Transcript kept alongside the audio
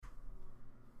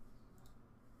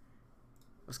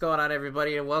What's going on,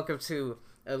 everybody, and welcome to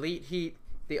Elite Heat,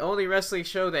 the only wrestling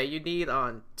show that you need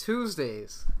on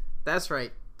Tuesdays. That's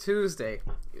right, Tuesday.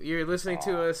 You're listening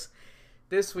to us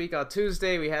this week on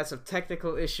Tuesday. We had some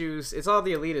technical issues. It's all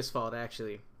the Elitist fault,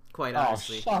 actually, quite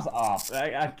honestly. Shut up.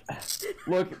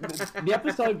 Look, the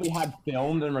episode we had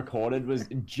filmed and recorded was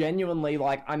genuinely,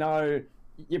 like, I know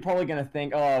you're probably going to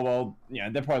think, oh, well, you know,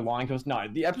 they're probably lying to us. No,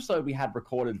 the episode we had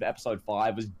recorded for episode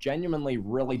 5 was genuinely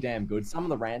really damn good. Some of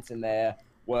the rants in there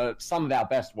were some of our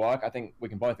best work, I think we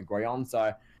can both agree on.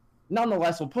 So,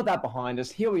 nonetheless, we'll put that behind us.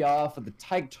 Here we are for the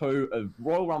take 2 of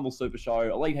Royal Rumble Super Show,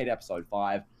 Elite Heat episode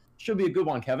 5. Should be a good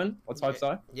one, Kevin. Let's hope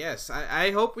so. Yes,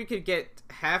 I hope we could get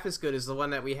half as good as the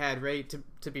one that we had ready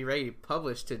to be ready to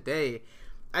publish today.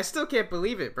 I still can't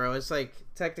believe it, bro. It's like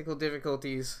technical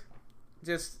difficulties.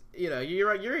 Just, you know,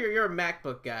 you're a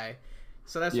MacBook guy,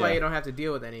 so that's why you don't have to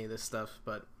deal with any of this stuff.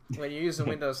 But when you're using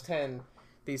Windows 10,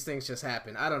 these things just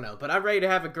happen. I don't know, but I'm ready to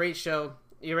have a great show.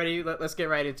 You ready? Let's get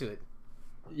right into it.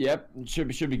 Yep,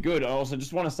 should be good. I also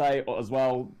just want to say as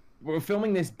well, we're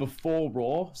filming this before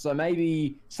Raw, so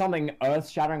maybe something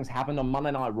earth-shattering's happened on Monday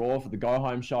Night Raw for the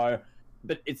go-home show,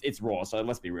 but it's Raw, so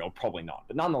let's be real, probably not.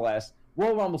 But nonetheless,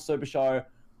 Royal Rumble Super Show.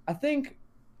 I think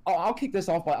I'll kick this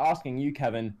off by asking you,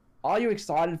 Kevin. Are you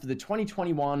excited for the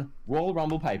 2021 Royal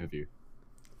Rumble pay-per-view?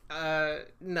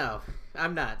 No,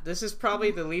 I'm not. This is probably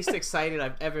the least excited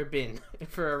I've ever been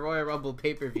for a Royal Rumble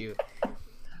pay-per-view.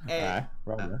 And,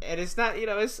 and it's not, you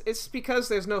know, it's because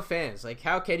there's no fans. Like,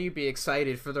 how can you be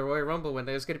excited for the Royal Rumble when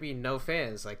there's going to be no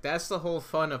fans? Like, that's the whole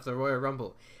fun of the Royal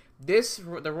Rumble.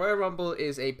 The Royal Rumble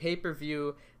is a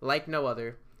pay-per-view like no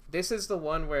other. This is the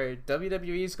one where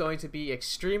WWE is going to be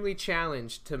extremely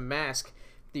challenged to mask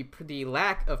the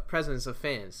lack of presence of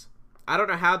fans. I don't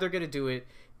know how they're going to do it,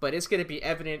 but it's going to be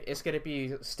evident. It's going to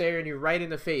be staring you right in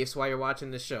the face while you're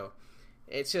watching the show.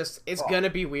 It's going to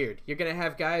be weird. You're going to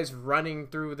have guys running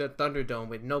through the Thunderdome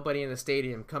with nobody in the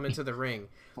stadium coming to the ring.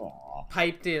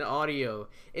 Piped in audio.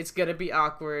 It's going to be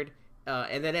awkward.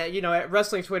 And then, you know,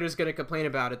 wrestling Twitter is going to complain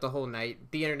about it the whole night.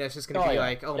 The internet's just going to be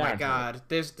like, oh my God,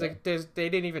 they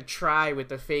didn't even try with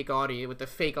the fake audio, with the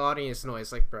fake audience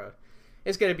noise. Like, bro,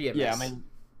 it's going to be a mess. Yeah, I mean,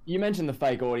 you mentioned the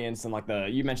fake audience and, like,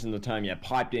 you mentioned the term,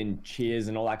 piped in cheers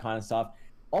and all that kind of stuff.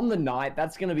 On the night,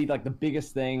 that's going to be, like, the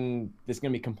biggest thing that's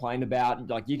going to be complained about.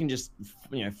 Like, you can just,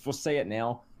 you know, foresee it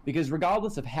now. Because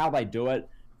regardless of how they do it,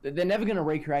 they're never going to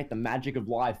recreate the magic of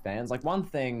live fans. Like, one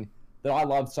thing that I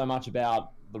love so much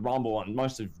about the Rumble, and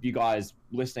most of you guys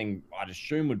listening, I'd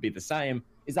assume, would be the same,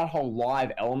 is that whole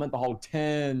live element, the whole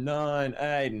 10, 9,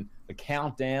 8, and the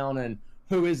countdown, and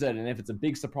who is it? And if it's a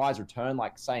big surprise return,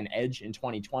 like, say, an Edge in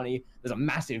 2020, there's a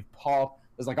massive pop.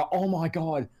 There's like, oh my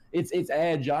God, it's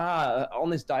Edge. On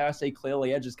this day, I see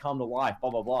clearly Edge has come to life, blah,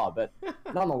 blah, blah. But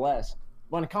nonetheless,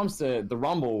 when it comes to the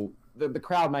Rumble, the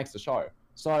crowd makes the show.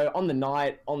 So on the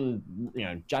night, on, you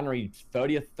know, January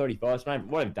 30th, 31st,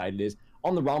 whatever date it is,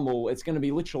 on the Rumble, it's going to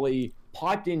be literally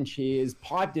piped in cheers,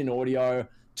 piped in audio.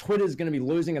 Twitter's going to be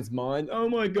losing its mind. Oh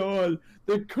my God,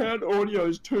 the crowd audio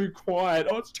is too quiet.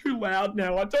 Oh, it's too loud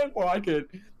now. I don't like it.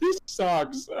 This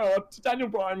sucks. Daniel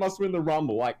Bryan must win the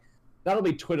Rumble. Like, that'll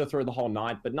be Twitter through the whole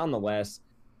night. But nonetheless,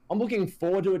 I'm looking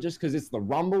forward to it just because it's the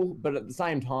Rumble. But at the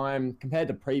same time, compared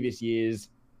to previous years,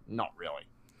 not really.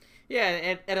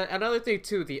 Yeah, and another thing,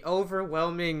 too, the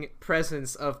overwhelming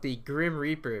presence of the Grim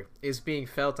Reaper is being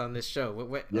felt on this show.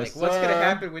 What's going to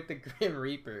happen with the Grim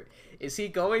Reaper? Is he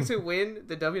going to win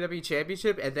the WWE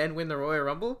Championship and then win the Royal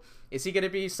Rumble? Is he going to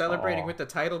be celebrating with the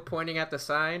title, pointing at the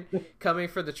sign, coming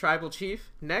for the Tribal Chief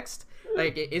next?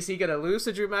 Like, is he going to lose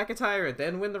to Drew McIntyre and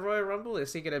then win the Royal Rumble?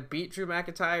 Is he going to beat Drew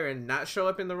McIntyre and not show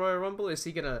up in the Royal Rumble? Is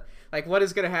he going to, like, what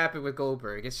is going to happen with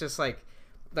Goldberg? It's just like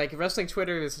wrestling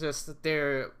Twitter is just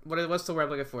what's the word I'm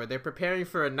looking for? They're preparing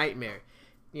for a nightmare,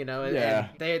 you know. Yeah.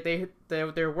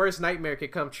 And their worst nightmare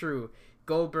could come true.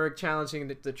 Goldberg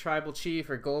challenging the Tribal Chief,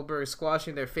 or Goldberg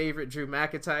squashing their favorite Drew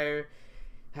McIntyre.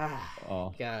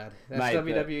 God, that's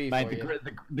WWE for you.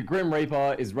 The Grim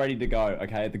Reaper is ready to go.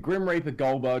 Okay, the Grim Reaper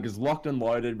Goldberg is locked and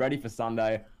loaded, ready for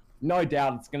Sunday. No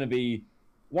doubt it's going to be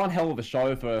one hell of a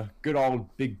show for good old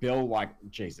Big Bill. Like,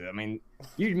 Jesus, I mean,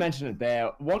 you mentioned it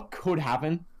there. What could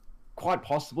happen? Quite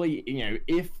possibly, you know,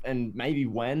 if and maybe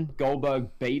when Goldberg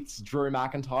beats Drew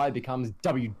McIntyre, becomes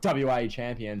WWA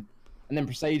champion, and then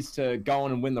proceeds to go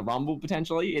on and win the Rumble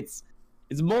potentially. It's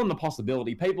more than a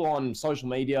possibility. People on social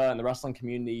media and the wrestling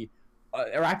community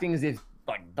are acting as if,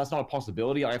 like, that's not a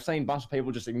possibility. Like, I've seen a bunch of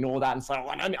people just ignore that and say,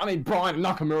 well, I need Bryan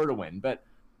Nakamura to win. But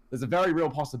there's a very real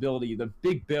possibility that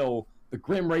Big Bill, the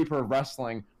Grim Reaper of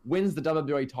wrestling, wins the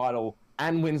WWE title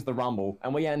and wins the Rumble.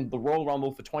 And we end the Royal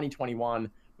Rumble for 2021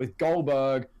 with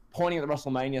Goldberg pointing at the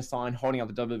WrestleMania sign, holding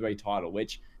up the WWE title,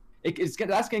 which that's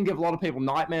going to give a lot of people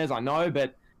nightmares, I know,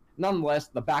 but nonetheless,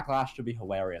 the backlash should be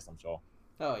hilarious, I'm sure.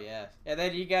 Oh yeah, and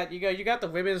then you got the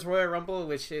Women's Royal Rumble,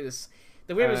 which is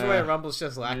the Women's Royal Rumble is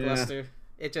just lackluster.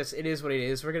 Yeah. It is what it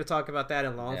is. We're gonna talk about that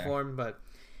in long form, but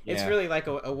it's really like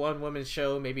a one woman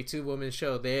show, maybe two woman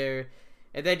show there,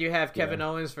 and then you have Kevin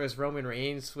Owens versus Roman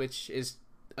Reigns, which is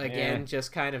again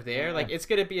just kind of there. Like it's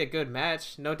gonna be a good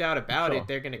match, no doubt about it.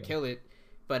 They're gonna kill it,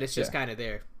 but it's just kind of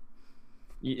there.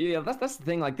 Yeah, that's the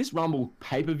thing. Like this Rumble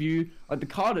pay-per-view, like the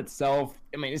card itself.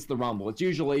 I mean, it's the Rumble. It's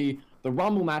usually the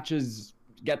Rumble matches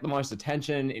get the most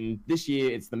attention. In this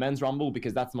year, it's the Men's Rumble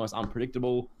because that's the most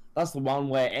unpredictable. That's the one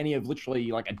where any of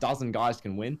literally like a dozen guys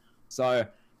can win. So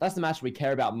that's the match we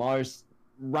care about most.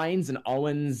 Reigns and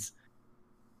Owens.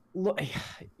 Look,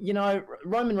 you know,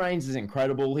 Roman Reigns is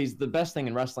incredible. He's the best thing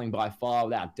in wrestling by far,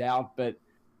 without doubt. But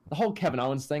the whole Kevin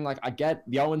Owens thing, like I get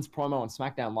the Owens promo on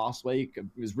SmackDown last week. It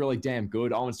was really damn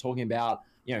good. Owens talking about,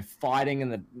 you know, fighting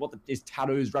and what his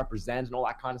tattoos represent and all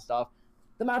that kind of stuff.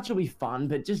 The match will be fun,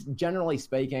 but just generally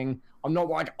speaking, I'm not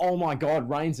like, oh my god,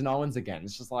 Reigns and Owens again.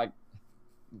 It's just like,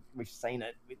 we've seen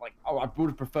it. I would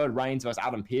have preferred Reigns versus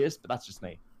Adam Pearce, but that's just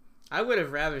me. I would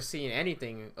have rather seen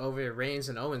anything over Reigns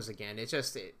and Owens again. It's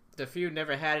just the feud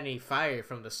never had any fire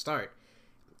from the start.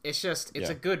 It's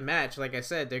a good match. Like I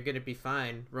said, they're going to be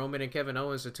fine. Roman and Kevin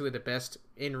Owens are two of the best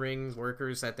in-ring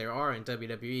workers that there are in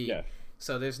WWE. Yeah.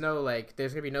 So there's going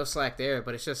to be no slack there,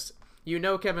 but it's just, you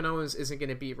know, Kevin Owens isn't going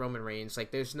to beat Roman Reigns.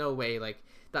 Like, there's no way. Like,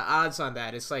 the odds on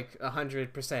that, it's like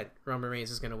 100% Roman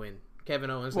Reigns is going to win. Kevin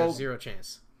Owens has zero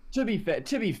chance. To be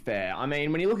fair, I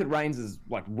mean, when you look at Reigns'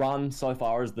 like run so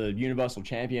far as the Universal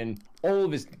Champion, all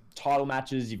of his title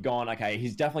matches, you've gone, okay,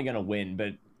 he's definitely going to win,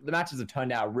 but the matches have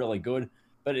turned out really good.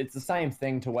 But it's the same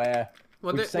thing to where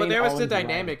there was the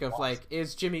dynamic of like,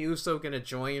 is Jimmy Uso going to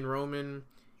join Roman?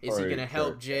 Is he going to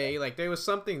help Jay? Like, there was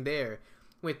something there.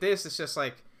 With this, it's just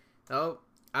like, oh,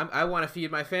 I want to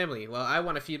feed my family. Well, I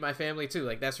want to feed my family too.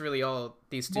 Like, that's really all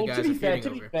these two guys are feeding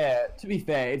over. To be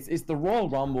fair, it's the Royal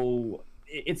Rumble.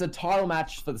 It's a title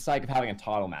match for the sake of having a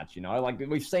title match, you know? Like,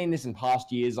 we've seen this in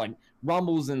past years. Like,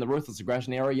 Rumbles in the Ruthless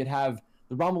Aggression era, you'd have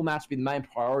the Rumble match be the main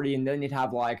priority, and then you'd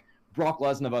have, like, Brock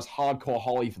Lesnar versus Hardcore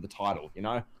Holly for the title, you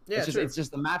know? Yeah, it's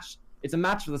just a match. It's a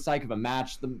match for the sake of a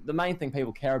match. The main thing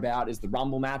people care about is the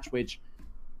Rumble match, which,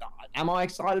 am I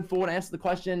excited for, to answer the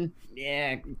question?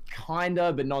 Yeah,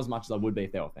 kinda, but not as much as I would be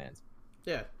if they were fans.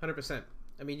 Yeah, 100%.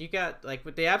 I mean, you got, like,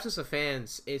 with the absence of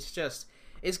fans, it's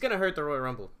going to hurt the Royal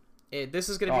Rumble. This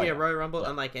is going to be a Royal Rumble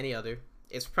unlike any other.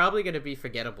 It's probably going to be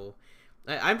forgettable.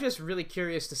 I'm just really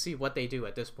curious to see what they do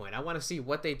at this point. I want to see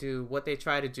what they do, what they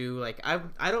try to do. Like,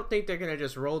 I don't think they're going to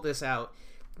just roll this out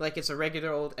like it's a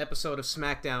regular old episode of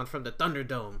SmackDown from the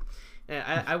Thunderdome.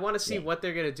 I want to see what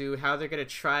they're going to do, how they're going to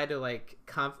try to, like,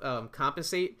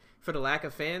 compensate for the lack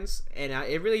of fans. And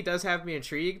it really does have me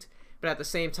intrigued. But at the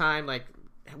same time, like,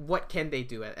 what can they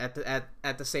do at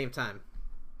the same time?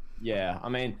 Yeah, I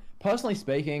mean, personally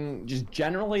speaking, just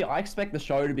generally, I expect the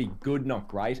show to be good, not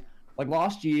great. Like,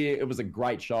 last year, it was a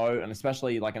great show, and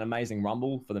especially, like, an amazing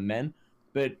Rumble for the men.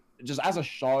 But just as a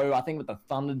show, I think with the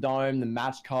Thunderdome, the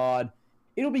match card,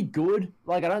 it'll be good.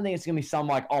 Like, I don't think it's going to be some,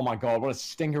 like, oh my god, what a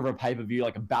stinker of a pay-per-view,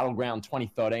 like a Battleground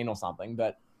 2013 or something.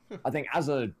 But I think as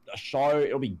a show,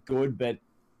 it'll be good, but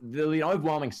there'll be an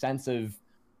overwhelming sense of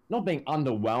not being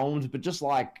underwhelmed, but just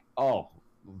like, oh,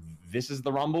 this is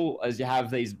the Rumble, as you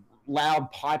have these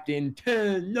loud piped in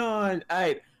 10, 9,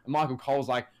 8, and Michael Cole's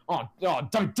like, oh,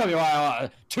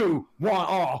 WWE 2, 1,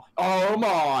 oh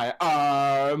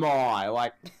my.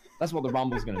 Like, that's what the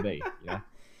Rumble's going to be, you know?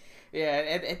 Yeah,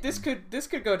 and this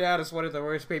could go down as one of the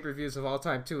worst pay-per-views of all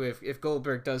time too if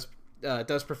Goldberg does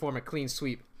perform a clean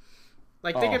sweep.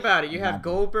 Like, think about it. You have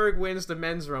Goldberg wins the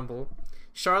Men's Rumble,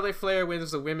 Charlotte Flair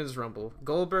wins the Women's Rumble,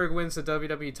 Goldberg wins the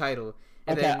WWE title,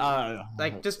 and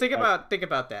then just think about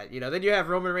that. You know, then you have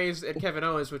Roman Reigns and Kevin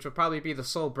Owens, which will probably be the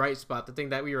sole bright spot, the thing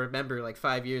that we remember like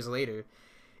 5 years later.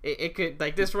 It could,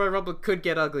 like, this Royal Rumble could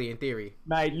get ugly in theory.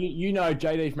 Mate, you know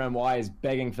JD from NY is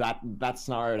begging for that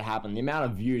scenario to happen. The amount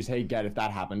of views he'd get if that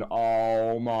happened,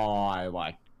 oh my,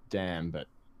 like, damn, but...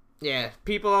 Yeah,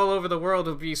 people all over the world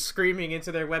will be screaming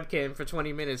into their webcam for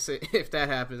 20 minutes if that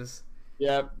happens.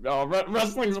 Yeah,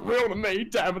 wrestling's real to me,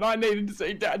 damn it, I needed to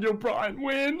see Daniel Bryan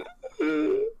win.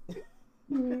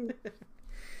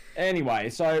 Anyway,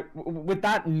 so with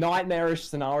that nightmarish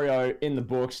scenario in the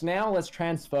books, now let's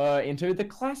transfer into the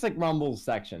classic Rumble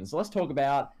section. So let's talk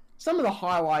about some of the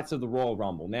highlights of the Royal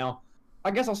Rumble. Now,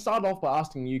 I guess I'll start off by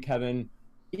asking you, Kevin,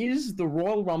 is the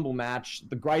Royal Rumble match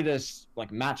the greatest,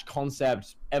 like, match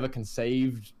concept ever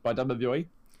conceived by WWE?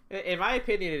 In my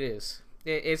opinion, it is.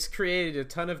 It's created a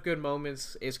ton of good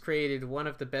moments. It's created one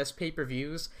of the best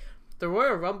pay-per-views. The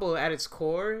Royal Rumble at its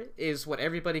core is what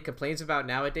everybody complains about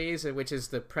nowadays, which is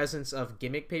the presence of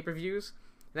gimmick pay-per-views.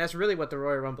 And that's really what the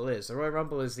Royal Rumble is. The Royal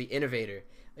Rumble is the innovator,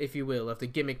 if you will, of the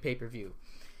gimmick pay-per-view.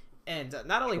 And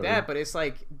not only that, but it's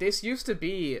like, this used to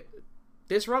be...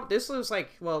 This was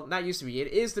like, well, not used to be.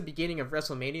 It is the beginning of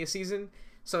WrestleMania season,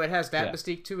 so it has that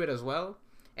mystique to it as well.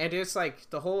 And it's like,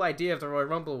 the whole idea of the Royal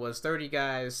Rumble was 30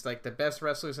 guys, like the best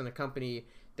wrestlers in the company.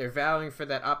 They're vowing for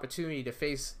that opportunity to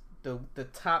face the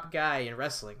top guy in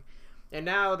wrestling. And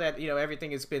now that, you know,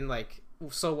 everything has been like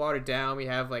so watered down, we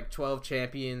have like 12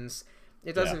 champions.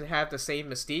 It doesn't have the same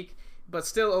mystique, but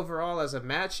still overall as a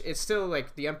match, it's still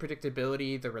like the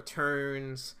unpredictability, the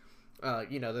returns,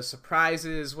 you know, the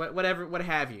surprises, what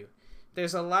have you.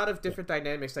 There's a lot of different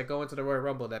dynamics that go into the Royal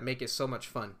Rumble that make it so much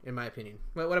fun, in my opinion.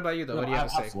 What about you, though? What do you have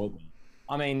to say? Absolutely.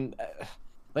 I mean,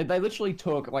 they literally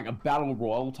took like a battle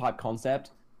royal type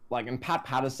concept, like, and Pat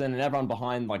Patterson and everyone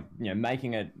behind, like, you know,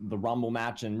 making it the Rumble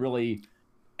match and really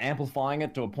amplifying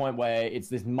it to a point where it's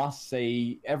this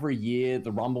must-see every year.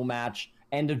 The Rumble match,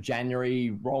 end of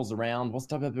January rolls around. What's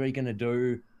WWE gonna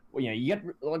do? Well, you know, you get,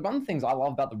 like, one of the things I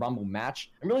love about the Rumble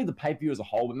match, and really the pay-per-view as a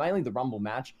whole, but mainly the Rumble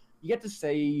match, you get to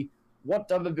see what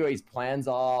WWE's plans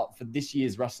are for this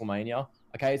year's WrestleMania.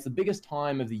 Okay, it's the biggest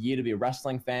time of the year to be a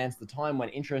wrestling fan. It's the time when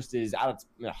interest is at its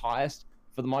highest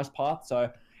for the most part. So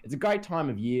it's a great time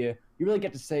of year. You really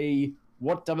get to see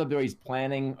what WWE's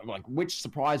planning, like which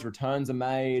surprise returns are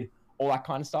made, all that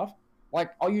kind of stuff.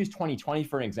 Like, I'll use 2020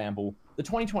 for an example. The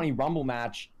 2020 Rumble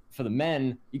match for the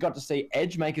men, you got to see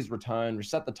Edge make his return, which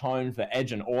set the tone for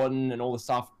Edge and Orton and all the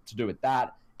stuff to do with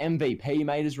that. MVP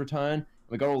made his return.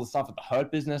 We got all the stuff at the Hurt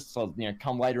Business, so, you know,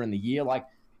 come later in the year. Like,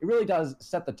 it really does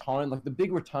set the tone. Like, the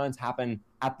big returns happen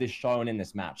at this show and in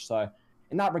this match. So,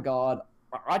 in that regard,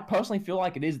 I personally feel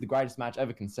like it is the greatest match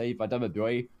ever conceived by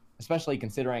WWE, especially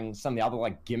considering some of the other,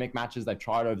 like, gimmick matches they've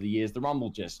tried over the years. The Rumble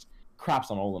just craps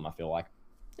on all of them, I feel like.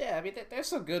 Yeah, I mean, there's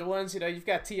some good ones. You know, you've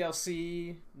got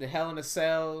TLC, the Hell in a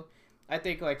Cell. I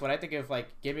think, like, when I think of, like,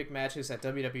 gimmick matches that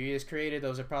WWE has created,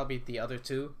 those are probably the other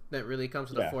two that really come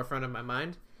to the forefront of my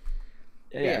mind.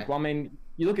 Yeah, well, I mean,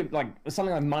 you look at like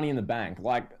something like Money in the Bank,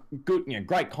 like good, you know,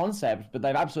 great concept, but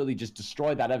they've absolutely just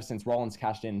destroyed that ever since Rollins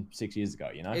cashed in 6 years ago.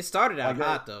 You know, it started out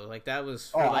hot though, like that was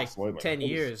for like absolutely. 10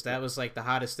 years. That was like the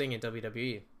hottest thing in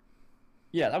WWE.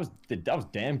 Yeah, that was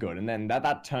damn good, and then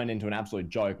that turned into an absolute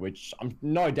joke, which I'm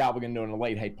no doubt we're gonna do an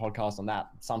Elite Hate podcast on that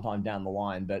sometime down the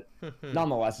line. But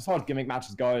nonetheless, as far as gimmick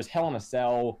matches goes, Hell in a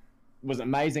Cell was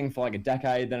amazing for like a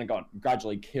decade, then it got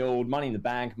gradually killed. Money in the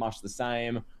Bank, much the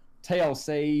same.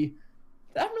 TLC,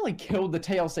 they haven't really killed the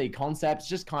TLC concept. It's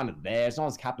just kind of there. It's not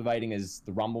as captivating as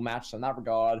the Rumble match. So in that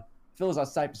regard, I feel as I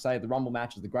safe to say the Rumble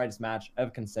match is the greatest match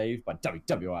ever conceived by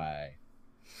WWE.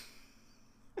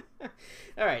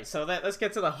 All right, so let's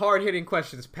get to the hard-hitting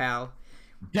questions, pal.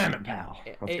 Damn it, pal.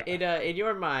 In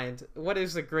your mind, what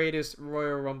is the greatest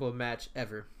Royal Rumble match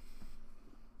ever?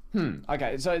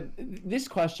 Okay, so this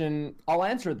question, I'll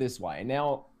answer it this way.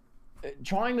 Now,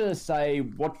 trying to say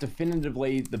what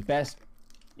definitively the best,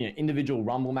 you know, individual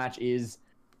Rumble match is,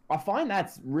 I find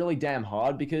that's really damn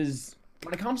hard because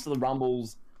when it comes to the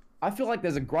Rumbles, I feel like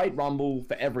there's a great Rumble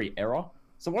for every era.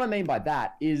 So what I mean by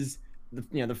that is,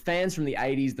 the fans from the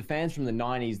 80s, the fans from the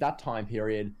 90s, that time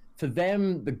period, for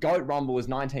them, the GOAT Rumble is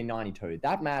 1992.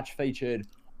 That match featured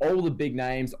all the big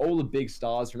names, all the big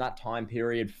stars from that time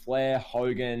period, Flair,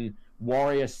 Hogan,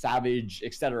 Warrior, Savage,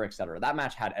 etc., etc. That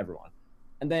match had everyone.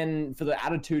 And then for the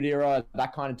Attitude Era,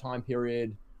 that kind of time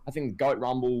period, I think GOAT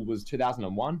Rumble was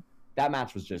 2001. That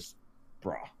match was just,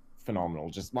 phenomenal.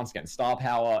 Just, once again, star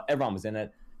power, everyone was in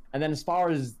it. And then as far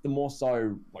as the more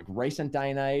so, like, recent day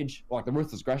and age, like the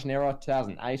Ruthless Aggression Era,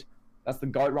 2008, that's the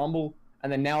GOAT Rumble.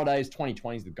 And then nowadays,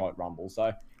 2020 is the GOAT Rumble.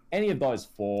 So any of those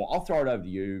four, I'll throw it over to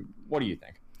you. What do you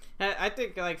think? I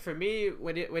think, like, for me,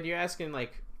 when you're asking,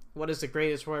 like, what is the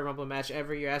greatest Royal Rumble match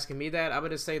ever, you're asking me that, I'm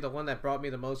going to say the one that brought me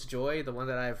the most joy, the one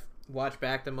that I've watched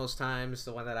back the most times,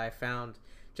 the one that I found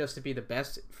just to be the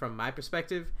best from my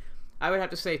perspective. I would have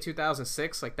to say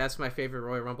 2006. Like, that's my favorite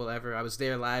Royal Rumble ever. I was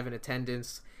there live in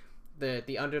attendance.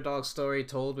 The underdog story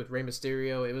told with Rey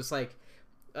Mysterio, it was like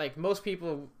most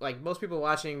people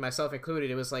watching, myself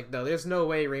included, it was like, no, there's no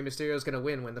way Rey Mysterio is going to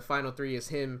win when the final three is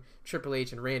him, Triple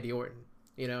H, and Randy Orton.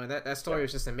 You know, and that story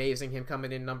was just amazing. Him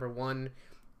coming in number one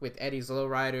with Eddie's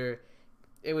Lowrider,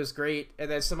 it was great. And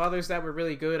then some others that were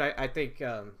really good. I think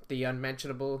the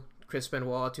unmentionable Chris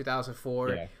Benoit 2004.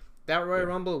 Yeah. That Royal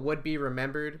Rumble would be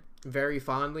remembered very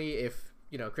fondly if,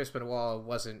 you know, Chris Benoit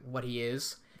wasn't what he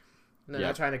is. I'm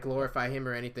not trying to glorify him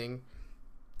or anything.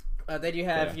 Then you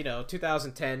have,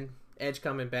 2010 Edge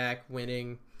coming back,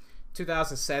 winning.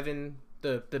 2007,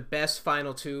 the best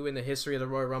final two in the history of the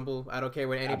Royal Rumble. I don't care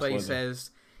what anybody says.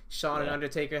 Shawn and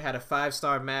Undertaker had a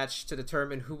 5-star match to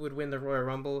determine who would win the Royal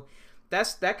Rumble.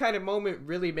 That kind of moment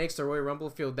really makes the Royal Rumble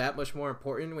feel that much more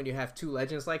important when you have two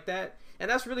legends like that. And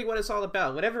that's really what it's all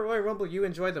about. Whatever Royal Rumble you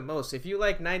enjoy the most. If you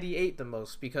like 98 the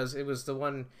most because it was the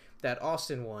one that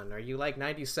Austin won, or you like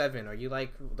 97, or you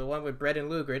like the one with Bret and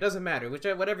Luger, it doesn't matter.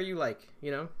 Whatever you like,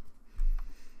 you know?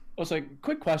 Also,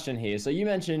 quick question here. So you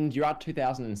mentioned you're at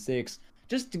 2006.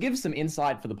 Just to give some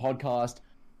insight for the podcast,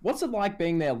 what's it like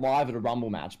being there live at a Rumble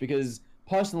match? Because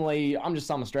personally, I'm just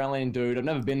some Australian dude. I've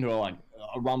never been to a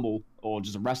Rumble or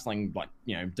just a wrestling,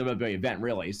 WWE event,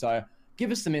 really. So give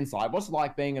us some insight. What's it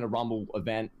like being at a Rumble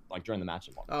event, during the match?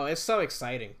 Oh, it's so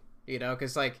exciting,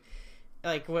 because when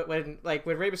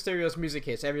Rey Mysterio's music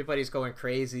hits, everybody's going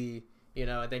crazy,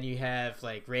 and then you have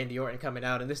Randy Orton coming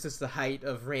out, and this is the height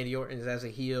of Randy Orton as a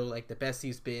heel, the best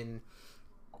he's been,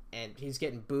 and he's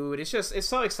getting booed. It's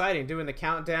so exciting doing the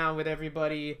countdown with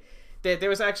everybody. There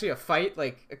was actually a fight,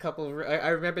 I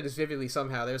remember this vividly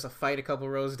somehow. There was a fight a couple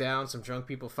rows down, some drunk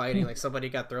people fighting, somebody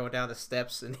got thrown down the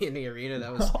steps in the arena.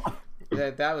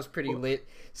 That was pretty lit.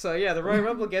 So yeah, the Royal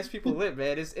Rumble gets people lit,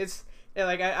 man.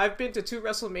 I've been to 2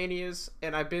 WrestleManias,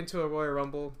 and I've been to a Royal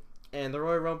Rumble, and the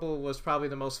Royal Rumble was probably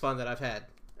the most fun that I've had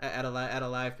at a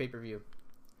live pay-per-view.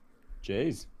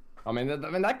 Jeez. I mean,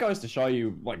 that goes to show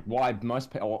you, why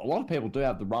a lot of people do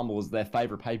have the Rumble as their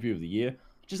favorite pay-per-view of the year.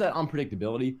 Just that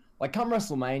unpredictability. Come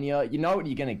WrestleMania, you know what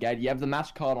you're going to get. You have the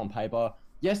match card on paper.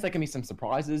 Yes, there can be some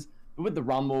surprises, but with the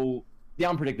Rumble, the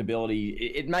unpredictability,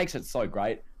 it makes it so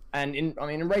great. And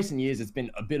in recent years, it's been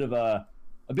a bit of a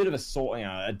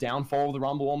downfall of the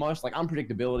Rumble almost.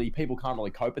 Unpredictability, people can't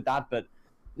really cope with that. But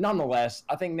nonetheless,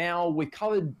 I think now we've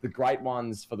covered the great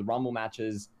ones for the Rumble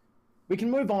matches. We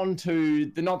can move on to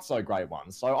the not so great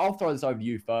ones. So I'll throw this over to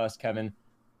you first, Kevin.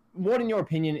 What, in your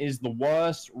opinion, is the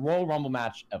worst Royal Rumble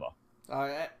match ever?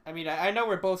 I know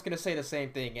we're both going to say the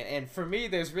same thing, and for me,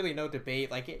 there's really no debate.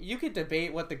 You could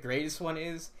debate what the greatest one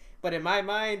is, but in my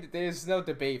mind, there's no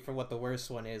debate for what the worst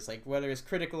one is. Whether it's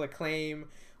critical acclaim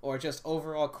or just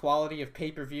overall quality of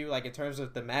pay-per-view, in terms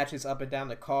of the matches up and down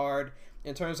the card,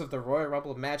 in terms of the Royal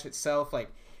Rumble match itself,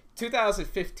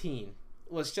 2015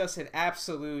 was just an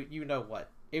absolute you-know-what.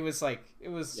 It was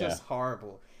just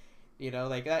horrible.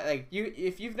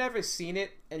 If you've never seen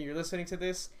it and you're listening to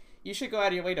this, you should go out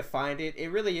of your way to find it. It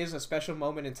really is a special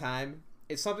moment in time.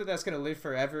 It's something that's going to live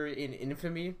forever in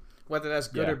infamy, whether that's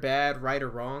good or bad, right or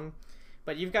wrong.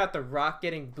 But you've got The Rock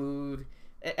getting booed.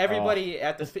 Everybody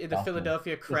in the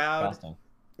Philadelphia crowd. Disgusting.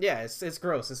 Yeah, it's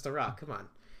gross. It's The Rock. Come on.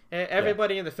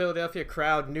 Everybody in the Philadelphia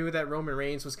crowd knew that Roman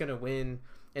Reigns was going to win.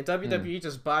 And WWE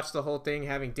just botched the whole thing,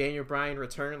 having Daniel Bryan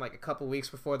return a couple weeks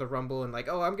before the Rumble, and I'm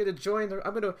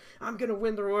gonna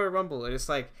win the Royal Rumble. And it's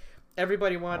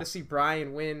everybody wanted to see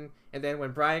Bryan win, and then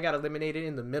when Bryan got eliminated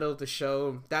in the middle of the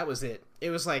show, that was it. It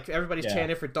was everybody's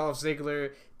chanting for Dolph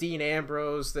Ziggler, Dean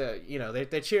Ambrose.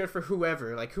 They're cheering for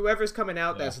whoever's coming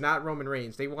out that's not Roman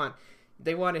Reigns. They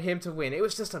wanted him to win. It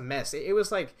was just a mess. It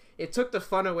was it took the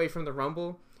fun away from the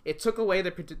Rumble. It took away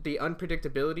the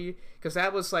unpredictability, because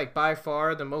that was by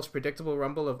far the most predictable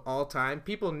Rumble of all time.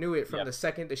 People knew it from the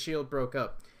second the Shield broke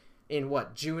up in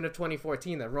June of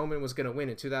 2014 that Roman was going to win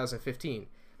in 2015.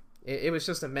 It was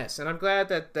just a mess, and I'm glad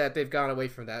that they've gone away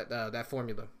from that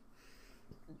formula.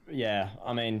 Yeah,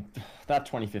 that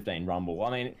 2015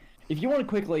 Rumble. If you want to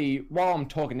quickly, while I'm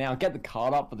talking now, get the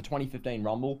card up for the 2015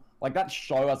 Rumble. That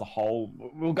show as a whole,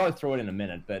 we'll go through it in a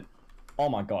minute, but oh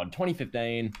my god,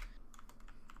 2015.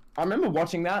 I remember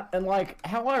watching that, and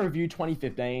how I reviewed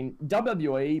 2015,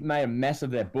 WWE made a mess of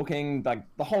their booking. The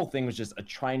whole thing was just a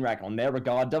train wreck on their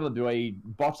regard. WWE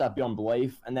botched that beyond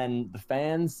belief, and then the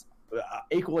fans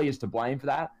equally is to blame for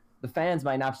that. The fans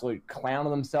made an absolute clown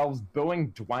of themselves,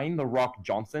 booing Dwayne "The Rock"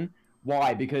 Johnson.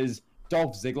 Why? Because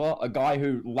Dolph Ziggler, a guy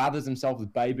who lathers himself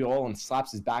with baby oil and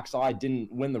slaps his backside, didn't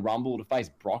win the Rumble to face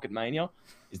Brock at Mania.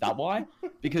 Is that why?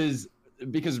 because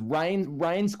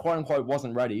Reigns quote unquote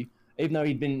wasn't ready. Even though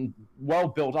he'd been well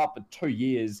built up for 2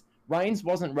 years, Reigns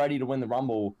wasn't ready to win the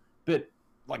Rumble. But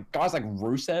guys like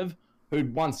Rusev,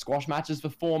 who'd won squash matches for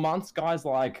 4 months, guys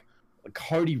like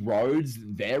Cody Rhodes,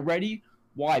 they're ready.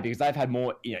 Why? Because they've had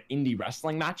more indie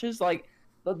wrestling matches. The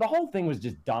whole thing was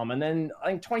just dumb. And then I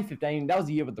think 2015, that was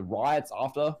the year with the riots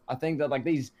after. I think that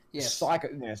these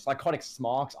psychotic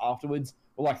smarks afterwards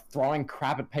were throwing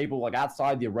crap at people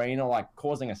outside the arena,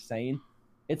 causing a scene.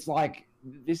 It's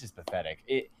this is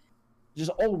pathetic. Just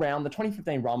all around, the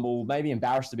 2015 Rumble made me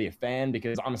embarrassed to be a fan,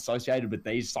 because I'm associated with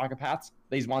these psychopaths,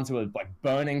 these ones who are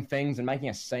burning things and making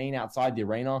a scene outside the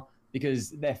arena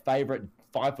because their favorite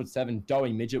 5'7"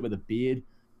 doughy midget with a beard,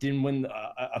 didn't win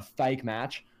a fake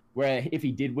match. Where if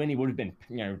he did win, he would have been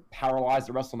paralyzed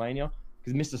at WrestleMania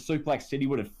because Mr. Suplex City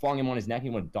would have flung him on his neck and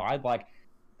he would have died. Like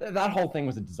that whole thing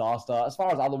was a disaster. As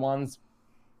far as other ones,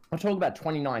 I'll talk about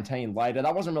 2019 later.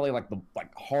 That wasn't really like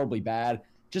horribly bad.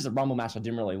 Just a Rumble match I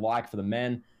didn't really like for the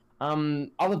men.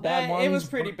 Other bad ones. It was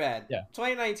pretty bad. Yeah.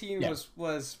 2019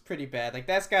 was pretty bad. Like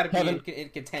that's got to be in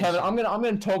contention. Kevin, I'm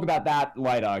gonna talk about that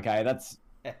later. Okay,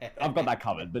 I've got that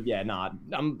covered. But yeah, nah.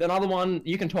 Another one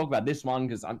you can talk about this one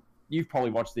because you've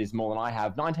probably watched this more than I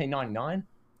have. 1999.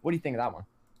 What do you think of that one?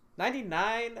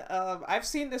 99. I've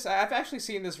seen this. I've actually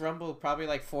seen this Rumble probably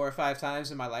like 4 or 5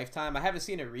 times in my lifetime. I haven't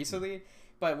seen it recently,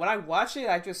 but when I watch it,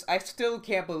 I still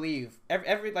can't believe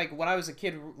every like when I was a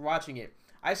kid watching it.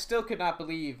 I still could not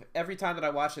believe every time that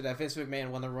I watched it that Vince McMahon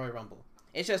won the Royal Rumble.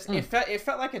 It's just it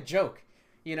felt like a joke.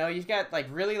 You've got like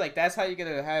really like that's how you're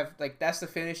gonna have like that's the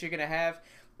finish you're gonna have.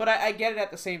 But I get it at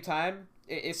the same time.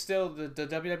 It's still the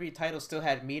WWE title still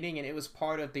had meaning and it was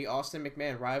part of the Austin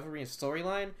McMahon rivalry and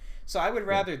storyline. So I would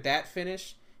rather that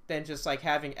finish than just like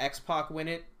having X-Pac win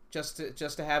it just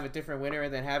to have a different winner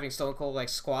and then having Stone Cold like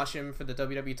squash him for the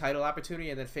WWE title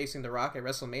opportunity and then facing The Rock at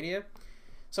WrestleMania.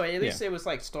 So at least it was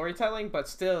like storytelling, but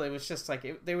still it was just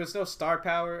like there was no star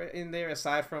power in there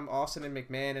aside from Austin and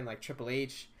McMahon and like Triple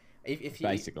H. If he,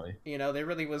 basically, there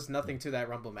really was nothing to that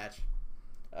Rumble match.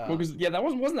 Well, because that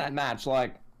wasn't that match.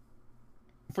 Like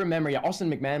from memory,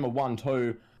 Austin McMahon were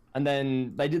 1-2, and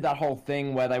then they did that whole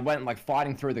thing where they went like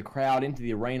fighting through the crowd into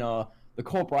the arena. The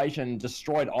corporation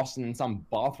destroyed Austin in some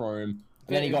bathroom.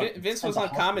 And then Vince was on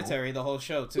commentary the whole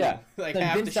show too. Yeah, like then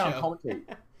half Vince the show.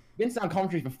 Vince done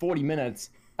commentary for 40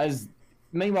 minutes. As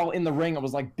meanwhile in the ring, it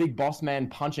was like Big Boss Man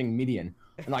punching Mideon,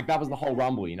 and like that was the whole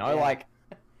Rumble, like,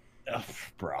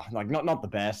 bruh, like not the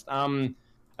best.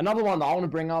 Another one that I want to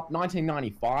bring up,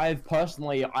 1995.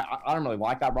 Personally, I don't really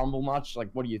like that Rumble much. Like,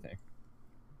 what do you think?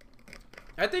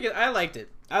 I liked it.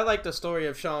 I liked the story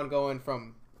of Shawn going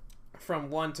from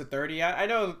 1 to 30. I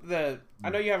know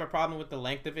you have a problem with the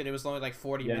length of it. It was only like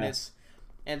 40 minutes.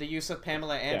 And the use of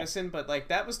Pamela Anderson, but like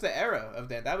that was the era of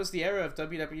that. That was the era of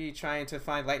WWE trying to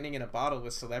find lightning in a bottle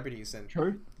with celebrities. And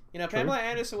True. Pamela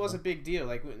Anderson was a big deal.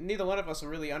 Like neither one of us will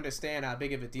really understand how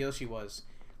big of a deal she was.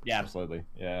 Yeah, absolutely.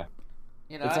 Yeah.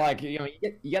 It's like you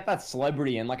get that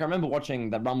celebrity, and like I remember watching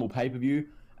that Rumble pay-per-view,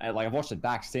 and like I've watched it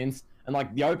back since, and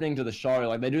like the opening to the show,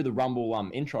 like they do the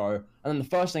Rumble intro, and then the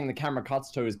first thing the camera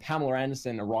cuts to is Pamela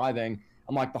Anderson arriving,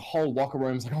 and like the whole locker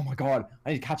room's like, oh my god,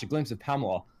 I need to catch a glimpse of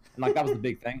Pamela. And like that was the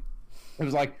big thing. It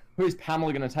was like, who's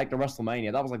Pamela going to take to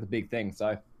WrestleMania? That was like the big thing.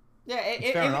 So yeah,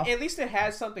 at least it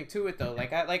has something to it though.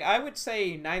 Like I would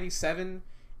say 97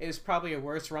 is probably a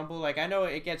worse Rumble. Like I know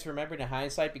it gets remembered in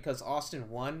hindsight because Austin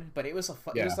won, but it was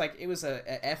it was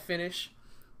a F finish.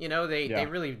 They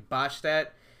really botched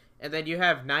that. And then you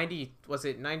have 90. Was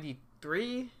it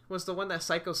 93? Was the one that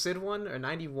Psycho Sid won, or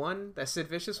 91 that Sid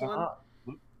Vicious won?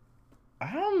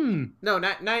 No,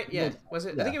 not yeah. Was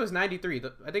it? Yeah. I think it was 93.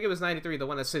 I think it was 93. The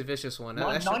one that Sid Vicious won.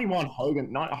 91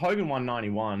 Hogan. Hogan won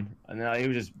 91, and then he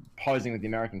was just posing with the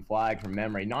American flag from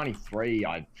memory. 93.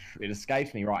 It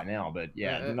escapes me right now, but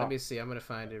yeah. Let me see. I'm gonna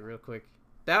find it real quick.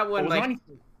 That one, like. 90...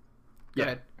 Go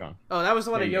ahead. Go on. Oh, that was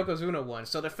the one that Yokozuna won.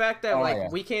 So the fact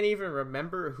that we can't even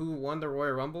remember who won the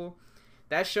Royal Rumble,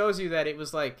 that shows you that it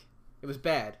was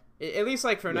bad. At least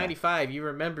like for 95, you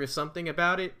remember something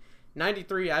about it.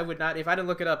 93, I would not, if I didn't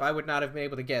look it up, I would not have been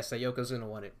able to guess that Yokozuna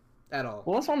won it at all.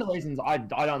 Well, that's one of the reasons I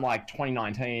don't like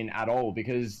 2019 at all,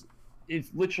 because it's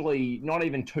literally not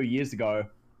even 2 years ago,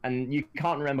 and you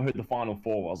can't remember who the Final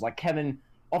Four was. Like, Kevin,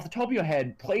 off the top of your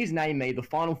head, please name me the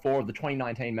Final Four of the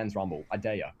 2019 Men's Rumble. I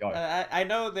dare you. Go. I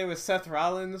know there was Seth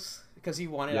Rollins, because he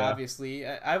won it, obviously.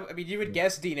 I mean, you would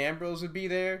guess Dean Ambrose would be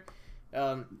there.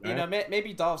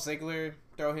 Maybe Dolph Ziggler,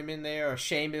 throw him in there, or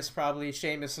Sheamus probably.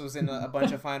 Sheamus was in a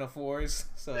bunch of Final Fours,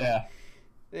 so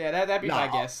that'd be my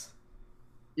guess.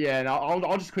 Yeah, and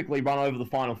I'll just quickly run over the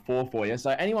Final Four for you.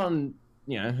 So anyone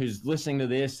who's listening to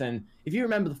this, and if you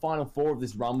remember the Final Four of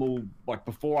this Rumble, like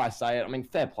before I say it, I mean,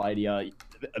 fair play to you,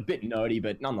 a bit nerdy,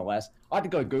 but nonetheless, I had to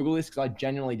go Google this because I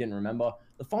genuinely didn't remember.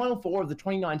 The Final Four of the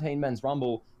 2019 Men's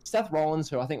Rumble: Seth Rollins,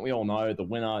 who I think we all know, the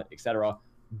winner, etc.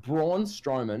 Braun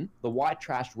Strowman, the white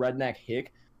trash redneck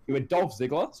hick. You had Dolph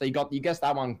Ziggler, so you guessed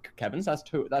that one, Kevin. So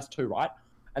that's two, right?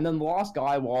 And then the last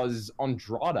guy was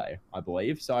Andrade, I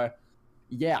believe. So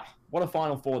yeah, what a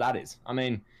Final Four that is. I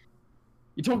mean,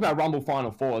 you talk about Rumble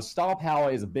Final Fours. Star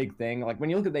power is a big thing. Like when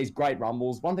you look at these great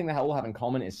Rumbles, one thing they all have in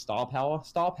common is star power.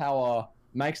 Star power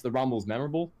makes the Rumbles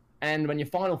memorable. And when your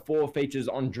Final Four features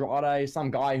Andrade,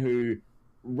 some guy who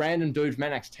random dude from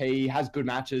NXT, has good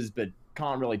matches but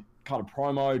can't really cut a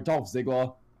promo. Dolph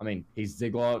Ziggler, I mean, he's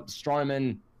Ziggler.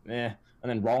 Strowman, and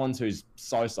then Rollins, who's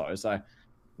so-so, so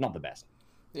not the best.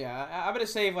 Yeah, I'm going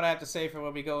to save what I have to say for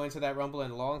when we go into that Rumble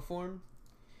in long form.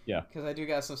 Yeah. Because I do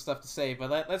got some stuff to say, but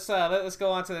let's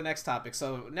go on to the next topic.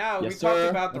 So now we talked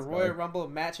about the Royal Rumble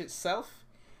match itself.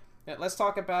 Now, let's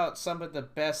talk about some of the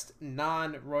best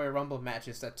non-Royal Rumble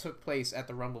matches that took place at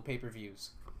the Rumble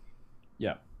pay-per-views.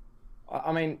 Yeah.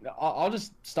 I mean, I'll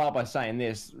just start by saying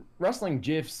this. Wrestling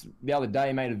GIFs the other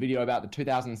day made a video about the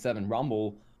 2007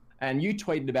 Rumble, and you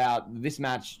tweeted about this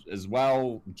match as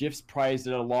well. GIFs praised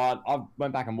it a lot. I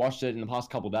went back and watched it in the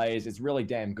past couple of days. It's really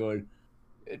damn good.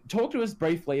 Talk to us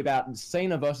briefly about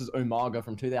Cena versus Umaga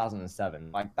from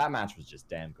 2007. Like, that match was just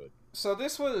damn good. So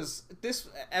this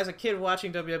as a kid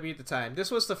watching WWE at the time, this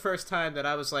was the first time that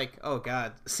I was like, oh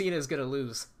god, Cena's gonna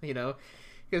lose, you know?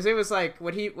 Because it was like,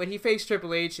 when he faced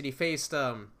Triple H and he faced,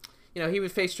 he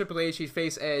would face Triple H, he'd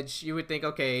face Edge, you would think,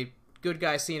 okay, good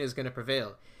guy Cena's gonna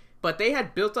prevail. But they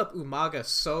had built up Umaga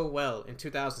so well in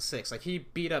 2006. Like, he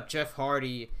beat up Jeff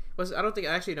Hardy. I don't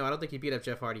think he beat up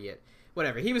Jeff Hardy yet.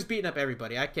 Whatever, he was beating up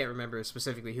everybody. I can't remember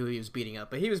specifically who he was beating up,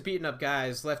 but he was beating up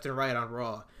guys left and right on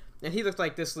Raw. And he looked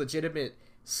like this legitimate,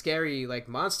 scary, like,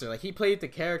 monster. Like, he played the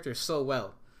character so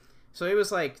well. So it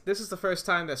was like, this is the first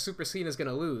time that Super Cena's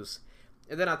gonna lose.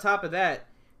 And then on top of that,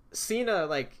 Cena,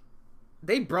 like,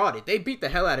 they brought it. They beat the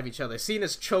hell out of each other.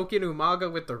 Cena's choking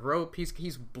Umaga with the rope.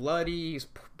 He's bloody.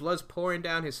 Blood's pouring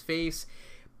down his face.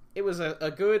 It was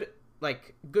a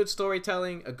good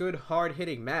storytelling, a good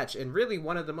hard-hitting match, and really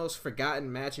one of the most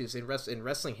forgotten matches in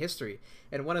wrestling history,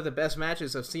 and one of the best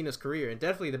matches of Cena's career, and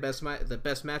definitely the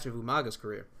best match of Umaga's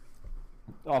career.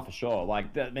 Oh, for sure.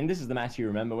 Like, I mean, this is the match you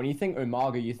remember. When you think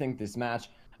Umaga, you think this match.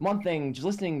 One thing, just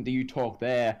listening to you talk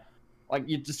there, like,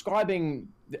 you're describing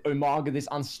Umaga, this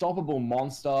unstoppable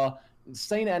monster.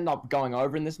 Cena ended up going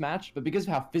over in this match, but because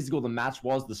of how physical the match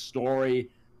was, the story,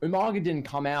 Umaga didn't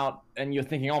come out, and you're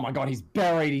thinking, oh my god, he's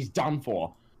buried, he's done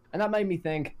for. And that made me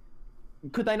think,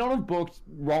 could they not have booked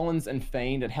Rollins and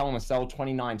Fiend at Hell in a Cell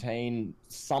 2019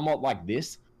 somewhat like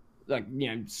this? Like,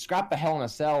 scrap the Hell in a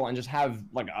Cell and just have,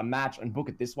 like, a match and book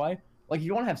it this way? Like, if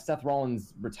you want to have Seth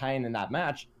Rollins retain in that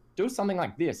match, do something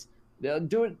like this.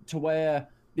 Do it to where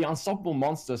the unstoppable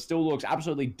monster still looks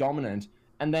absolutely dominant,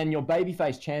 and then your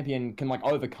babyface champion can, like,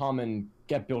 overcome and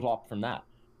get built up from that.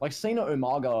 Like, Cena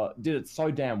Umaga did it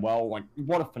so damn well. Like,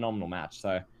 what a phenomenal match.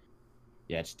 So,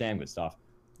 yeah, it's damn good stuff.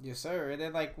 Yes, sir. And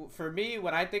then, like, for me,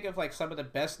 when I think of, like, some of the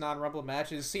best non-Rumble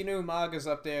matches, Cena Umaga's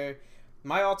up there.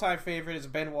 My all-time favorite is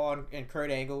Benoit and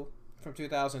Kurt Angle from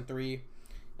 2003.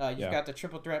 You've got the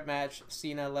triple threat match,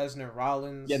 Cena, Lesnar,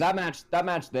 Rollins. Yeah, that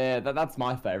match there, that's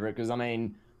my favorite, because, I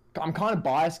mean, I'm kind of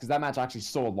biased because that match I actually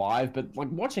saw live, but, like,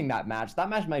 watching that match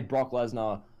made Brock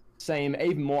Lesnar seem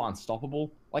even more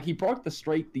unstoppable. Like, he broke the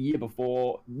streak the year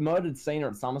before, murdered Cena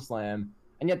at SummerSlam,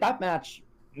 and yet that match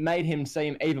made him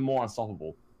seem even more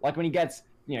unstoppable. Like, when he gets,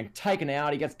 taken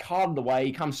out, he gets carted away,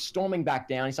 he comes storming back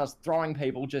down, he starts throwing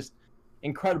people, just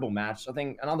incredible match. I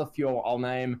think another few I'll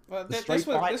name. Well,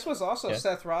 this was also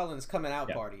Seth Rollins' coming out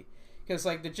party. Because,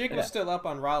 like, the jig was still up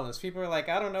on Rollins. People were like,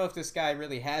 I don't know if this guy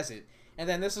really has it. And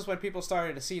then this is when people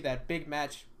started to see that big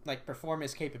match, like,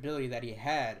 performance capability that he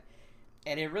had.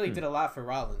 And it really did a lot for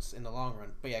Rollins in the long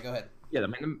run. But yeah, go ahead. Yeah, I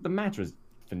mean, the match was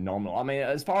phenomenal. I mean,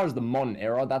 as far as the modern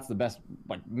era, that's the best,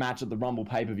 like, match at the Rumble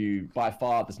pay-per-view by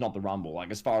far. That's not the Rumble.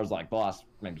 Like, as far as, like, the last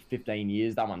maybe 15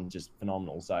 years, that one's just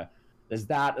phenomenal. So there's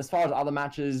that. As far as other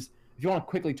matches, if you want to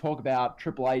quickly talk about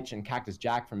Triple H and Cactus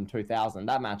Jack from 2000,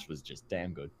 that match was just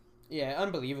damn good. Yeah,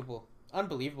 unbelievable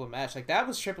match. Like, that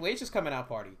was Triple H's coming out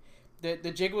party.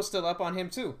 The jig was still up on him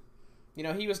too.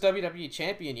 He was WWE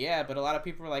champion, yeah, but a lot of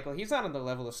people were like, well, he's not on the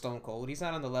level of Stone Cold. He's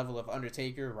not on the level of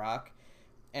Undertaker, Rock.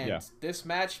 And this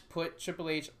match put Triple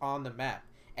H on the map.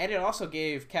 And it also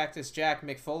gave Cactus Jack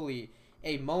Mick Foley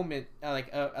a moment, like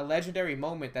a legendary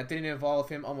moment that didn't involve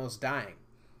him almost dying.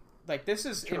 Like, this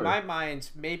is, in my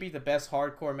mind, maybe the best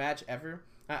hardcore match ever.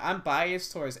 I'm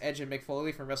biased towards Edge and Mick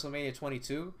Foley from WrestleMania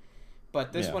 22,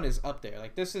 but this one is up there.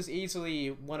 Like, this is easily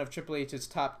one of Triple H's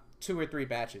top 2 or 3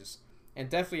 matches. And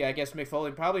definitely, I guess,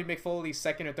 probably Mick Foley's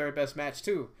second or third best match,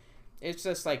 too. It's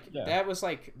just, like,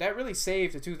 that really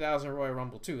saved the 2000 Royal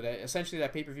Rumble, too. That essentially,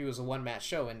 that pay-per-view was a one-match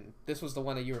show, and this was the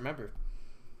one that you remember.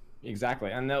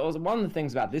 Exactly. And that was one of the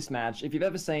things about this match. If you've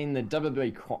ever seen the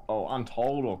WWE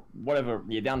Untold or whatever,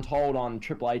 the Untold on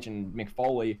Triple H and Mick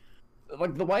Foley,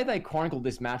 like, the way they chronicled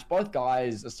this match, both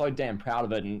guys are so damn proud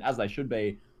of it, and as they should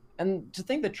be. And to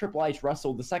think that Triple H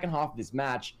wrestled the second half of this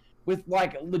match with,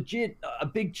 like, legit a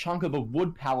big chunk of a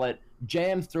wood pallet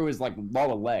jammed through his, like,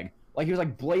 lower leg. Like, he was,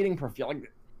 like, bleeding profusely.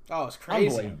 Like, Oh, it's crazy.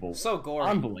 Unbelievable. So gory.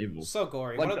 Unbelievable. So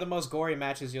gory. Like, one of the most gory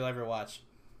matches you'll ever watch.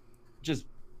 Just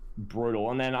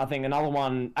brutal. And then I think another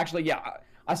one, actually, yeah,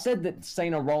 I said that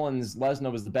Cena, Rollins,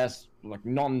 Lesnar was the best like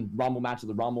non-Rumble match of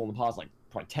the Rumble in the past like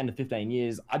probably 10 to 15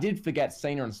 years. I did forget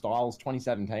Cena and Styles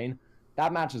 2017.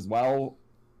 That match as well,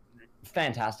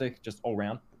 fantastic, just all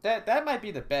round. That might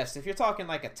be the best. If you're talking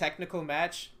like a technical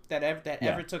match that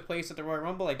ever took place at the Royal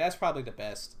Rumble, like that's probably the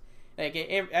best. Like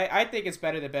I think it's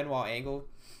better than Benoit Angle,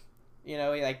 you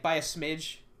know, like by a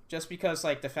smidge, just because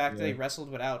like the fact that they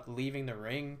wrestled without leaving the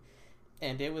ring,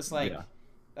 and it was like,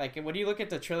 like when you look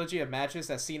at the trilogy of matches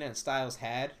that Cena and Styles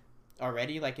had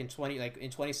already, like in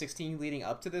 2016 leading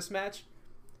up to this match,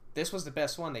 this was the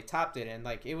best one. They topped it, and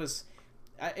like it was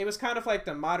kind of like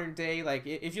the modern day, like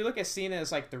if you look at Cena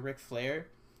as like the Ric Flair,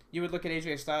 you would look at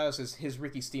AJ Styles as his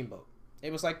Ricky Steamboat. It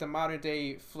was like the modern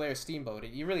day Flair Steamboat.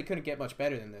 You really couldn't get much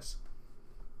better than this.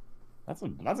 That's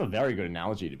a very good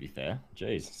analogy, to be fair.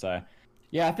 Jeez. So,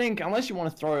 yeah, I think unless you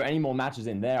want to throw any more matches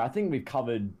in there, I think we've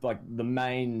covered like the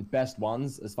main best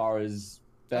ones as far as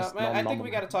best. I think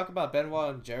we got to talk about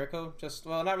Benoit and Jericho.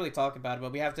 Not really talk about it,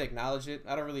 but we have to acknowledge it.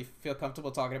 I don't really feel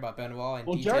comfortable talking about Benoit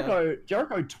in detail.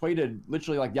 Jericho tweeted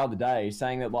literally like the other day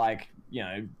saying that like, you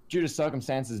know, due to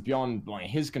circumstances beyond like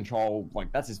his control,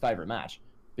 like that's his favorite match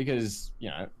because, you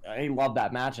know, he loved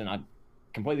that match and I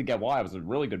completely get why. It was a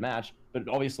really good match, but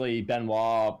obviously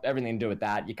Benoit, everything to do with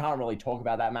that, you can't really talk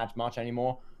about that match much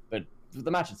anymore, but the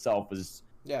match itself was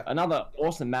another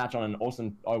awesome match on an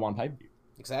awesome 01 pay-per-view.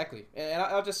 Exactly. And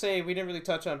I'll just say we didn't really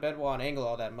touch on Benoit and Angle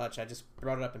all that much. I just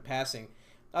brought it up in passing.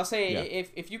 I'll say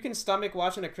if you can stomach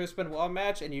watching a Chris Benoit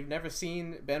match and you've never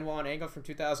seen Benoit and Angle from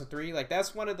 2003, like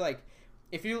that's one of the, like,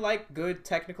 if you like good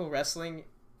technical wrestling,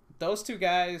 those two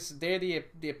guys, they're the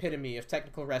epitome of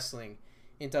technical wrestling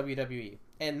in WWE.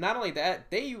 And not only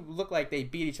that, they look like they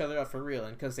beat each other up for real,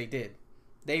 and because they did.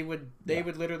 They would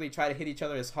literally try to hit each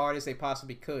other as hard as they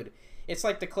possibly could. It's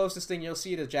like the closest thing you'll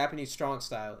see to Japanese strong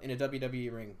style in a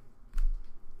WWE ring.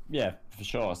 Yeah, for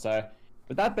sure. So,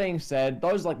 with that being said,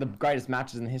 those are like the greatest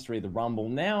matches in the history of the Rumble.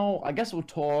 Now, I guess we'll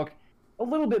talk a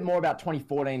little bit more about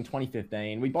 2014,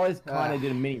 2015. We both kind of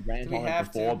did a mini rant on it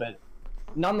before, but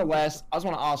nonetheless, I just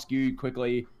want to ask you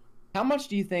quickly, how much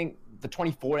do you think the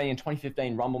 2014 and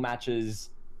 2015 Rumble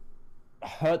matches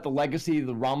hurt the legacy of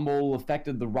the Rumble,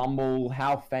 affected the Rumble,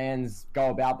 how fans go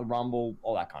about the Rumble,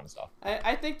 all that kind of stuff?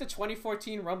 I think the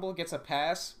 2014 Rumble gets a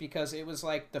pass because it was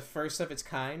like the first of its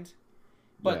kind.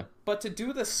 But to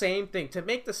do the same thing, to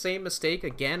make the same mistake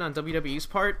again on WWE's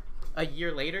part a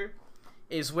year later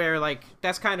is where, like,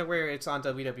 that's kind of where it's on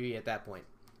WWE at that point.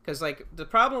 Because, like, the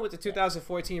problem with the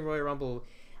 2014 Royal Rumble,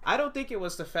 I don't think it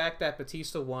was the fact that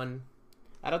Batista won.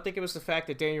 I don't think it was the fact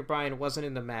that Daniel Bryan wasn't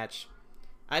in the match.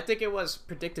 I think it was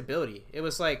predictability. It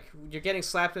was like, you're getting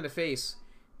slapped in the face.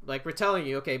 Like, we're telling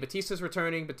you, okay, Batista's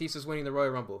returning, Batista's winning the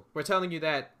Royal Rumble. We're telling you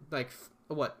that, like,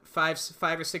 five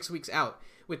or 6 weeks out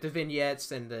with the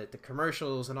vignettes and the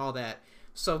commercials and all that.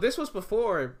 So this was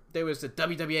before there was the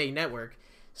WWE Network.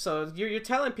 So you're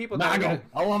telling people that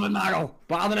I love it, Nagel.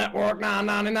 Buy the network,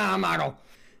 $9.99,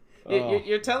 Nagel.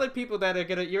 You're telling people that are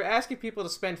gonna. You're asking people to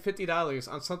spend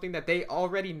 $50 on something that they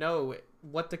already know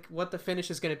what the finish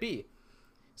is gonna be.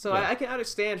 So I can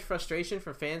understand frustration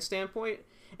from fan standpoint,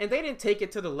 and they didn't take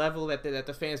it to the level that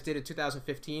the fans did in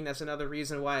 2015. That's another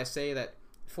reason why I say that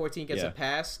 14 gets a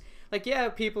pass. Like,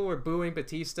 people were booing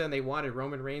Batista and they wanted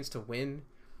Roman Reigns to win.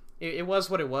 It was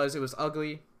what it was. It was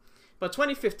ugly. But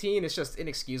 2015 is just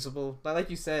inexcusable.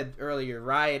 Like you said earlier,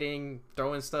 rioting,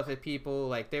 throwing stuff at people.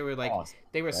 Like they were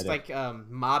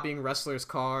mobbing wrestlers'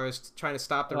 cars, trying to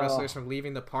stop the wrestlers from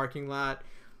leaving the parking lot.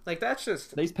 Like, that's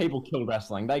just, these people kill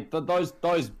wrestling. Those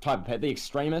type of, the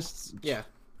extremists.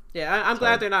 I'm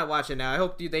glad they're not watching now. I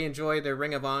hope they enjoy their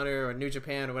Ring of Honor or New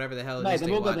Japan or whatever the hell it is.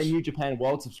 They've all got their New Japan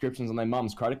World subscriptions on their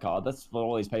mum's credit card. That's what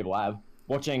all these people have.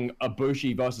 Watching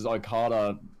Ibushi versus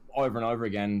Okada over and over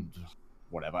again.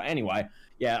 Whatever. Anyway,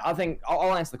 I think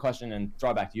I'll answer the question and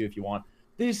throw it back to you if you want.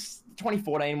 This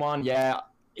 2014 one,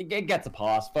 it gets a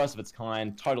pass. First of its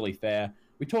kind. Totally fair.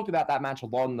 We talked about that match a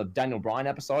lot in the Daniel Bryan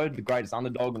episode, the greatest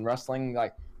underdog in wrestling.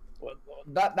 Like,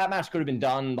 that match could have been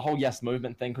done. The whole Yes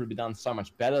Movement thing could have been done so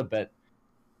much better, but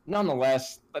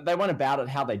nonetheless, they went about it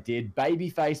how they did.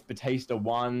 Babyface Batista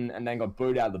won and then got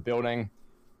booed out of the building.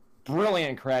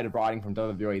 Brilliant creative writing from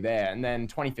WWE there. And then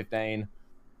 2015...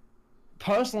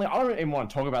 Personally, I don't even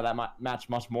want to talk about that match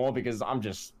much more because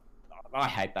I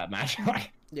hate that match.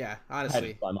 Yeah,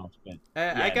 honestly. So much, but,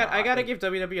 I gotta give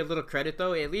WWE a little credit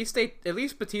though. At least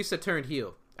Batista turned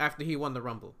heel after he won the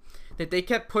Rumble. That they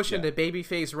kept pushing the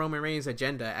babyface Roman Reigns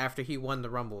agenda after he won the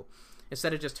Rumble,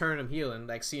 instead of just turning him heel and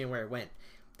like seeing where it went.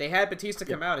 They had Batista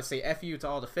come out and say "F you" to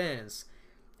all the fans,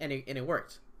 and it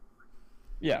worked.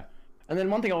 Yeah. And then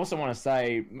one thing I also want to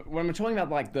say, when we're talking about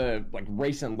like the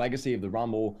recent legacy of the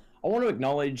Rumble, I want to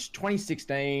acknowledge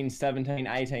 2016, 17,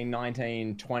 18,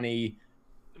 19, 20,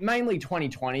 mainly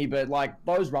 2020, but like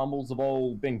those Rumbles have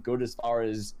all been good as far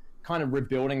as kind of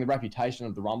rebuilding the reputation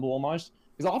of the Rumble almost.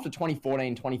 Because after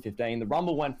 2014, 2015, the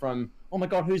Rumble went from, oh my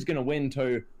God, who's going to win,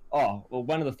 to, oh, well,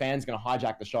 when are the fans going to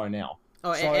hijack the show now?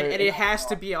 Oh, so, and it has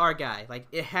to be our guy. Like,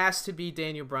 it has to be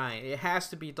Daniel Bryan. It has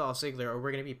to be Dolph Ziggler, or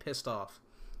we're going to be pissed off.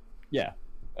 Yeah.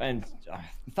 And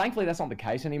thankfully, that's not the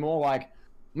case anymore. Like, I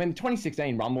mean, the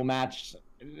 2016 Rumble match,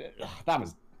 that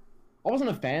was... I wasn't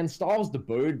a fan. Styles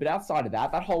debuted, but outside of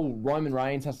that, that whole Roman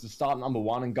Reigns has to start number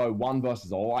one and go one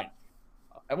versus all. Like,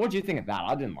 what do you think of that?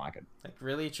 I didn't like it. Like,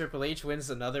 really? Triple H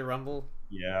wins another Rumble?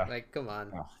 Yeah. Like, come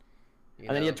on. Oh. And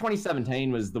then,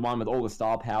 2017 was the one with all the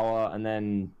star power, and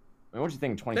then... I mean, what do you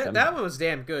think of 2017? That one was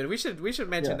damn good. We should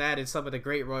mention that in some of the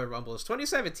great Royal Rumbles.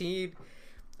 2017,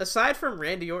 aside from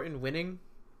Randy Orton winning,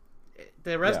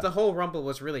 the whole Rumble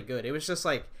was really good. It was just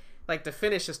like the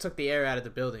finish just took the air out of the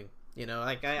building. You know,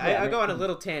 like I go on a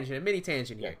little tangent, a mini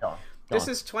tangent here. Go on. This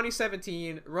is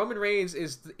 2017. Roman Reigns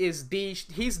he's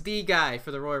the guy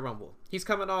for the Royal Rumble. He's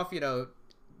coming off, The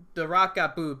Rock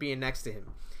got booed being next to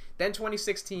him. Then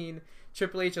 2016,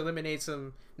 Triple H eliminates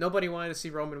him. Nobody wanted to see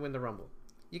Roman win the Rumble.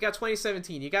 You got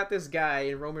 2017. You got this guy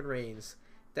in Roman Reigns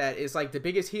that is like the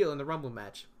biggest heel in the Rumble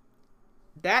match.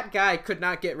 That guy could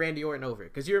not get Randy Orton over,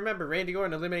 because you remember Randy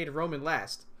Orton eliminated Roman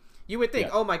last. You would think,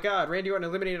 oh my God, Randy Orton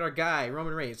eliminated our guy,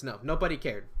 Roman Reigns. No, nobody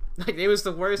cared. Like, it was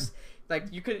the worst.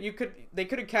 Like, they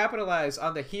couldn't capitalize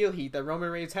on the heel heat that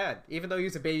Roman Reigns had, even though he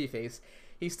was a babyface.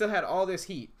 He still had all this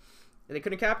heat, and they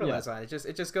couldn't capitalize on it.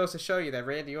 It just goes to show you that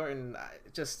Randy Orton,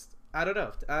 I don't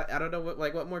know. I don't know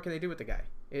what more can they do with the guy.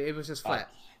 It was just flat.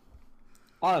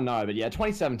 I don't know, but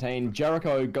 2017,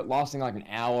 Jericho lasting like an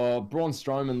hour, Braun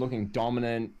Strowman looking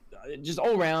dominant, just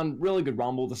all around really good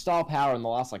Rumble. The star power in the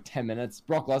last 10 minutes,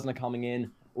 Brock Lesnar coming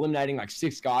in, eliminating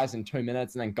 6 guys in 2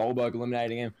 minutes, and then Goldberg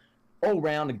eliminating him. All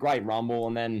round a great Rumble,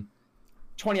 and then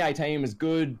 2018 was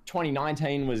good,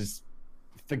 2019 was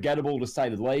forgettable to say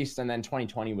the least, and then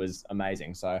 2020 was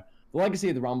amazing. So the legacy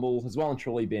of the Rumble has well and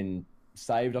truly been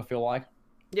saved, I feel like.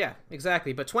 Yeah,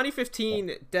 exactly. But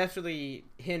 2015 definitely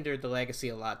hindered the legacy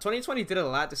a lot. 2020 did a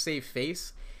lot to save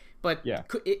face, but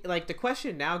the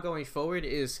question now going forward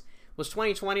is, was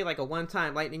 2020 a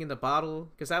one-time lightning in the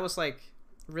bottle? Because that was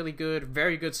really good,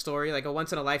 very good story, a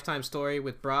once-in-a-lifetime story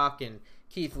with Brock and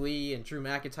Keith Lee and Drew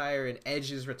McIntyre and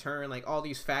Edge's return, all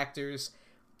these factors.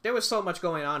 There was so much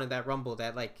going on in that Rumble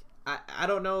that I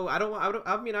don't know. I don't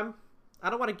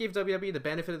want to give WWE the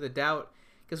benefit of the doubt,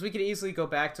 because we could easily go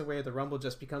back to where the Rumble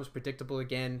just becomes predictable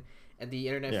again, and the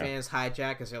internet fans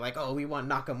hijack because they're like, oh, we want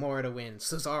Nakamura to win,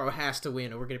 Cesaro has to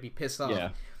win, or we're going to be pissed off. Yeah.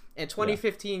 And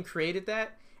 2015 created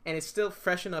that, and it's still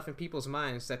fresh enough in people's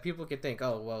minds that people can think,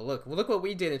 oh, well, look what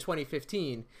we did in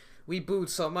 2015. We booed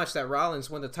so much that Rollins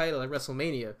won the title at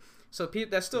WrestleMania. So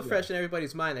that's still fresh in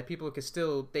everybody's mind that people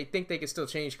they think they can still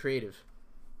change creative.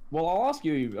 Well, I'll ask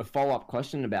you a follow-up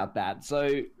question about that.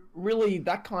 So really,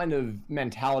 that kind of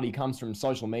mentality comes from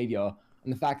social media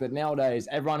and the fact that nowadays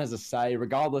everyone has a say,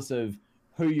 regardless of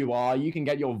who you are. You can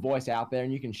get your voice out there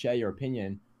and you can share your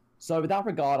opinion. So with that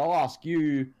regard, I'll ask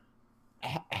you,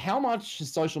 how much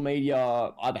has social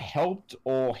media either helped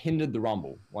or hindered the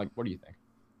Rumble? What do you think?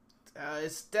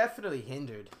 It's definitely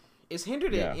hindered. It's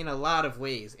hindered it in a lot of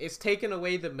ways. It's taken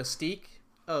away the mystique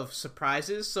of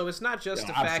surprises, so it's not just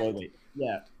the fact...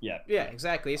 Yeah,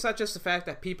 exactly. It's not just the fact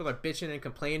that people are bitching and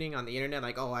complaining on the internet,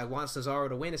 oh, I want Cesaro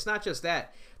to win. It's not just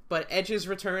that. But Edge's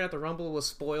return at the Rumble was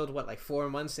spoiled, 4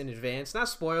 months in advance? Not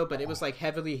spoiled, but it was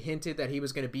heavily hinted that he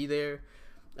was going to be there.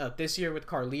 This year with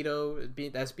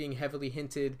Carlito, that's being heavily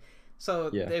hinted. So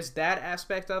there's that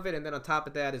aspect of it, and then on top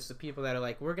of that, it's the people that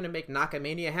are we're going to make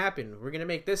Nakamania happen. We're going to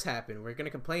make this happen. We're going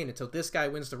to complain until this guy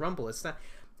wins the Rumble. It's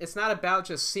not about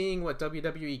just seeing what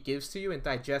WWE gives to you and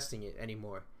digesting it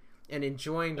anymore and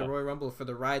enjoying the Royal Rumble for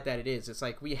the ride that it is. It's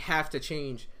we have to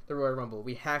change the Royal Rumble.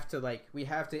 We have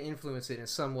to influence it in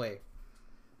some way.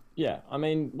 Yeah, I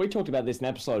mean, we talked about this in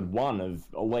episode 1 of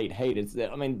Elite Heat.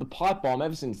 The pipe bomb,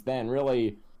 ever since then,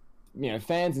 really,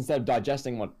 fans, instead of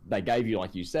digesting what they gave you,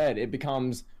 like you said, it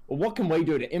becomes, well, what can we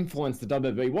do to influence the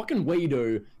WWE? What can we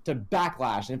do to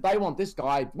backlash? And if they want this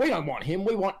guy, we don't want him,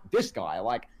 we want this guy.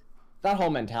 That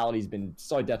whole mentality's been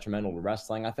so detrimental to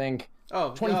wrestling, I think.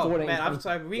 Oh, 2014, man, I'm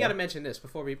sorry. We got to mention this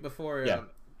before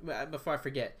I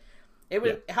forget. It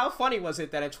was how funny was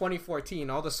it that in 2014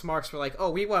 all the smarks were like,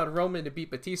 "Oh, we want Roman to beat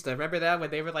Batista." Remember that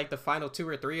when they were like the final 2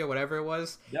 or 3 or whatever it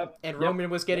was? Yep. And Roman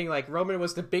was getting like Roman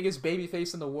was the biggest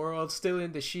babyface in the world, still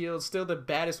in the Shield, still the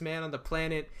baddest man on the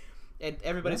planet, and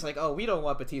everybody's like, "Oh, we don't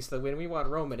want Batista to win, we want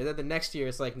Roman." And then the next year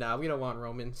it's like, "Nah, we don't want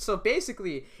Roman." So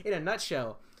basically, in a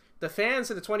nutshell, the fans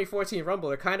of the 2014 Rumble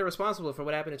are kind of responsible for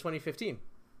what happened in 2015.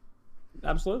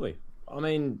 Absolutely. I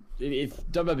mean, if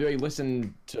WWE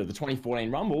listened to the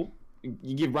 2014 Rumble,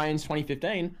 you give Reigns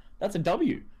 2015, that's a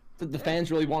W. The fans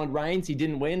really wanted Reigns. He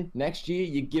didn't win. Next year,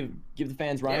 you give the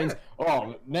fans Reigns.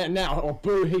 Yeah. Oh,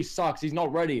 boo, he sucks. He's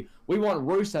not ready. We want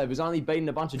Rusev, who's only beaten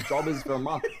a bunch of jobbers for a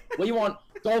month. We want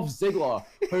Dolph Ziggler,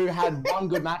 who had one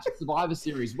good match at Survivor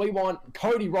Series. We want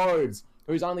Cody Rhodes,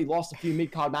 who's only lost a few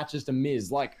mid-card matches to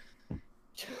Miz. Like,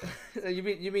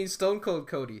 you mean Stone Cold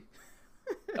Cody?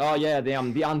 Oh yeah, the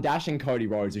undashing Cody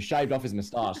Rhodes who shaved off his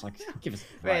mustache. Like, give us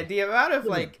a break. Man, the amount of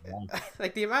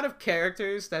the amount of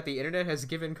characters that the internet has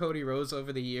given Cody Rhodes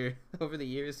over the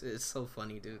years is so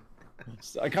funny, dude.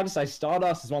 I gotta say,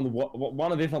 Stardust is one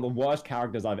of if not the worst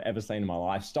characters I've ever seen in my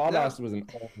life. Stardust was an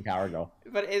awful character.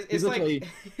 But it's like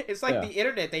the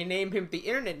internet. The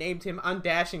internet named him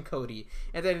Undashing Cody,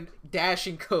 and then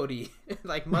Dashing Cody,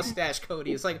 like Mustache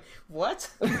Cody. It's like, what?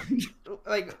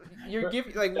 Like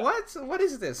what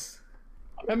is this?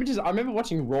 I remember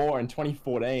watching Raw in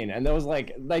 2014, and there was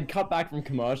like they'd cut back from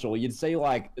commercial. You'd see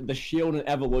like the Shield and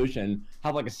Evolution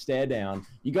have like a stare down.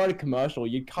 You go to commercial,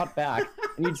 you'd cut back,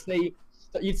 and you'd see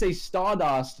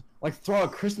Stardust like throw a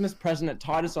Christmas present at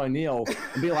Titus O'Neil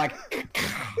and be like,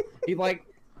 he'd like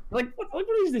what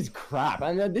is this crap?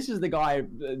 And this is the guy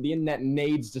the internet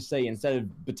needs to see instead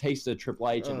of Batista, Triple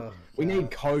H, and we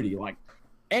need Cody. Like,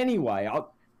 anyway,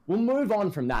 we'll move on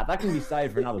from that. That can be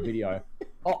saved for another video.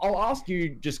 I'll ask you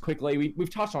just quickly.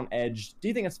 We've touched on Edge. Do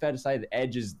you think it's fair to say that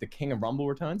Edge is the king of Rumble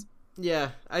returns? Yeah,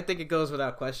 I think it goes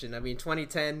without question. I mean,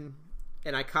 2010,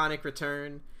 an iconic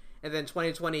return. And then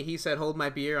 2020, he said, "Hold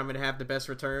my beer. I'm going to have the best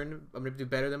return. I'm going to do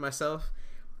better than myself."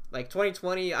 Like,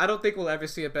 2020, I don't think we'll ever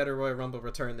see a better Royal Rumble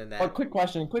return than that. Oh, quick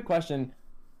question.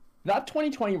 That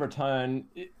 2020 return,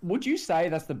 would you say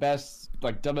that's the best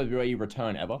like WWE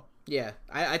return ever? Yeah,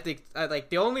 I think like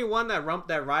the only one that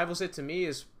rivals it to me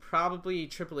is probably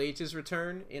Triple H's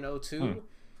return in 2002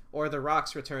 or The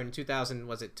Rock's return in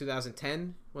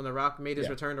 2010 when The Rock made his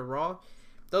return to Raw.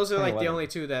 Those are like the only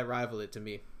two that rival it to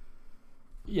me.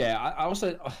 Yeah, I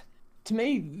also, to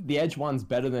me, the Edge one's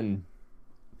better than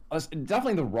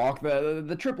definitely The Rock.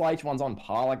 The Triple H one's on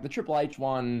par. Like the Triple H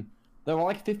one, there were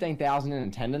like 15,000 in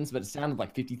attendance, but it sounded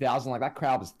like 50,000. Like that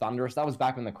crowd was thunderous. That was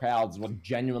back when the crowds were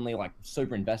genuinely like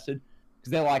super invested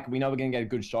because they're like, we know we're gonna get a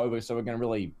good show, so we're gonna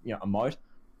really emote.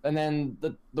 And then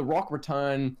the Rock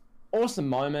return, awesome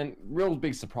moment, real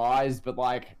big surprise, but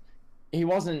like he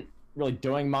wasn't really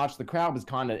doing much. The crowd was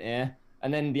kind of eh.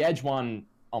 And then the Edge one,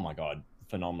 oh my god,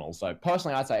 phenomenal. So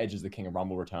personally, I'd say Edge is the king of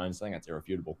Rumble returns. I think that's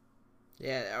irrefutable.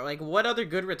 Yeah, like what other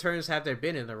good returns have there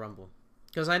been in the Rumble?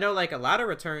 Because I know like a lot of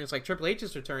returns, like Triple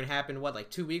H's return happened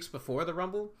like 2 weeks before the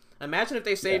Rumble. Imagine if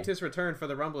they saved his return for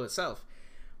the Rumble itself.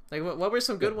 Like what were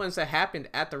some good ones that happened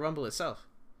at the Rumble itself?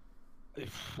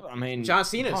 I mean, John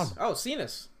Cena's. Oh,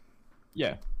 Cena's.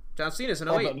 Yeah. John Cena's in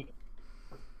 08.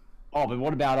 But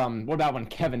what about when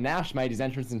Kevin Nash made his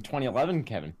entrance in 2011,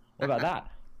 Kevin? What about that?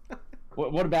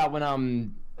 What about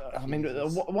when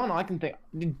one I can think,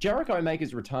 did Jericho make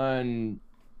his return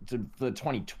to the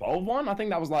 2012 one? I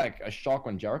think that was like a shock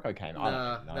when Jericho came. No,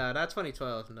 not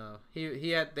 2012. No,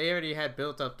 they already had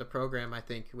built up the program. I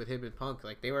think with him and Punk,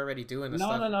 like they were already doing the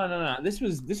stuff. No. This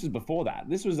was before that.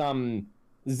 This was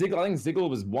Ziggler. I think Ziggler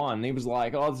was one. He was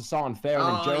like, "Oh, this is so unfair."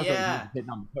 And then Jericho hit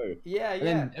number 2. Yeah. And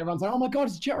then everyone's like, "Oh my god,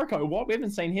 it's Jericho! What? We haven't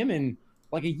seen him in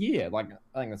like a year." Like,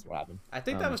 I think that's what happened. I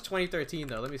think that was 2013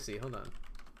 though. Let me see. Hold on.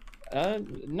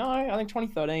 No, I think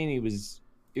 2013. He was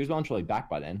literally back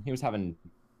by then. He was having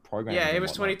programs. Yeah, it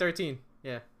was 2013.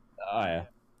 Yeah. Oh yeah.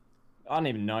 I don't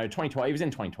even know. 2012. He was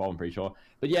in 2012. I'm pretty sure.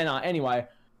 But yeah, no. Anyway,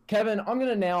 Kevin, I'm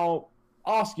gonna now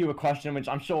ask you a question, which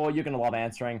I'm sure you're gonna love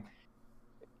answering.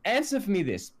 Answer for me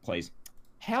this, please.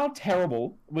 How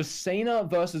terrible was Cena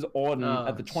versus Orton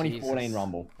at the 2014 Jesus.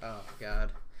 Rumble? Oh,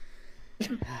 God.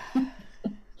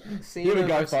 Here we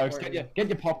go, folks. Get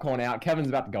your popcorn out. Kevin's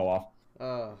about to go off.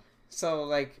 Oh. So,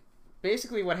 like,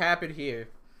 basically what happened here,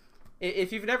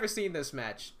 if you've never seen this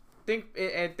match, think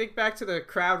back to the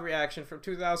crowd reaction from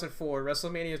 2004,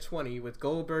 WrestleMania 20, with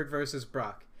Goldberg versus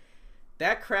Brock.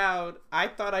 That crowd, I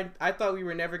thought we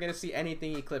were never going to see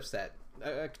anything eclipse that.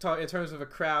 In terms of a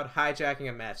crowd hijacking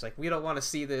a match. Like, we don't want to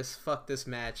see this. Fuck this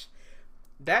match.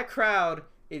 That crowd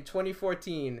in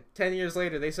 2014, 10 years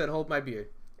later, they said, "Hold my beer."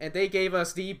 and they gave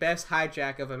us the best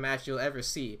hijack of a match you'll ever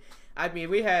see. I mean,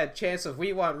 we had chants of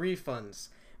 "We want refunds,"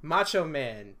 Macho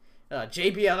Man,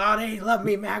 JBL, oh, they love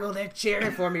me, Maggle, they're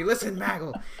cheering for me. Listen,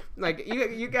 Maggle. Like,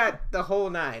 you got the whole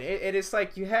nine. It's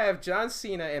like you have John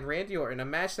Cena and Randy Orton, a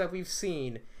match that we've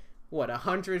seen,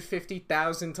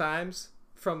 150,000 times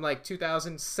from like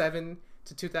 2007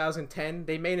 to 2010.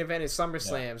 They main evented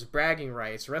SummerSlams, bragging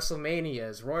rights,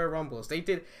 WrestleManias, Royal Rumbles.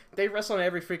 They wrestle on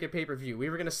every freaking pay-per-view. We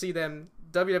were going to see them.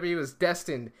 WWE was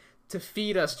destined to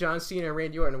feed us John Cena and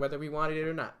Randy Orton, whether we wanted it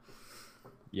or not.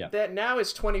 Yeah. That now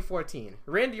it's 2014.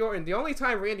 Randy Orton, the only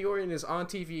time Randy Orton is on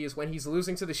TV is when he's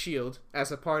losing to The Shield as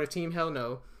a part of Team Hell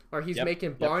No, or he's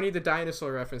making Barney the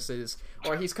Dinosaur references,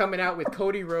 or he's coming out with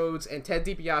Cody Rhodes and Ted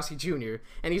DiBiase Jr.,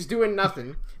 and he's doing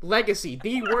nothing. Legacy,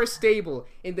 the worst stable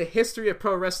in the history of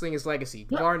pro wrestling is Legacy,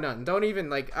 bar none. I don't even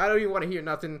want to hear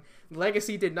nothing.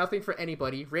 Legacy did nothing for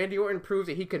anybody. Randy Orton proved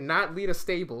that he could not lead a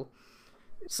stable.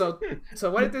 So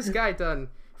what had this guy done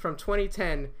from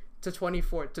 2010 to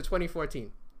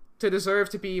 2014 to deserve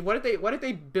to be, what did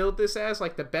they build this as,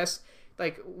 like the best,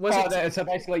 like was it? So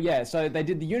basically, yeah. So they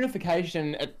did the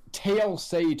unification at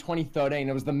TLC 2013.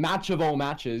 It was the match of all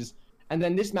matches, and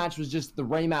then this match was just the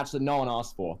rematch that no one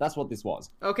asked for. That's what this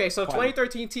was. Okay, so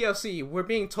 2013 TLC, we're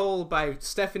being told by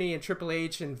Stephanie and Triple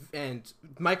H and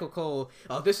Michael Cole,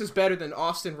 oh, this is better than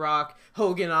Austin Rock,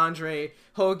 Hogan Andre,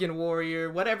 Hogan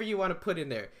Warrior, whatever you want to put in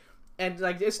there, and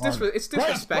like it's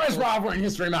disrespectful. Greatest rivalry in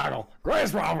history, Michael.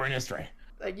 Greatest rivalry in history.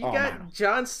 Like, you got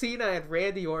John Cena and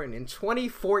Randy Orton in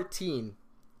 2014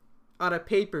 on a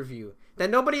pay-per-view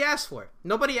that nobody asked for.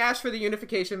 Nobody asked for the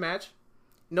unification match.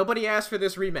 Nobody asked for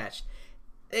this rematch.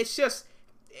 It's just...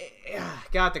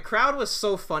 God, the crowd was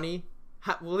so funny.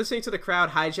 Listening to the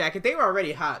crowd hijack it, they were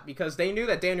already hot because they knew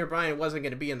that Daniel Bryan wasn't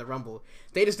going to be in the Rumble.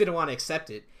 They just didn't want to accept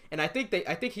it. And I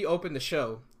think he opened the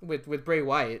show with Bray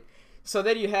Wyatt. So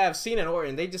then you have Cena and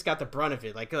Orton. They just got the brunt of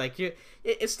it.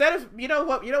 Instead of, you know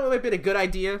what would have been a good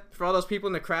idea for all those people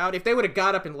in the crowd if they would have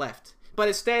got up and left. But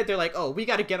instead they're like, oh, we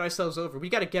got to get ourselves over. We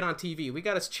got to get on TV. We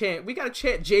got to chant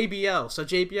JBL. So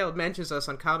JBL mentions us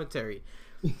on commentary.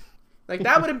 Like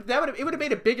it would have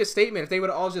made a bigger statement if they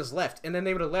would have all just left, and then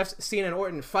they would have left Cena and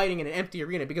Orton fighting in an empty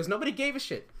arena because nobody gave a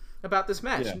shit about this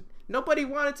match. Yeah. Nobody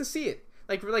wanted to see it.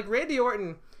 Like Randy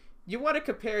Orton, you want to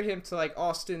compare him to like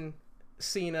Austin,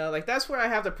 Cena, like that's where I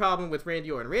have the problem with Randy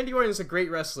Orton. Randy Orton is a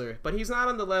great wrestler, but he's not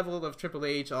on the level of Triple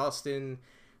H, Austin,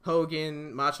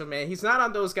 Hogan, Macho Man. He's not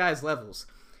on those guys' levels.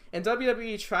 And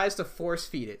WWE tries to force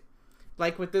feed it.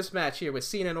 Like with this match here with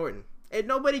Cena and Orton. And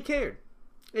nobody cared.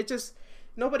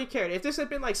 Nobody cared. If this had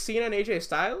been like Cena and AJ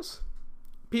Styles,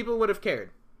 people would have cared.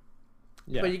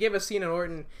 Yeah. But you give us Cena and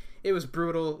Orton, it was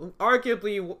brutal.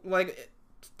 Arguably, like,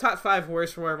 top 5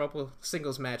 worst Royal Rumble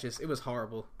singles matches. It was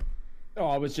horrible.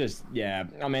 Oh, it was just, yeah.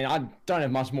 I mean, I don't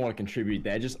have much more to contribute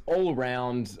there. Just all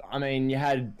around, I mean, you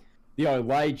had the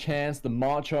Olay chants, the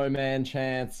Macho Man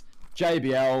chants,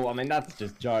 JBL. I mean, that's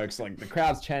just jokes. Like, the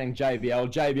crowd's chanting JBL.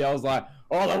 JBL's like,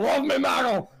 oh, they love me,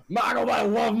 Michael. Michael, they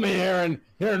love me here in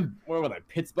where were they?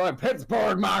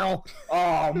 Pittsburgh, Michael.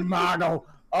 Oh, Michael.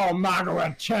 Oh, Michael,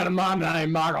 they're chanting my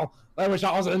name, Michael. They wish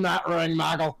I was in that ring,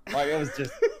 Michael. Like, it was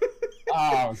just,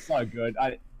 oh, it was so good.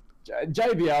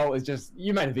 JBL is just,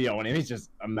 you made a video on him. He's just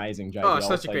amazing, JBL. Oh,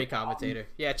 such a great commentator.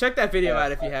 Yeah, check that video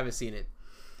out if you haven't seen it.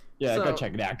 Yeah, go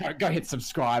check it out. Go hit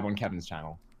subscribe on Kevin's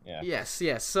channel. Yeah.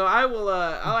 Yes. So I will.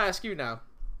 I'll ask you now.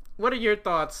 What are your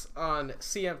thoughts on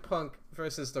CM Punk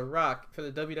versus The Rock for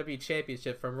the WWE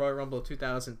Championship from Royal Rumble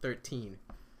 2013?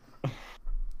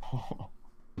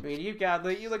 I mean, you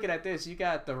looking at this. You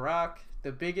got The Rock,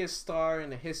 the biggest star in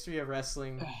the history of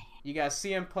wrestling. You got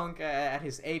CM Punk at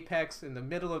his apex in the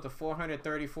middle of the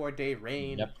 434-day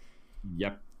reign.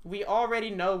 Yep. We already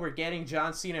know we're getting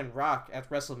John Cena and Rock at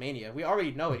WrestleMania. We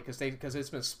already know it because it's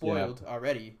been spoiled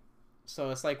already. So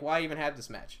it's like, why even have this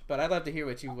match? But I'd love to hear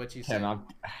what you say.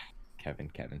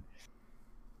 Kevin.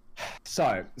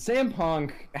 So CM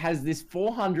Punk has this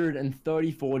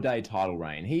 434-day title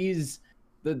reign. He's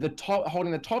the top,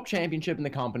 holding the top championship in the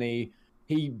company.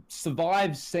 He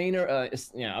survives Cena,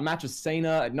 a match with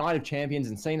Cena at Night of Champions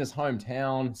in Cena's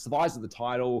hometown. Survives with the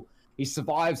title. He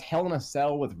survives Hell in a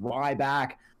Cell with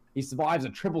Ryback. He survives a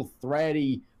triple threat.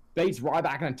 He beats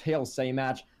Ryback in a TLC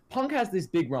match. Punk has this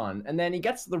big run, and then he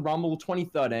gets to the Rumble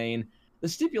 2013. The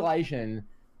stipulation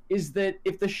is that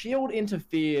if the Shield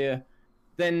interfere,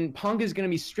 then Punk is going to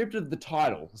be stripped of the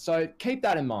title. So keep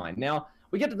that in mind. Now,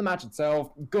 we get to the match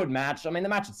itself. Good match. I mean, the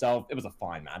match itself, it was a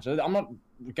fine match. I'm not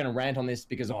going to rant on this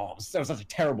because, it was such a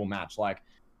terrible match. Like,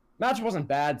 match wasn't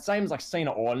bad. Same as, like,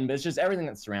 Cena Orton, but it's just everything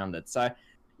that surrounded it. So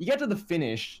you get to the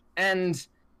finish, and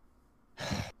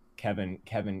Kevin,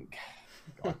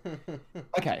 God.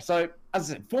 Okay, so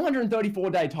as I said,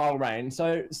 434-day title reign.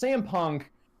 So CM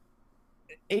Punk,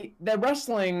 they're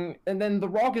wrestling, and then The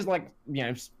Rock is like,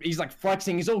 he's like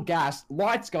flexing, he's all gassed,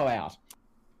 lights go out.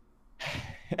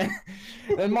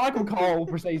 Then Michael Cole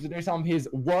proceeds to do some of his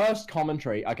worst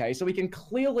commentary. Okay, so we can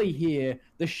clearly hear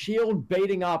the Shield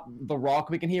beating up The Rock.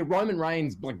 We can hear Roman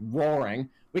Reigns like roaring.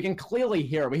 We can clearly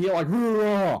hear it. We hear like,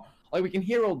 roar! Like we can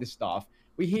hear all this stuff.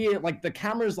 We hear like the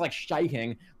camera's like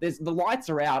shaking. The lights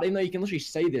are out, even though you can literally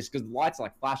see this because the lights are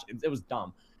like flash. It was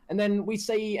dumb. And then we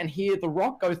see and hear The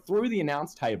Rock go through the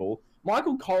announce table.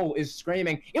 Michael Cole is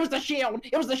screaming, "It was the Shield!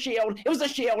 It was the Shield! It was the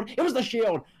Shield! It was the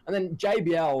Shield!" And then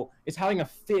JBL is having a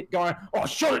fit going, "Oh,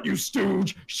 shut it, you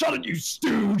stooge! Shut it, you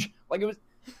stooge!" Like, it was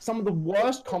some of the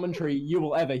worst commentary you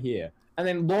will ever hear. And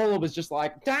then Lawler was just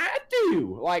like,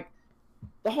 "Dad-do!" Like,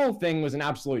 the whole thing was an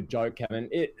absolute joke, Kevin.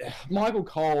 Michael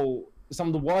Cole, some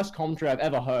of the worst commentary I've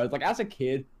ever heard. Like, as a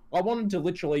kid, I wanted to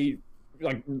literally,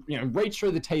 like, reach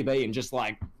through the TV and just,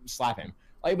 like, slap him.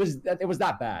 Like, it was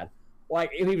that bad.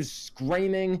 Like, he was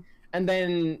screaming, and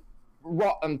then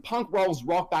Punk rolls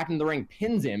Rock back in the ring,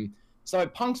 pins him. So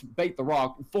Punk's beat The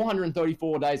Rock,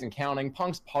 434 days and counting.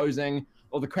 Punk's posing,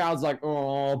 or the crowd's like,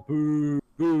 "Oh, boo,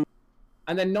 boo."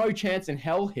 And then No Chance in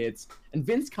Hell hits, and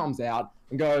Vince comes out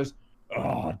and goes,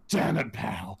 "Oh, damn it,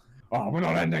 pal. Oh, we're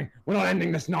not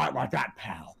ending this night like that,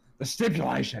 pal. The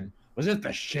stipulation was if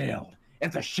the Shield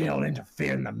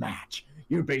interfered in the match,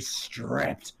 you'd be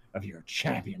stripped of your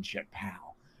championship, pal."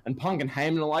 And Punk and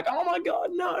Heyman are like, "Oh my God,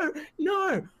 no,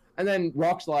 no." And then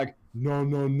Rock's like, no,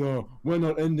 we're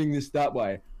not ending this that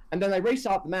way. And then they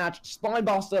restart the match,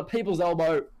 spinebuster, people's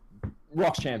elbow,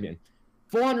 Rock's champion.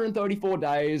 434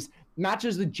 days,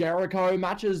 matches with Jericho,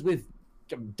 matches with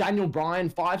Daniel Bryan,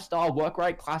 5-star work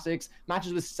rate classics,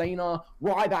 matches with Cena,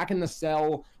 Ryback in the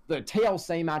cell, the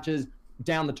TLC matches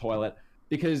down the toilet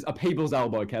because a people's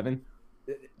elbow, Kevin.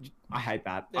 I hate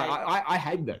that. I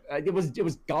hated it. It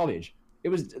was garbage. It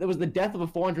was the death of a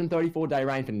 434-day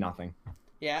reign for nothing.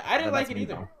 Yeah, I didn't like it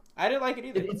either. I didn't like it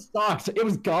either. It sucked. It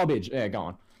was garbage. Yeah, go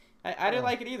on. I didn't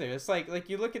like it either. It's like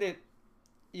you look at it,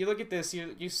 you look at this,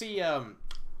 you see the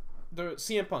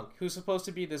CM Punk, who's supposed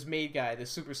to be this made guy,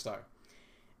 this superstar.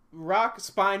 Rock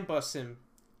spine busts him,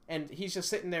 and he's just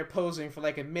sitting there posing for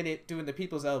like a minute doing the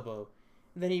people's elbow.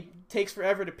 And then he takes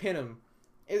forever to pin him.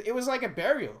 It was like a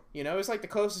burial, It was like the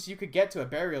closest you could get to a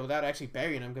burial without actually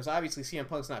burying him, because obviously CM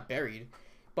Punk's not buried.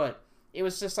 But it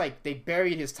was just like they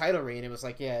buried his title reign. It was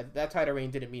like, yeah, that title reign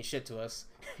didn't mean shit to us,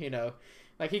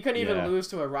 Like, he couldn't even lose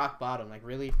to a Rock Bottom. Like,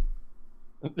 really?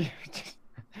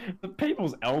 The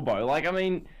people's elbow. Like, I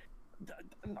mean,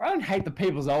 I don't hate the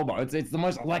people's elbow. It's the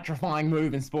most electrifying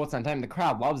move in sports entertainment. The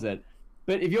crowd loves it.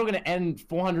 But if you're going to end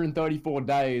 434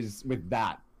 days with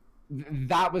that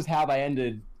was how they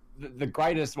ended the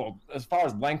greatest, well, as far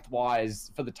as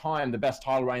lengthwise, for the time, the best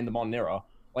title reign in the modern era.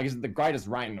 Like, is it the greatest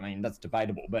reign? I mean, that's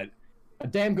debatable, but a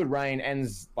damn good reign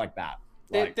ends like that.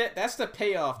 Like, that's the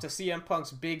payoff to CM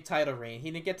Punk's big title reign.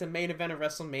 He didn't get to main event of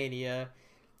WrestleMania.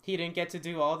 He didn't get to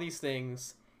do all these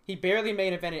things. He barely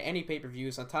main evented any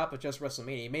pay-per-views on top of just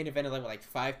WrestleMania. He main evented like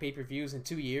 5 pay-per-views in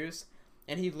 2 years,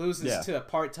 and he loses to a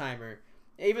part-timer.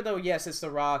 Even though, yes, it's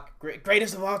The Rock,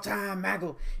 greatest of all time,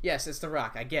 Maggle. Yes, it's The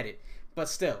Rock. I get it, but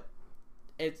still,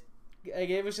 it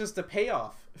was just the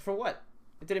payoff for what?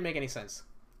 It didn't make any sense.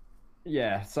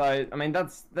 Yeah, so I mean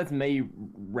that's me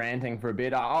ranting for a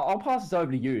bit. I'll pass this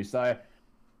over to you. So,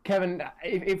 Kevin,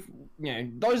 if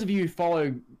those of you who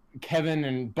follow Kevin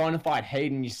and Bonafide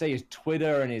Heat and you see his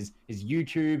Twitter and his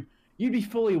YouTube, you'd be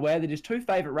fully aware that his 2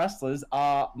 favorite wrestlers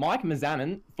are Mike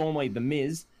Mizanin, formerly The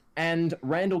Miz, and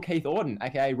Randall Keith Orton,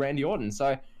 aka Randy Orton.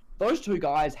 So those 2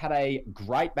 guys had a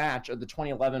great match at the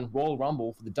 2011 Royal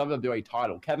Rumble for the WWE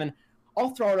title. Kevin,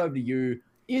 I'll throw it over to you.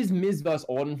 Is Miz vs.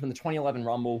 Orton from the 2011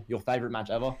 Rumble your favorite match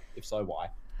ever? If so,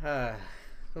 why?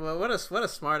 Well, what a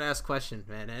smart ass question,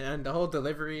 man. And the whole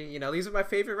delivery, these are my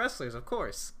favorite wrestlers, of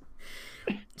course.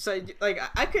 So, like,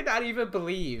 I could not even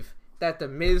believe that The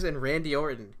Miz and Randy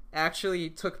Orton actually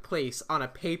took place on a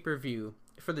pay-per-view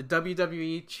for the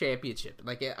WWE Championship.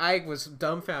 Like, I was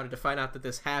dumbfounded to find out that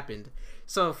this happened.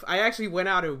 So I actually went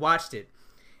out and watched it,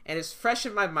 and it's fresh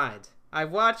in my mind. I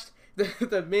watched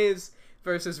the Miz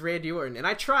versus Randy Orton, and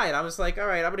I tried. I was like, all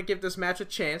right, I'm gonna give this match a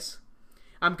chance.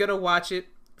 I'm gonna watch it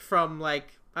from,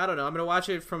 like, I don't know, I'm gonna watch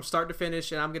it from start to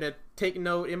finish, and I'm gonna take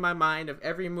note in my mind of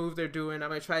every move they're doing. I'm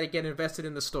gonna try to get invested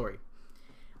in the story.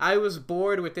 I was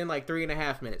bored within like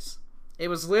 3.5 minutes. It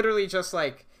was literally just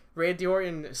like Randy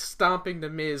Orton stomping The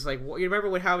Miz. Like, you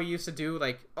remember how he used to do,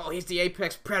 like, oh, he's the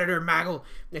apex predator, Maggle,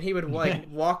 and he would like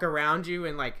walk around you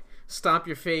and like stomp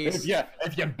your face.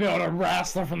 If you build a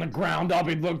wrestler from the ground up,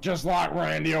 he'd look just like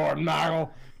Randy Orton,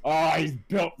 Michael. Oh, he's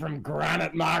built from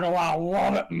granite, Michael. I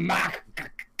love it, Mac.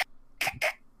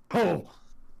 Cool.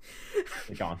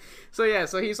 You're gone. So yeah,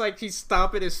 he's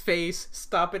stomping his face,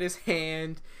 stomping his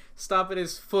hand, stomping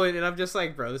his foot, and I'm just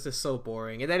like, bro, this is so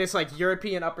boring. And then it's like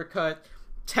European uppercut,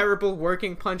 terrible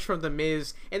working punch from The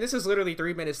Miz, and this is literally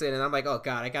 3 minutes in, and I'm like, oh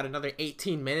god, I got another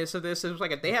 18 minutes of this. It was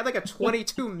like they had like a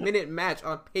 22-minute match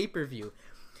on pay-per-view.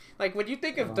 Like, when you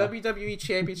think of WWE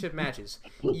Championship matches,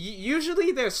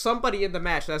 usually there's somebody in the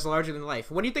match that's larger than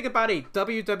life. When you think about a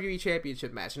WWE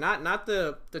Championship match, not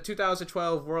the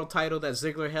 2012 World title that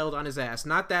Ziggler held on his ass,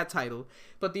 not that title,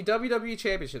 but the WWE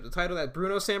Championship, the title that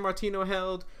Bruno Sammartino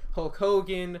held, Hulk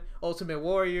Hogan, Ultimate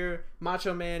Warrior,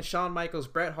 Macho Man, Shawn Michaels,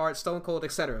 Bret Hart, Stone Cold,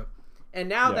 etc. And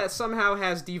now that somehow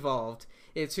has devolved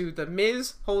into The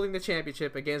Miz holding the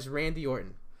championship against Randy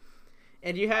Orton.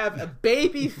 And you have a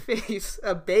baby face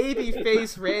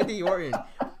Randy Orton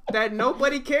that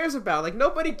nobody cares about. Like,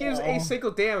 nobody gives a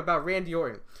single damn about Randy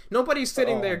Orton. Nobody's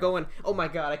sitting there going, oh my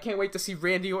god, I can't wait to see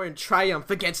Randy Orton triumph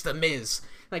against The Miz.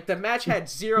 Like, the match had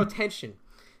zero tension.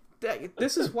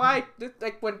 This is why,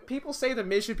 like, when people say The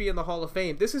Miz should be in the Hall of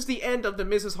Fame, this is the end of The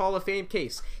Miz's Hall of Fame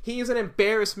case. He is an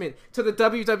embarrassment to the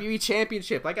WWE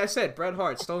Championship. Like I said, Bret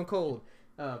Hart, Stone Cold,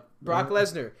 Brock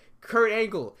Lesnar, Kurt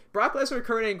Angle. Brock Lesnar and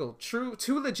Kurt Angle,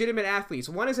 two legitimate athletes.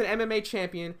 One is an MMA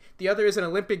champion, the other is an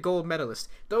Olympic gold medalist.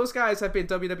 Those guys have been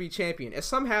WWE champion. And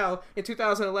somehow, in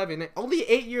 2011, only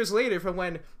 8 years later from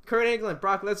when Kurt Angle and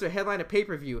Brock Lesnar headlined a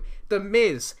pay-per-view, The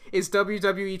Miz is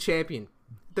WWE champion.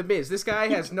 The Miz. This guy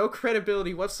has no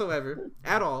credibility whatsoever,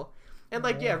 at all. And,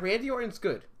 like, yeah, Randy Orton's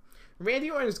good.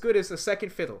 Randy Orton's good as the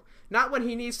second fiddle. Not when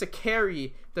he needs to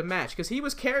carry the match, because he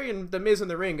was carrying The Miz in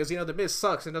the ring, because, you know, The Miz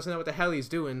sucks and doesn't know what the hell he's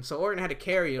doing, so Orton had to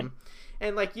carry him.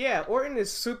 And, like, yeah, Orton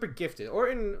is super gifted.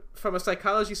 Orton, from a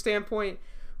psychology standpoint,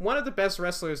 one of the best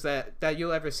wrestlers that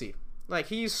you'll ever see. Like,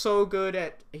 he's so good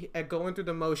at going through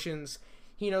the motions.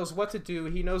 He knows what to do.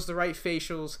 He knows the right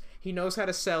facials. He knows how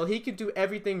to sell. He can do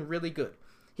everything really good.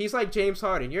 He's like James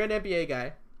Harden. You're an NBA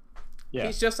guy. Yeah.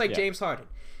 He's just like James Harden.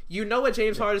 You know what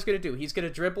James Harden is going to do. He's going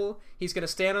to dribble. He's going to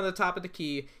stand on the top of the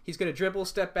key. He's going to dribble,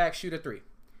 step back, shoot a three.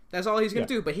 That's all he's going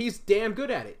to do, but he's damn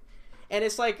good at it. And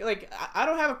it's like I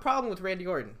don't have a problem with Randy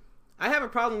Orton. I have a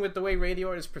problem with the way Randy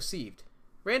Orton is perceived.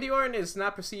 Randy Orton is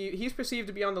not perceived. He's perceived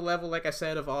to be on the level, like I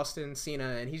said, of Austin,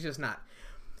 Cena, and he's just not.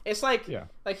 It's like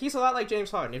he's a lot like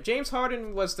James Harden. If James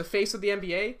Harden was the face of the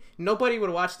NBA, nobody would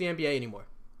watch the NBA anymore.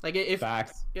 Like if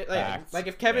Facts. Like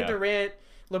if Kevin Durant,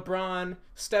 LeBron,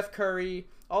 Steph Curry,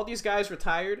 all these guys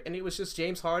retired and it was just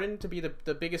James Harden to be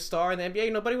the biggest star in the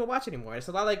NBA, nobody would watch anymore. It's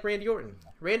a lot like Randy Orton.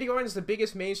 Randy Orton is the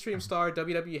biggest mainstream star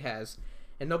WWE has,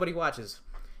 and nobody watches.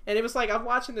 And it was like, I'm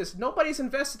watching this, nobody's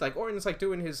invested. Like, Orton's like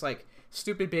doing his like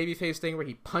stupid babyface thing where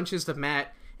he punches the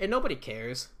mat and nobody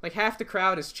cares. Like, half the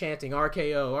crowd is chanting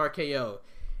RKO, RKO.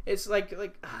 It's like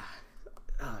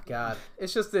oh god.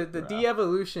 It's just the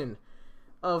de-evolution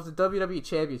of the WWE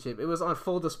Championship. It was on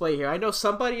full display here. I know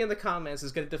somebody in the comments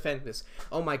is going to defend this.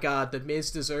 Oh my god, The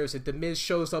Miz deserves it. The Miz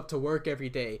shows up to work every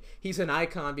day. He's an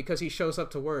icon because he shows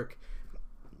up to work.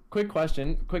 Quick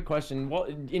question. Well,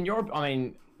 in your, I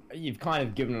mean, you've kind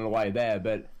of given it away there,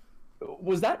 but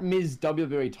was that Miz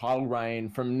WWE title reign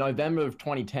from November of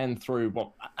 2010 through,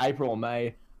 April or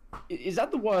May? Is that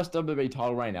the worst WWE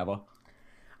title reign ever?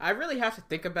 I really have to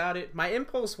think about it. My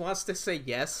impulse wants to say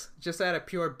yes, just out of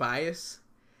pure bias.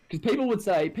 Because people would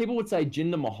say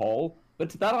Jinder Mahal, but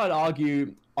to that I'd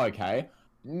argue, okay,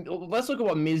 let's look at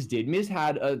what Miz did. Miz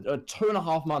had a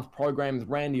 2.5 month program with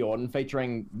Randy Orton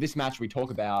featuring this match we talk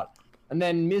about, and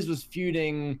then Miz was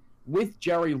feuding with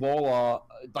Jerry Lawler,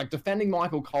 like defending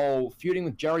Michael Cole, feuding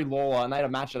with Jerry Lawler, and they had a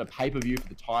match at a pay-per-view for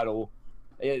the title.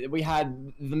 We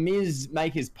had The Miz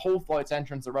make his Paul Floats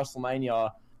entrance at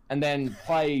WrestleMania, and then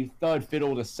play third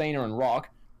fiddle to Cena and Rock,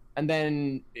 and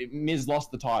then Miz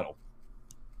lost the title.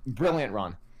 Brilliant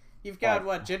run. You've got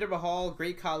Jinder Mahal,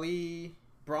 Great Khali,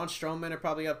 Braun Strowman are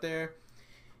probably up there.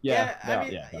 Yeah,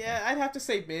 I'd have to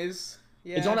say Miz.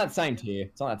 Yeah. It's on that same tier.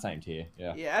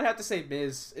 Yeah, I'd have to say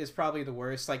Miz is probably the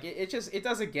worst. Like, it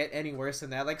doesn't get any worse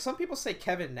than that. Like, some people say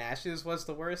Kevin Nash's was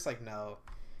the worst. Like, no,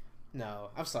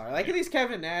 I'm sorry. Like, at least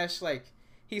Kevin Nash, like,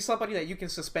 he's somebody that you can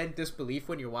suspend disbelief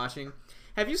when you're watching.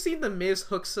 Have you seen The Miz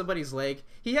hook somebody's leg?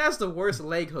 He has the worst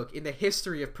leg hook in the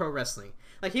history of pro wrestling.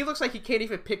 Like, he looks like he can't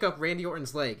even pick up Randy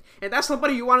Orton's leg. And that's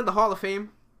somebody you want in the Hall of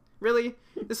Fame? Really?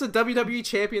 This is a WWE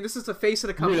champion. This is the face of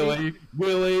the company.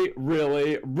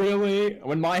 Really?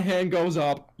 When my hand goes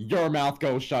up, your mouth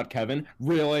goes shut, Kevin.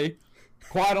 Really?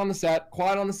 Quiet on the set.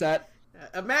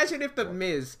 Imagine if The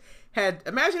Miz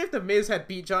Imagine if the Miz had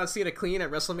beat John Cena clean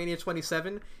at WrestleMania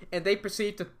 27, and they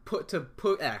proceed to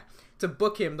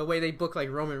book him the way they book like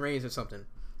Roman Reigns or something.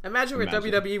 Imagine where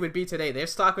WWE would be today. Their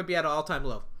stock would be at an all-time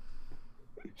low.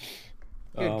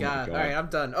 Good God. All right, I'm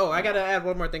done. Oh, I gotta add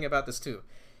one more thing about this too.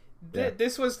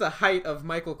 This was the height of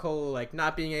Michael Cole like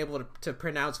not being able to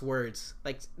pronounce words.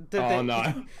 Like oh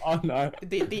no.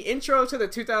 The intro to the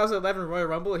 2011 Royal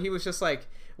Rumble, he was just like,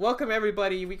 "Welcome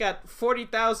everybody. We got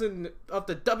 40,000 of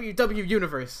the WW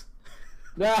universe."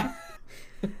 Yeah.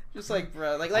 Just like,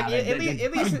 bro, like at least WW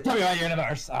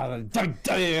universe.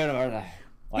 WW universe.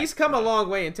 He's come a long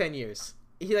way in 10 years.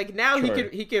 He like now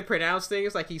he can pronounce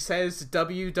things like he says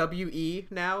WWE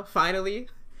now finally.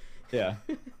 Yeah.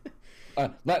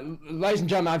 Ladies and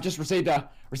gentlemen, I've just received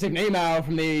an email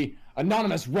from the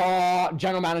anonymous Raw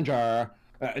general manager,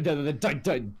 John.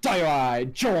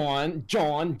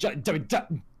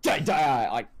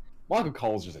 Like Michael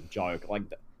Cole's just a joke. Like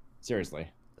seriously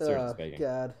speaking.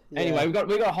 God. Yeah. Anyway, we got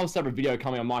a whole separate video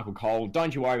coming on Michael Cole.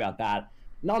 Don't you worry about that.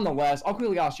 Nonetheless, I'll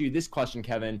quickly ask you this question,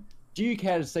 Kevin. Do you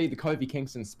care to see the Kofi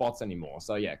Kingston spots anymore?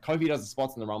 So yeah, Kofi does the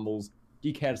spots in the Rumbles. Do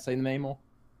you care to see them anymore?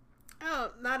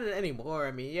 Oh, not anymore.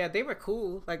 I mean, yeah, they were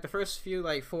cool. Like the first few,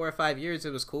 like 4 or 5 years,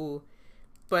 it was cool.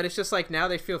 But it's just like now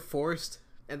they feel forced,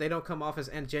 and they don't come off as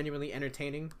genuinely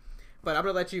entertaining. But I'm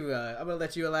gonna let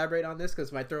you elaborate on this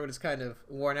because my throat is kind of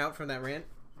worn out from that rant.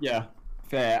 Yeah,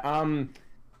 fair.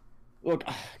 Look,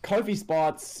 Kofi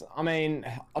spots. I mean,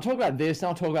 I'll talk about this, and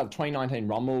I'll talk about the 2019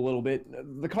 Rumble a little bit.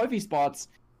 The Kofi spots.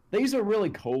 These are really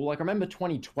cool. Like, I remember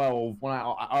 2012 when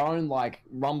I owned, like,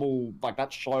 Rumble, like,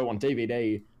 that show on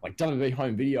DVD, like, WWE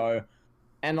Home Video,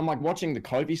 and I'm, like, watching the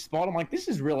Kofi spot. I'm like, this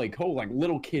is really cool. Like,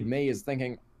 little kid me is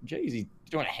thinking, geez, he's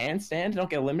doing a handstand to not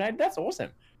get eliminated? That's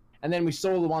awesome. And then we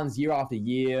saw the ones year after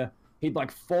year. He'd,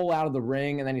 like, fall out of the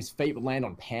ring, and then his feet would land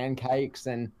on pancakes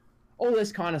and all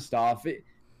this kind of stuff.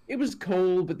 It was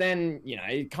cool, but then, you know,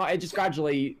 it just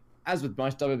gradually, as with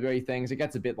most WWE things, it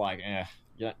gets a bit like,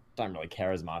 you don't really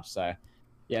care as much. So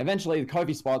yeah, eventually the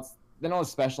Kofi spots, they're not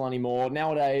as special anymore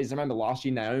nowadays. I remember last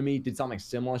year Naomi did something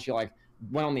similar. She like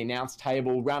went on the announce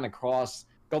table, ran across,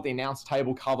 got the announce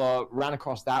table cover, ran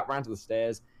across that, ran to the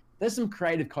stairs. There's some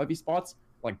creative Kofi spots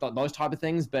like those type of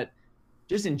things, but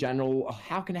just in general,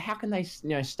 how can they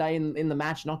stay in the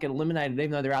match, not get eliminated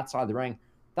even though they're outside the ring?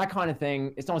 That kind of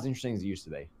thing, it's not as interesting as it used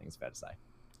to be. I think it's fair to say.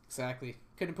 Exactly.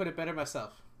 Couldn't put it better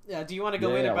myself. Yeah, do you want to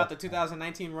go in about the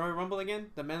 2019 Royal Rumble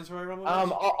again? The men's Royal Rumble?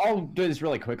 I'll do this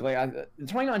really quickly. The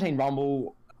 2019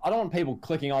 Rumble, I don't want people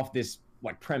clicking off this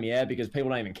like premiere because people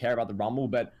don't even care about the Rumble,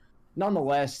 but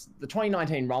nonetheless, the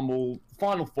 2019 Rumble,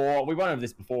 Final Four, we went over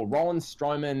this before, Rollins,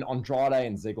 Strowman, Andrade,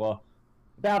 and Ziggler,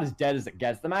 about as dead as it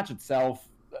gets. The match itself,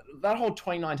 that whole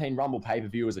 2019 Rumble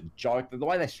pay-per-view was a joke. The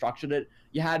way they structured it,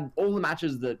 you had all the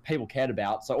matches that people cared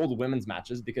about, so all the women's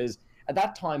matches, because at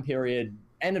that time period,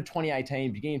 end of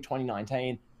 2018, beginning of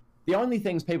 2019, the only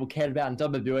things people cared about in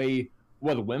WWE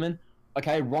were the women.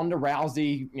 Okay, Ronda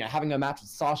Rousey, having a match with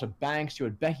Sasha Banks. You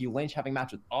had Becky Lynch having a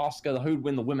match with Asuka, who'd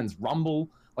win the Women's Rumble.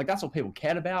 Like, that's what people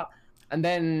cared about. And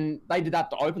then they did that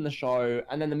to open the show,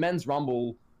 and then the Men's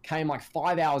Rumble came like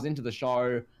 5 hours into the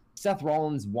show. Seth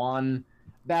Rollins won,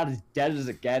 about as dead as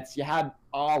it gets. You had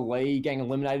Ali getting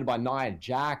eliminated by Nia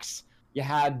Jax. You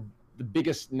had the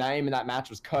biggest name in that match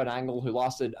was Kurt Angle, who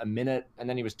lasted a minute, and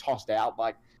then he was tossed out.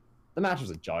 Like, the match was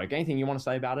a joke. Anything you want to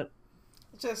say about it?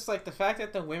 Just like the fact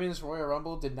that the Women's Royal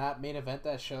Rumble did not main event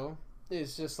that show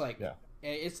is just like,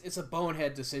 it's a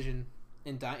bonehead decision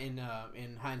in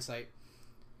hindsight.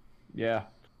 Yeah.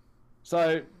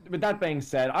 So with that being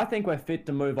said, I think we're fit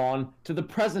to move on to the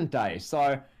present day.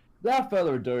 So without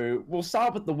further ado, we'll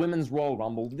start with the Women's Royal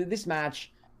Rumble. This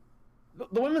match,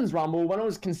 the Women's Rumble, when it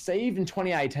was conceived in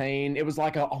 2018, it was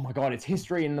like, oh my God, it's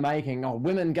history in the making. Oh,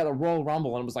 women get a Royal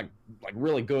Rumble. And it was like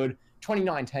really good.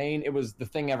 2019, it was the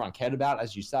thing everyone cared about,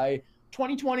 as you say.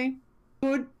 2020,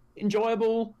 good,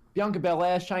 enjoyable. Bianca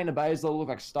Belair, Shayna Baszler look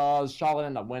like stars. Charlotte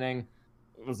ended up winning.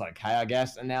 It was okay, I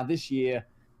guess. And now this year,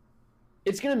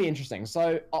 it's going to be interesting.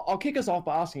 So I'll kick us off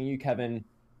by asking you, Kevin,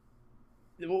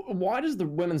 why does the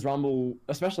Women's Rumble,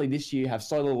 especially this year, have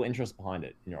so little interest behind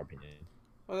it, in your opinion?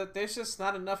 Well, there's just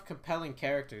not enough compelling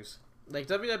characters. Like,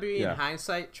 WWE in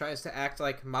hindsight tries to act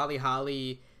like Molly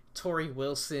Holly, Tori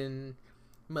Wilson,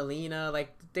 Melina.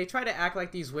 Like, they try to act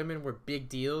like these women were big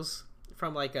deals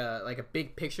from like a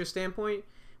big picture standpoint,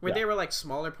 where they were like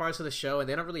smaller parts of the show, and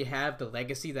they don't really have the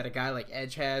legacy that a guy like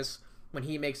Edge has when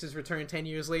he makes his return 10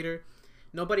 years later.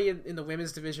 Nobody in the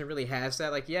women's division really has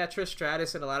that. Like, yeah, Trish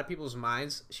Stratus in a lot of people's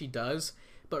minds, she does.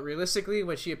 But realistically,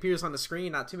 when she appears on the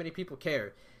screen, not too many people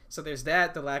care. So there's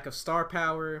that, the lack of star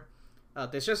power.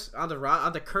 There's just on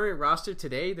the current roster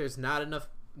today, there's not enough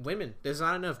women. There's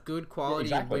not enough good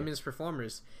quality women's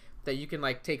performers that you can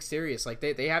like take serious. Like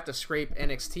they have to scrape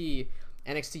NXT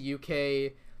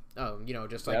UK,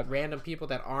 just like random people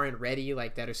that aren't ready,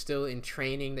 like that are still in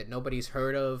training that nobody's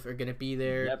heard of are gonna be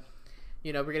there. Yep.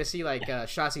 We're gonna see like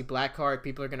Shotzi Blackheart.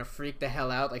 People are gonna freak the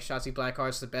hell out. Like Shotzi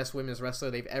Blackheart's the best women's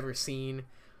wrestler they've ever seen,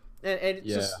 and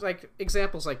just like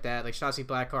examples like that, like Shotzi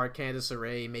Blackheart, Candice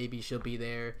LeRae, maybe she'll be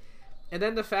there, and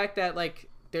then the fact that like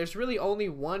there's really only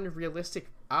one realistic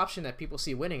option that people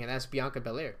see winning, and that's Bianca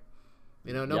Belair.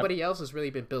 Nobody else has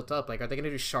really been built up. Like, are they gonna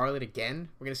do Charlotte again?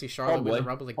 We're gonna see Charlotte win the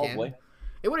Rumble again. Probably.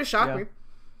 It wouldn't shock me.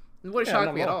 It wouldn't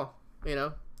shock me at all.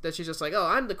 That she's just like, oh,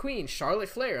 I'm the queen, Charlotte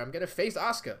Flair. I'm gonna face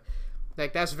Asuka.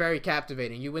 Like, that's very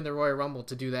captivating. You win the Royal Rumble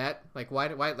to do that. Like, why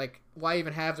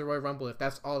even have the Royal Rumble if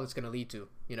that's all it's gonna lead to?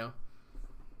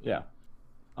 Yeah.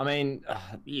 I mean,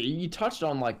 you touched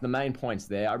on like the main points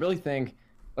there. I really think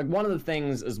like one of the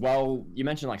things as well. You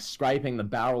mentioned like scraping the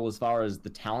barrel as far as the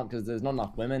talent because there's not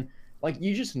enough women. Like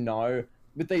you just know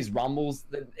with these Rumbles,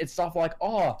 it's stuff like,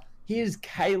 oh, here's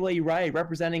Kaylee Ray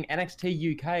representing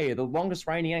NXT UK, the longest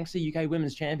reigning NXT UK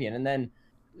Women's Champion, and then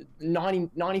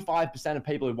 95% of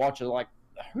people who watch are like,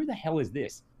 who the hell is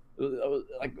this?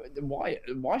 Like, why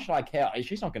should I care?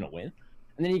 She's not going to win.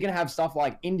 And then you're going to have stuff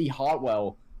like Indy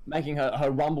Hartwell making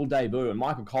her Rumble debut, and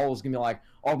Michael Cole is going to be like,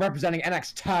 oh, representing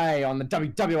NXT on the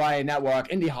WWE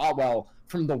Network, Indy Hartwell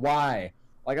from the Y.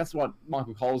 Like, that's what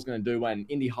Michael Cole's going to do when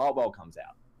Indy Hartwell comes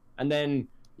out. And then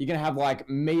you're going to have, like,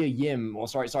 Mia Yim,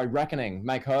 Reckoning,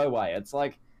 make her way. It's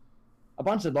like a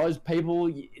bunch of those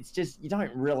people, it's just, you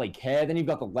don't really care. Then you've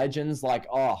got the legends like,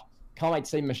 oh, can't wait to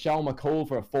see Michelle McCool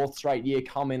for a 4th straight year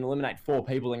come in, eliminate 4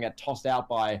 people and get tossed out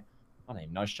by, I don't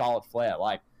even know, Charlotte Flair.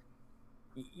 Like,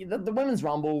 the Women's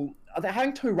Rumble,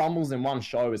 having 2 Rumbles in one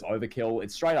show is overkill.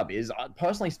 It straight up is.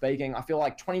 Personally speaking, I feel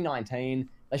like 2019,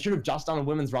 they should have just done a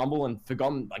Women's Rumble and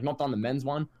forgotten, like, not done the men's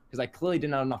one, because they clearly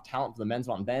didn't have enough talent for the men's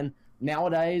one then.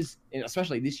 Nowadays,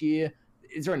 especially this year,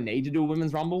 is there a need to do a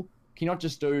Women's Rumble? Can you not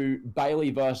just do Bayley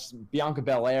versus Bianca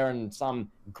Belair in some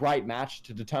great match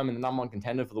to determine the #1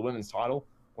 contender for the women's title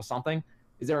or something?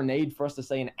 Is there a need for us to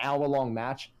see an hour-long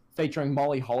match featuring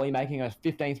Molly Holly making her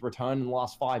 15th return in the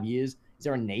last 5 years? Is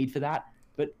there a need for that?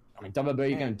 But, I mean,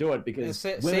 WWE are going to do it because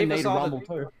women need a Rumble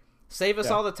too. Save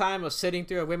us all the time of sitting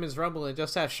through a Women's Rumble and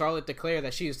just have Charlotte declare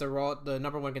that she's the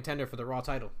 #1 contender for the Raw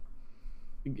title.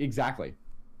 Exactly.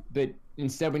 But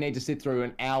instead we need to sit through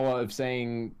an hour of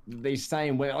seeing these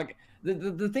same women. Like,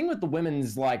 the thing with the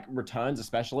women's, like, returns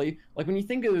especially, like, when you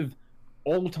think of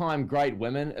all-time great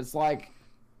women, it's like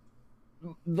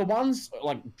the ones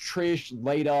like Trish,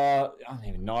 Lita, I don't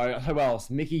even know, who else,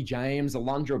 Mickie James,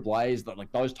 Alundra Blaze,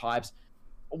 like those types.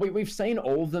 We've seen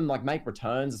all of them like make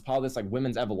returns as part of this like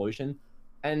women's evolution,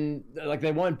 and like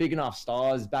they weren't big enough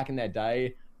stars back in their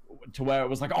day to where it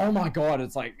was like, oh my god,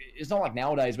 it's like, it's not like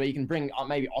nowadays where you can bring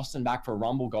maybe Austin back for a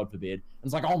Rumble, God forbid, and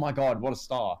it's like, oh my god, what a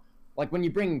star. Like when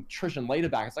you bring Trish and Lita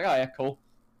back, it's like, oh yeah, cool.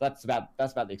 That's about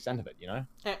the extent of it, you know.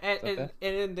 And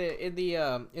in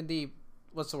the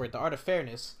what's the word? The art of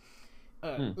fairness.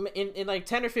 In like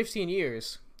 10 or 15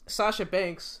 years, Sasha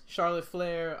Banks, Charlotte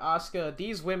Flair, Asuka,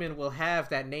 these women will have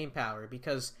that name power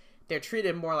because they're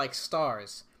treated more like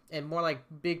stars and more like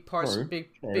big parts, big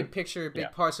picture,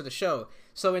 big parts of the show.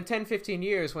 So in 10, 15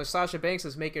 years, when Sasha Banks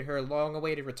is making her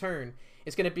long-awaited return,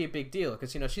 it's going to be a big deal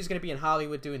because, she's going to be in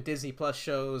Hollywood doing Disney Plus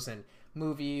shows and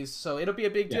movies. So it'll be a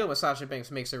big deal when Sasha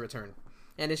Banks makes her return.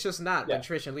 And it's just not when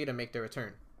Trish and Lita make their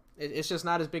return. It's just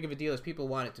not as big of a deal as people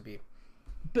want it to be.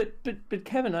 But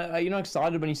Kevin, are you not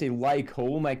excited when you see Lay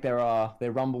Cool make their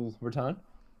Rumble return?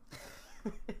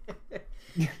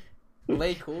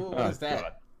 Lay Cool? What is that?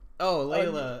 God. Oh,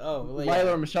 Layla.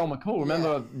 Layla and Michelle McCool.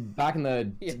 Remember back in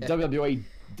the WWE,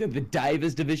 the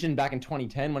Davis division back in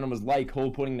 2010 when it was Lay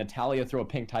Cool putting Natalya through a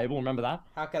pink table? Remember that?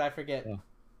 How could I forget?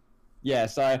 Yeah,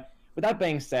 so with that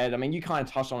being said, I mean, you kind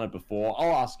of touched on it before.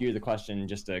 I'll ask you the question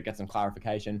just to get some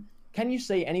clarification. Can you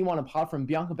see anyone apart from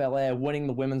Bianca Belair winning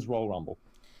the Women's Royal Rumble?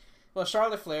 Well,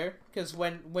 Charlotte Flair, because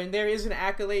when there is an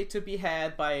accolade to be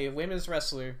had by a women's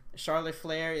wrestler, Charlotte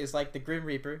Flair is like the Grim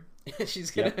Reaper. she's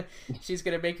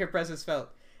gonna make her presence felt.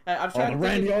 I'm trying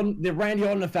the Randy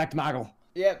Orton effect, Michael.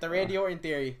 Yeah, the Randy Orton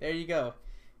theory. There you go.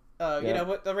 You know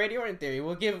what? The Randy Orton theory.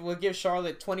 We'll give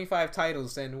Charlotte 25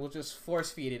 titles, and we'll just force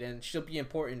feed it, and she'll be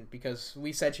important because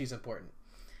we said she's important.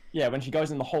 Yeah, when she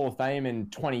goes in the Hall of Fame in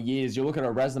 20 years, you look at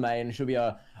her resume and she'll be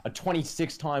a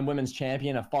 26-time women's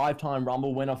champion, a 5-time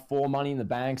Rumble winner, 4 Money in the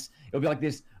Banks. It'll be like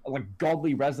this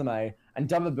godly resume, and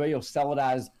WWE will sell it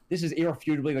as, this is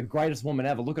irrefutably the greatest woman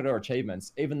ever. Look at her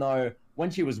achievements. Even though when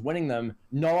she was winning them,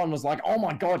 no one was like, oh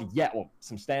my God, yeah. Well,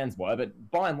 some stands were,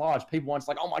 but by and large, people weren't just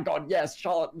like, oh my God, yes,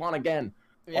 Charlotte won again.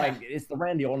 Yeah. Like, it's the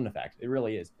Randy Orton effect. It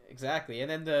really is. Exactly. And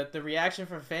then the reaction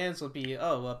from fans would be,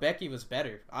 oh, well, Becky was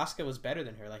better. Asuka was better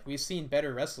than her. Like, we've seen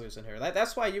better wrestlers than her.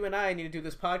 That's why you and I need to do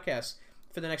this podcast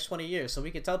for the next 20 years, so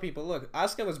we can tell people, look,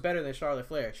 Asuka was better than Charlotte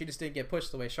Flair. She just didn't get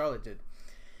pushed the way Charlotte did.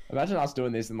 Imagine us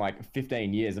doing this in, like,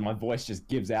 15 years, and my voice just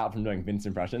gives out from doing Vince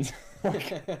impressions.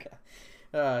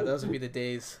 Those would be the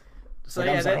days. So,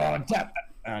 like,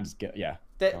 I just get, yeah.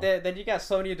 Then you got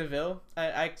Sonya Deville.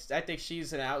 I think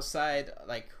she's an outside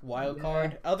like wild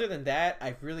card. Other than that,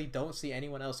 I really don't see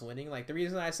anyone else winning. Like the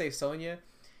reason I say Sonya,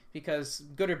 because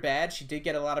good or bad, she did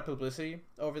get a lot of publicity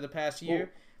over the past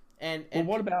year. And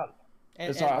what about?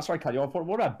 Sorry to cut you off.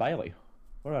 What about Bayley?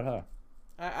 What about her?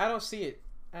 I don't see it.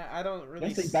 I don't really.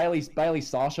 You see Bayley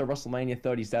Sasha WrestleMania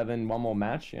 37, one more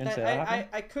match.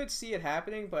 I could see it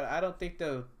happening, but I don't think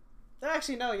the.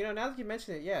 Actually, no. You know, now that you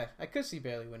mention it, yeah, I could see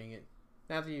Bayley winning it.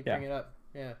 Now that you bring it up,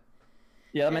 yeah.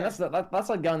 Yeah, I mean that's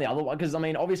like going the other way because I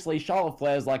mean obviously Charlotte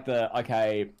Flair's like the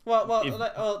okay.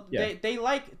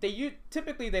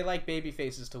 Typically they like baby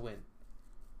faces to win.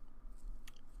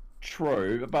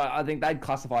 True, but I think they'd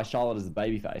classify Charlotte as a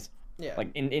babyface. Yeah.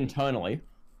 Like internally.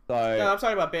 So no, I'm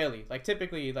talking about Bayley. Like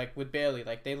typically, like with Bayley,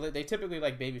 like they typically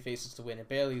like baby faces to win, and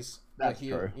Bayley's that's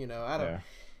true. You know, I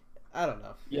don't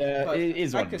know. Yeah, but it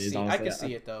is what it is. I could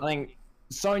see it though. I think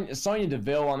Sonya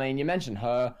Deville. I mean, you mentioned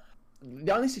her.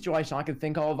 The only situation I could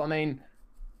think of. I mean,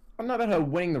 I don't know about her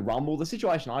winning the Rumble. The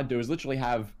situation I'd do is literally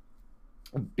have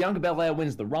Bianca Belair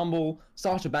wins the Rumble.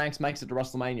 Sasha Banks makes it to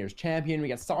WrestleMania as champion. We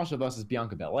get Sasha versus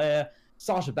Bianca Belair.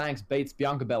 Sasha Banks beats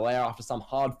Bianca Belair after some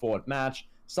hard-fought match.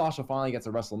 Sasha finally gets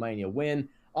a WrestleMania win.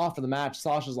 After the match,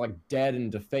 Sasha's like dead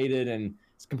and defeated and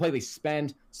it's completely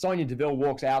spent. Sonya Deville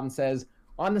walks out and says,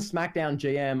 I'm the SmackDown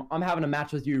GM. I'm having a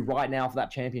match with you right now for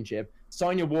that championship.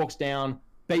 Sonya walks down,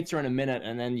 beats her in a minute,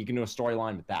 and then you can do a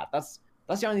storyline with that. That's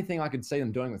the only thing I could see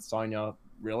them doing with Sonya,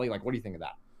 really. Like, what do you think of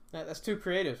that? That's too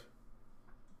creative.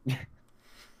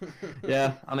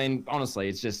 Yeah, I mean, honestly,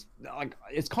 it's just, like,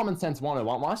 it's common sense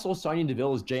 101. When I saw Sonya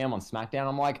Deville as GM on SmackDown,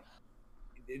 I'm like,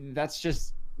 that's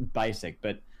just basic.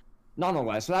 But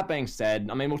nonetheless, with that being said,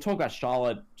 I mean, we'll talk about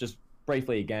Charlotte just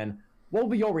briefly again. What will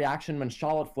be your reaction when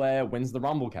Charlotte Flair wins the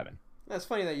Rumble, Kevin? That's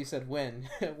funny that you said when.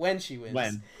 When she wins.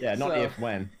 When. Yeah, not if,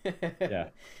 when. Yeah.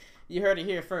 You heard it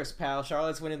here first, pal.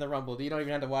 Charlotte's winning the Rumble. You don't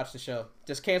even have to watch the show.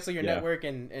 Just cancel your network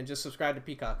and just subscribe to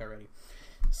Peacock already.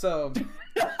 So...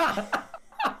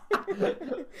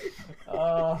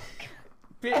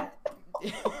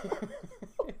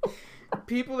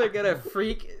 People are gonna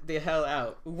freak the hell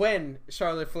out when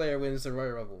Charlotte Flair wins the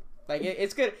Royal Rumble. Like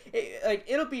it's good.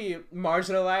 It'll be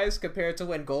marginalized compared to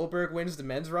when Goldberg wins the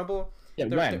Men's Rumble. Yeah,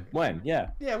 when? Yeah,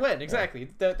 when exactly.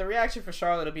 Yeah. The reaction for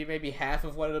Charlotte will be maybe half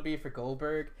of what it'll be for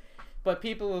Goldberg, but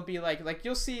people will be like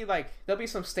you'll see there'll be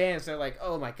some stands that are like,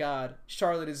 oh my God,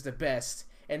 Charlotte is the best.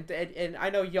 And I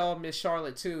know y'all miss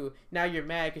Charlotte too. Now you're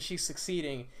mad because she's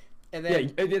succeeding. And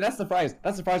then yeah, that's the phrase.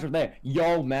 That's the phrase right there.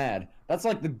 Y'all mad. That's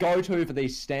like the go-to for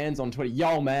these stands on Twitter.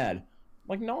 Y'all mad. I'm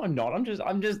like, no, I'm not. I'm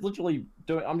just literally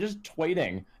doing. I'm just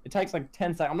tweeting. It takes like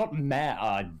 10 seconds. I'm not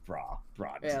mad. Bruh.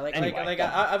 Yeah, anyway,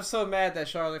 I'm so mad that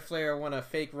Charlotte Flair won a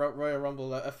fake Royal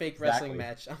Rumble, a fake wrestling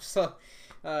match. I'm so.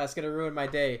 It's gonna ruin my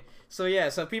day. So yeah,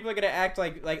 so people are gonna act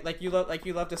like you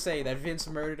love to say that Vince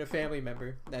murdered a family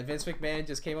member, that Vince McMahon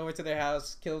just came over to their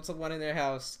house, killed someone in their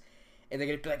house, and they're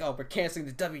gonna be like, oh, we're canceling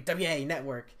the WWE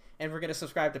network, and we're gonna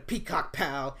subscribe to Peacock,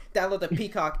 pal. Download the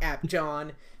Peacock app,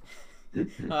 John.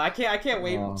 I can't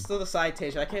wait. Still the side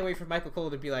tangent. I can't wait for Michael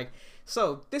Cole to be like,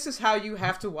 so this is how you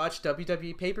have to watch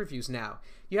WWE pay-per-views now.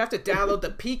 You have to download the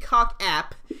Peacock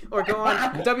app or go on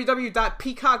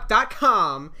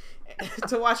www.peacock.com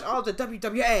to watch all the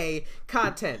WWE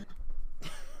content.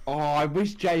 Oh, I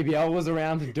wish JBL was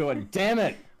around to do it. Damn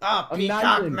it. Oh,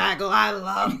 Peacock Maggle. I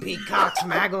love Peacock's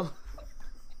Maggle.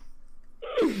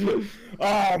 Oh,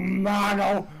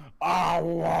 Maggle. I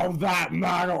love that,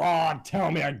 Maggle. Oh, tell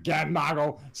me again,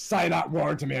 Maggle. Say that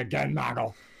word to me again,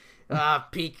 Maggle.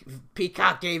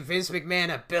 Peacock gave Vince McMahon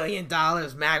 $1 billion,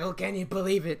 Maggle. Can you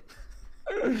believe it?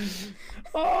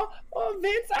 Oh,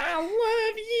 Vince, I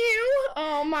love you.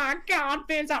 Oh, my God,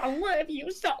 Vince, I love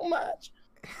you so much.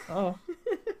 Oh.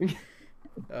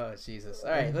 Oh, Jesus.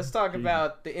 All right, let's talk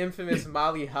about the infamous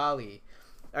Molly Holly.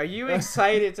 Are you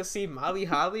excited to see Molly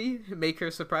Holly make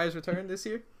her surprise return this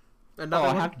year?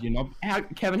 How could you not?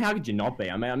 Kevin, how could you not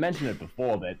be? I mean, I mentioned it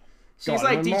before, but... She's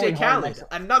like DJ Khaled.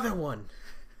 Another one.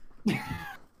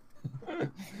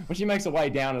 When she makes her way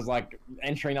down as like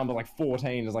entry number like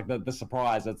 14 is like the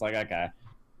surprise. It's like, okay.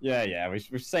 Yeah.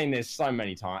 We've seen this so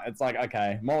many times. It's like,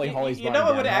 okay, Molly Holly's. You know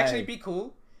what would actually be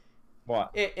cool?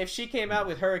 What? If she came out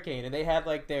with Hurricane and they had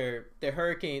like their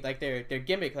Hurricane, like their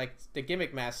gimmick, like the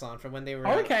gimmick masks on from when they were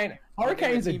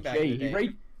Hurricane's a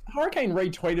G. Hurricane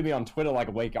retweeted me on Twitter like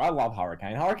a week. I love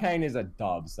Hurricane. Hurricane is a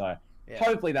dub, so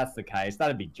hopefully that's the case.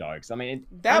 That'd be jokes. I mean,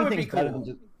 that would be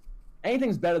cool.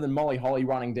 Anything's better than Molly Holly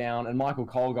running down and Michael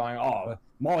Cole going, "Oh,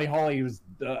 Molly Holly was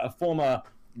a former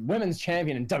women's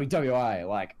champion in WWE."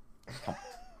 Like, come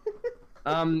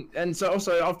on. And so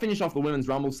also, I'll finish off the women's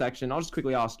Rumble section. I'll just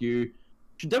quickly ask you,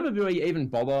 should WWE even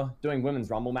bother doing women's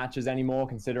Rumble matches anymore,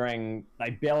 considering they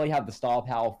barely have the star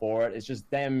power for it? It's just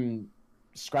them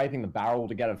scraping the barrel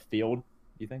to get a field, do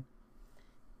you think?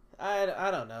 I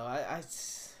don't know.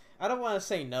 I don't want to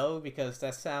say no, because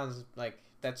that sounds like,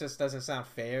 that just doesn't sound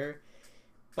fair.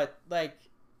 But, like,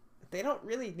 they don't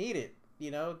really need it,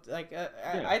 you know? Like,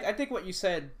 I think what you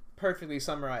said perfectly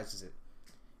summarizes it.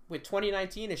 With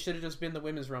 2019, it should have just been the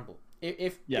Women's Rumble.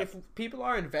 If people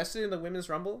are invested in the Women's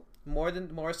Rumble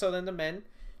more so than the men,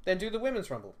 then do the Women's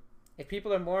Rumble. If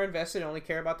people are more invested and only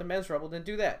care about the Men's Rumble, then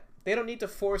do that. They don't need to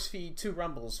force feed 2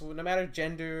 Rumbles, no matter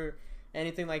gender,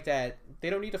 anything like that. They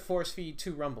don't need to force feed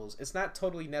 2 Rumbles. It's not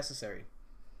totally necessary.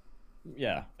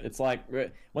 Yeah, it's like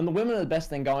when the women are the best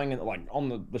thing going, like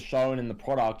on the show and in the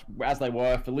product, as they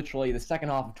were for literally the second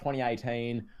half of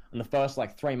 2018 and the first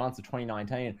like 3 months of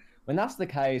 2019. When that's the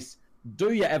case,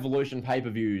 do your Evolution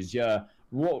pay-per-views, your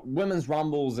women's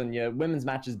Rumbles, and your women's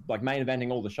matches, like main eventing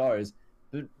all the shows.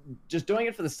 But just doing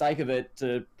it for the sake of it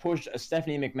to push a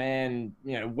Stephanie McMahon,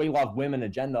 we love women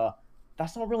agenda,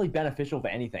 that's not really beneficial for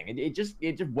anything. It just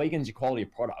weakens your quality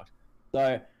of product.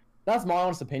 So that's my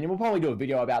honest opinion. We'll probably do a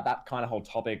video about that kind of whole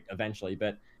topic eventually,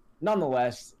 but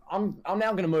nonetheless, I'm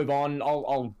now going to move on.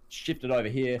 I'll shift it over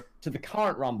here to the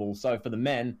current Rumble. So for the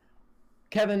men,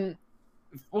 Kevin,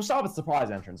 we'll start with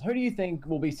surprise entrance. Who do you think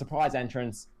will be surprise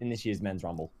entrance in this year's men's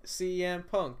Rumble? CM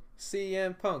Punk.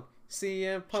 CM Punk.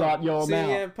 CM Punk. Shut your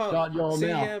CM mouth. Punk. Shut your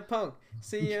CM mouth. Punk.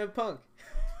 CM Punk.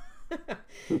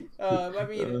 I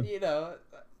mean,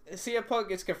 CM Punk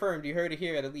gets confirmed. You heard it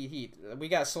here at Elite Heat. We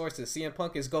got sources. CM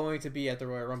Punk is going to be at the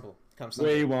Royal Rumble. Come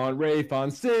Sunday. We want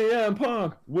refunds, CM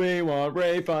Punk. We want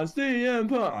refunds, CM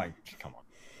Punk. Come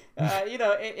on.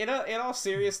 In all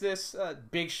seriousness,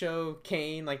 Big Show,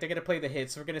 Kane, like, they're gonna play the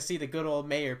hits. We're gonna see the good old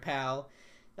Mayor Pal.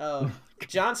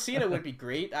 John Cena would be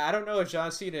great. I don't know if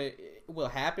John Cena will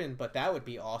happen, but that would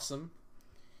be awesome.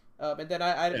 And then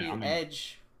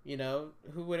Edge.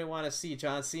 Who wouldn't want to see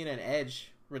John Cena and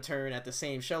Edge return at the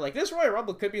same show? Like, this Royal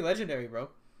Rumble could be legendary, bro.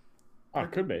 Oh,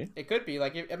 it could be. It could be.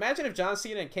 Like, imagine if John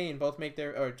Cena and Kane both make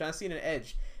or John Cena and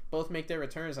Edge both make their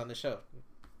returns on the show.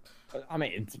 I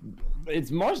mean,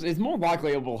 it's more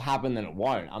likely it will happen than it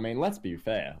won't. I mean, let's be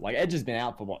fair. Like, Edge has been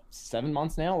out for, 7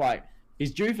 months now? Like,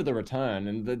 he's due for the return,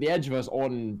 and the Edge vs.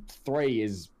 Orton 3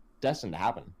 is destined to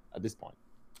happen at this point.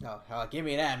 Oh, give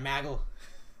me that, Maggle.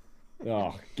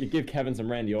 Oh, give Kevin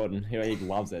some Randy Orton. He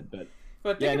loves it, but...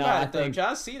 But think about it, though.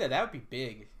 John Cena, that would be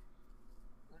big.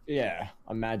 Yeah,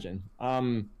 imagine.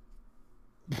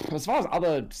 As far as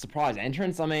other surprise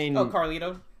entrants, I mean... Oh,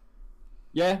 Carlito.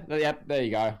 Yeah, there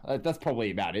you go. That's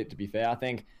probably about it, to be fair. I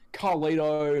think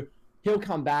Carlito, he'll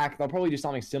come back. They'll probably do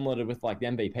something similar to with, like, the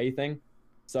MVP thing.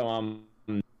 So,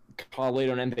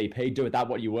 Carlito and MVP, do with that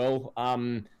what you will. I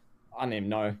don't even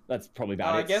know. That's probably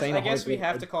about it. I guess we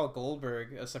have to call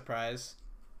Goldberg a surprise.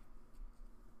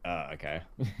 Okay.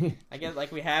 I guess,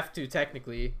 like, we have to,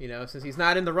 technically, since he's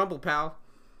not in the Rumble, pal.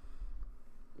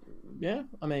 Yeah,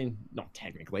 I mean, not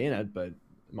technically in it, but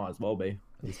might as well be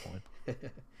at this point.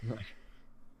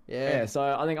 Yeah, so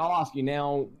I think I'll ask you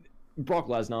now, Brock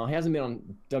Lesnar, he hasn't been on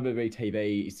WWE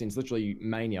TV since literally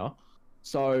Mania.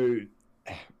 So,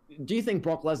 do you think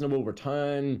Brock Lesnar will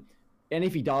return? And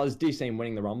if he does, do you see him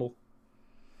winning the Rumble?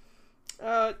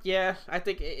 Yeah, I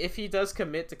think if he does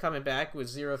commit to coming back with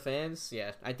 0 fans,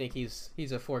 yeah, I think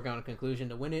he's a foregone conclusion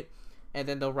to win it, and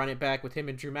then they'll run it back with him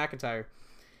and Drew McIntyre.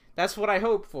 That's what I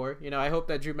hope for. I hope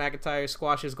that Drew McIntyre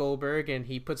squashes Goldberg and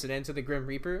he puts an end to the Grim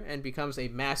Reaper and becomes a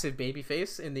massive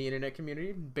babyface in the internet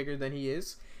community, bigger than he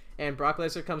is. And Brock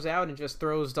Lesnar comes out and just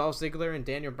throws Dolph Ziggler and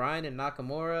Daniel Bryan and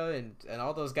Nakamura and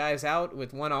all those guys out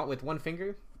with one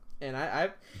finger. And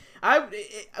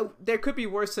there could be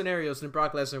worse scenarios than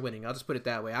Brock Lesnar winning. I'll just put it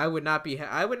that way. I would not be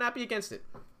against it.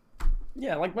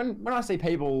 Yeah, like when I see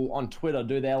people on Twitter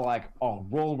do their like, oh,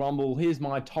 Royal Rumble, here's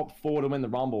my top 4 to win the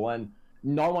Rumble, and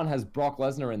no one has Brock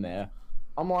Lesnar in there.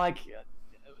 I'm like,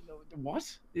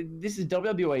 what? This is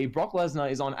WWE. Brock Lesnar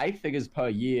is on 8 figures per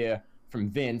year from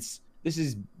Vince. This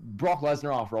is Brock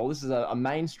Lesnar after all. This is a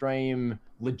mainstream,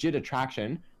 legit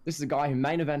attraction. This is a guy who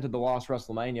main evented the last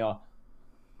WrestleMania.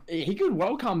 he could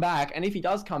well come back, and if he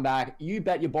does come back, you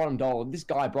bet your bottom dollar this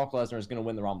guy Brock Lesnar is going to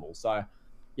win the Rumble. So,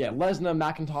 yeah, Lesnar,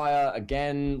 McIntyre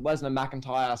again. Lesnar,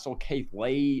 McIntyre. I saw Keith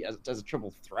Lee as a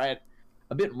triple threat.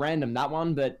 A bit random that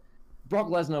one, but Brock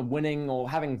Lesnar winning or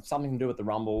having something to do with the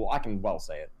Rumble, I can well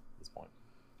say it at this point.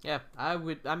 Yeah, I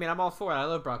would. I mean, I'm all for it. I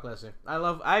love Brock Lesnar.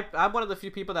 I'm one of the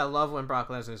few people that love when Brock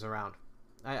Lesnar's around.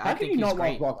 I think he's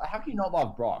great. How can you not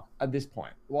love Brock at this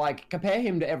point? Like, compare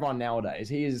him to everyone nowadays.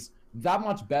 He is that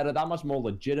much better, that much more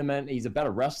legitimate. He's a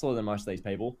better wrestler than most of these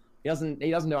people. He doesn't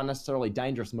do unnecessarily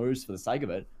dangerous moves for the sake of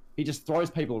it. He just throws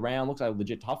people around, looks like a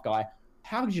legit tough guy.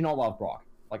 How could you not love Brock?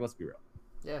 Like, let's be real.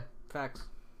 Yeah, facts.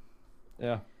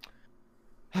 Yeah.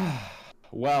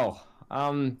 Well,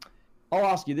 I'll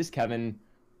ask you this, Kevin.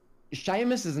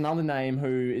 Sheamus is another name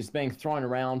who is being thrown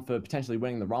around for potentially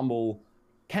winning the Rumble.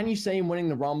 Can you see him winning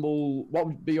the Rumble? What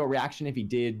would be your reaction if he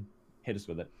did? Hit us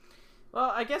with it.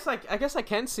 Well, I guess I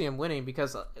can see him winning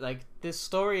because like this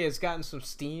story has gotten some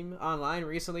steam online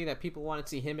recently that people want to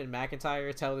see him and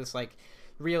McIntyre tell this like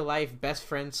real life best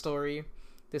friend story,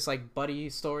 this like buddy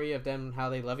story of them how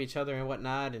they love each other and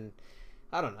whatnot. And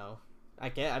I don't know. I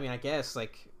guess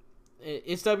like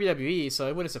it's WWE, so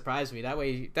it wouldn't surprise me. That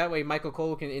way Michael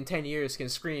Cole can in 10 years can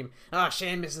scream, "Ah,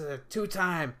 Sheamus is a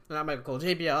two-time," not Michael Cole,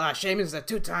 JBL. "Ah, Sheamus is a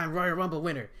two-time Royal Rumble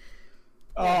winner."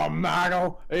 Oh,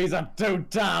 Michael, he's a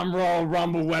two-time Royal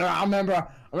Rumble winner. I remember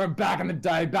back in the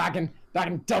day, back in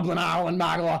Dublin, Ireland,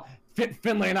 Michael.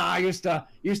 Finley and I used to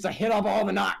hit up all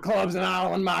the nightclubs in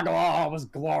Ireland, Michael. Oh, it was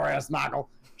glorious, Michael.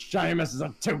 Sheamus is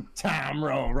a two-time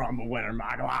Royal Rumble winner,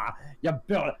 Michael. You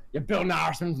built an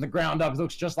Irishman from the ground up. It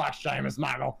looks just like Sheamus,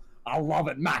 Michael. I love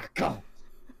it, Michael.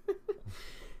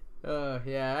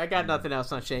 Yeah, I got nothing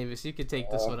else on Sheamus. You can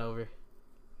take this one over.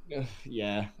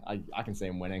 Yeah, I can see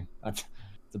him winning. That's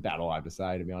about all I have to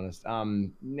say, to be honest.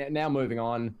 Now moving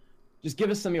on, just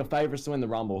give us some of your favorites to win the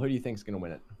Rumble. Who do you think is going to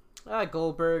win it?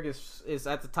 Goldberg is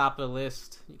at the top of the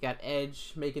list. You got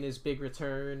Edge making his big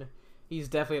return. He's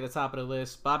definitely at the top of the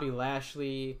list. Bobby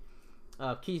Lashley,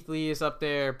 Keith Lee is up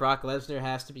there. Brock Lesnar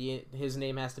his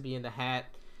name has to be in the hat.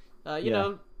 You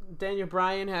know, Daniel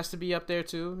Bryan has to be up there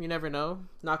too. You never know.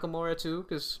 Nakamura too,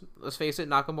 because let's face it,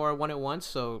 Nakamura won it once,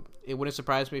 so it wouldn't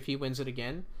surprise me if he wins it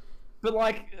again. But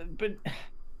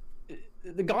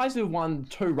the guys who've won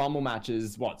 2 Rumble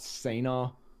matches,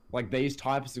 Cena, like these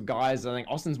types of guys. I think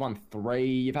Austin's won 3.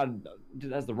 You've had,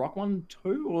 has The Rock won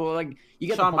 2, or like you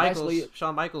get Shawn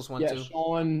Michaels won 2.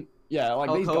 Shawn, like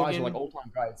Hulk these Hogan. Guys are like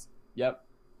all-time greats. Yep,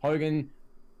 Hogan.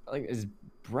 I think is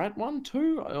Brett won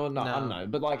 2? Or no, I don't know.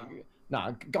 But like,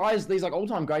 no, guys, these like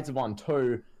all-time greats have won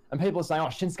 2, and people are saying, "Oh,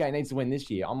 Shinsuke needs to win this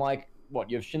year." I'm like, what?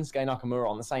 You have Shinsuke Nakamura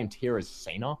on the same tier as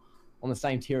Cena, on the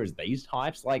same tier as these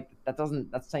types? Like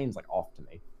that seems like off to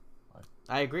me.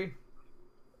 I agree.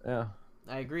 Yeah.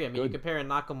 I agree. I mean, you comparing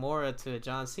Nakamura to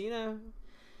John Cena?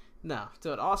 No.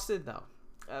 To Austin? No.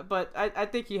 But I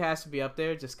think he has to be up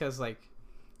there just because, like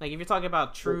if you're talking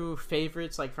about true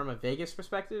favorites, like from a Vegas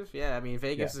perspective, yeah, I mean,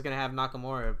 Vegas is going to have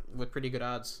Nakamura with pretty good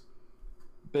odds.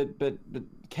 But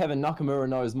Kevin, Nakamura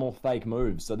knows more fake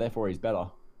moves, so therefore he's better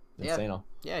than Cena.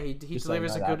 Yeah, he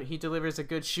delivers a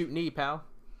good shoot knee, pal.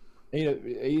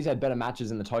 He's had better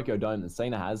matches in the Tokyo Dome than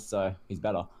Cena has, so he's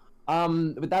better.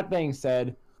 With that being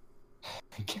said,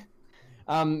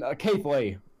 Keith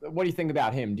Lee, what do you think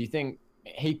about him? Do you think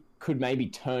he could maybe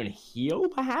turn heel,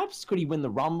 perhaps? Could he win the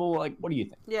Rumble? Like, what do you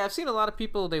think? Yeah, I've seen a lot of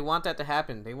people, they want that to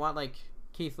happen. They want, like,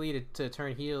 Keith Lee to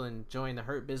turn heel and join the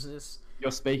Hurt Business.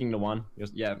 You're speaking to one.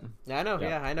 Yeah, I know.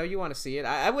 Yeah, I know you want to see it.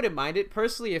 I wouldn't mind it.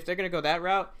 Personally, if they're going to go that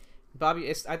route,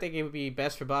 I think it would be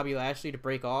best for Bobby Lashley to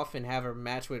break off and have a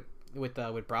match with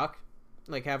Brock.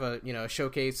 Like, have a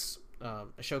showcase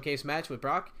match with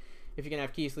Brock. If you're going to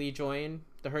have Keith Lee join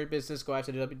the Hurt Business, go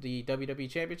after the WWE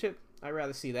Championship, I'd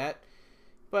rather see that.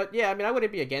 But, yeah, I mean, I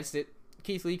wouldn't be against it.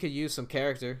 Keith Lee could use some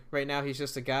character. Right now, he's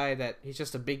just a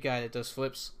big guy that does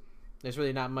flips. There's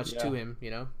really not much to him,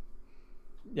 you know?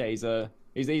 Yeah, he's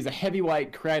a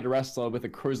heavyweight creator wrestler with a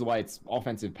cruiserweight's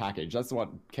offensive package. That's what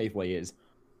Keith Lee is.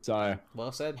 So,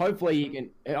 well said. Hopefully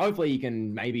you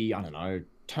can maybe, I don't know,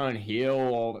 turn heel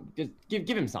or just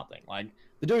give him something. Like,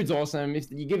 the dude's awesome.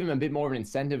 If you give him a bit more of an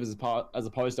incentive as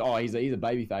opposed to, he's a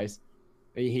babyface.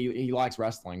 He likes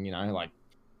wrestling, you know, like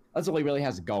that's all he really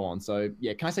has to go on. So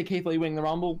yeah, can I say Keith Lee winning the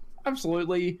Rumble?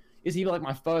 Absolutely. Is he like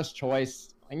my first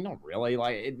choice? I mean, not really.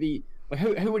 Like it'd be like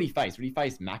who would he face? Would he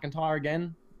face McIntyre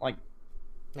again? Like,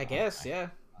 I guess, yeah.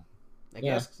 I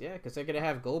guess, yeah, because they're gonna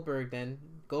have Goldberg then.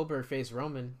 Goldberg face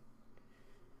Roman.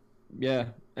 Yeah,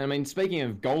 I mean, speaking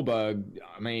of Goldberg,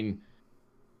 I mean,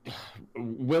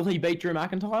 will he beat Drew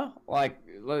McIntyre? Like,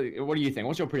 what do you think?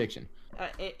 What's your prediction?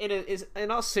 It is,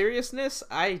 in all seriousness,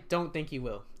 I don't think he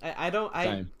will. I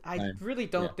really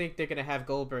don't think they're gonna have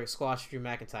Goldberg squash Drew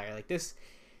McIntyre. Like this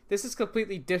is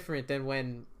completely different than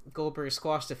when Goldberg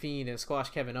squashed The Fiend and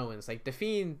squashed Kevin Owens. Like The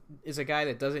Fiend is a guy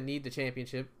that doesn't need the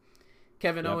championship.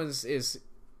 Kevin Owens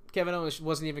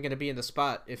wasn't even gonna be in the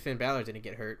spot if Finn Balor didn't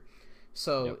get hurt.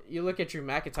 So you look at Drew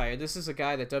McIntyre. This is a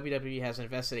guy that WWE has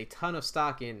invested a ton of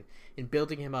stock in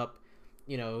building him up.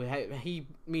 You know, he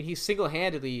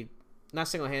not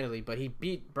single-handedly, but he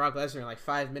beat Brock Lesnar in like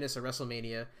 5 minutes of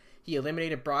WrestleMania. He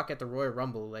eliminated Brock at the Royal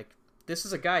Rumble. Like, this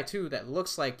is a guy, too, that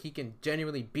looks like he can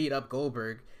genuinely beat up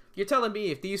Goldberg. You're telling me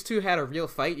if these two had a real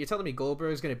fight, you're telling me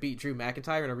Goldberg is going to beat Drew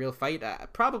McIntyre in a real fight?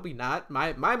 Probably not.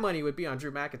 My money would be on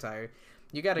Drew McIntyre.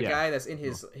 You got a guy that's in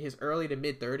his early to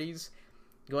mid-30s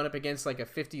going up against like a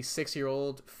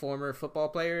 56-year-old former football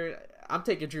player. I'm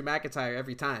taking Drew McIntyre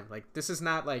every time. Like, this is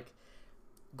not like...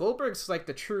 Goldberg's like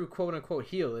the true quote-unquote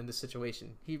heel in this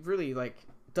situation. He really like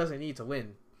doesn't need to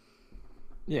win.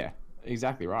 Yeah,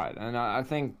 exactly right. And I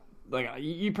think like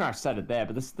you pretty much said it there,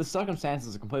 but the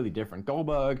circumstances are completely different.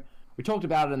 Goldberg, we talked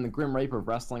about it in the Grim Reaper of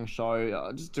Wrestling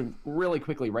show. Just to really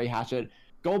quickly rehash it,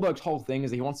 Goldberg's whole thing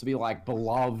is he wants to be like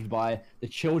beloved by the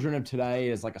children of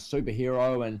today as like a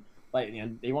superhero, and like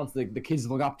he wants the kids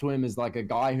to look up to him as like a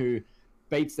guy who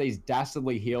beats these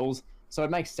dastardly heels. So it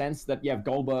makes sense that you have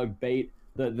Goldberg beat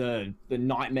the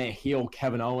nightmare heel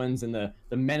Kevin Owens and the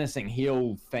menacing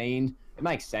heel Fiend. It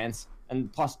makes sense.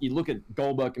 And plus, you look at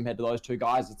Goldberg compared to those two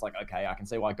guys, it's like, okay, I can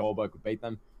see why Goldberg would beat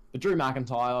them. But Drew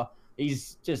McIntyre,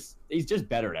 he's just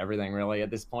better at everything, really, at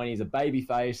this point. He's a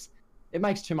babyface. It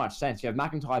makes too much sense. You have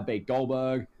McIntyre beat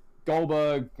Goldberg.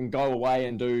 Goldberg can go away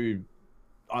and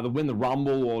either win the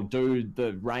Rumble or do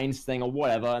the Reigns thing or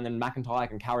whatever, and then McIntyre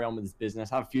can carry on with his business,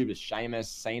 have a feud with Sheamus,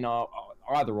 Cena, or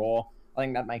either or. I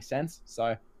think that makes sense.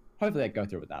 So hopefully they go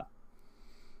through with that.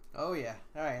 Oh, yeah.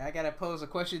 All right, I got to pose a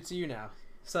question to you now.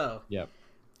 So, yep.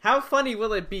 How funny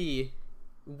will it be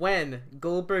when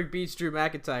Goldberg beats Drew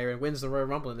McIntyre and wins the Royal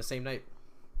Rumble in the same night?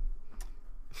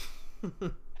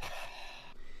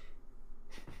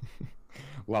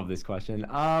 Love this question.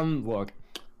 Look.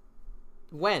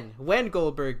 When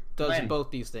Goldberg does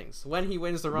both these things. When he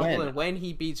wins the Rumble and when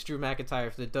he beats Drew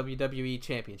McIntyre for the WWE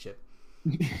Championship.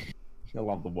 I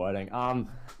love the wording.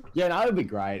 Yeah, no, it would be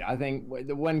great. I think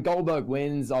when Goldberg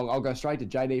wins, I'll go straight to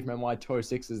JD from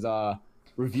NY206's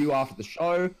review after the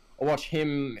show. I'll watch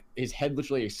his head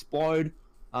literally explode.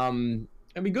 It'll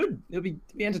be good. It'll be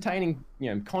entertaining,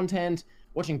 content.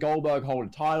 Watching Goldberg hold a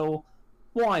title.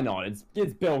 Why not?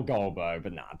 It's Bill Goldberg,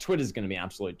 but nah, Twitter's going to be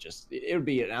it would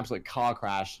be an absolute car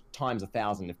crash times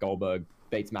 1,000 if Goldberg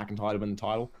beats McIntyre to win the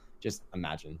title. Just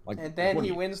imagine. And then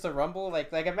he wins the Rumble.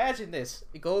 Like imagine this.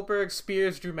 Goldberg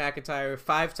spears Drew McIntyre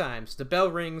 5 times. The bell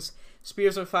rings,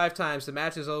 spears him 5 times. The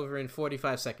match is over in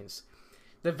 45 seconds.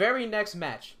 The very next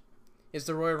match is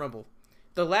the Royal Rumble.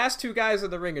 The last 2 guys in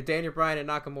the ring are Daniel Bryan and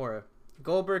Nakamura.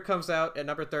 Goldberg comes out at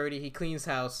number 30. He cleans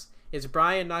house. It's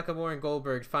Bryan, Nakamura, and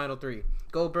Goldberg, final 3.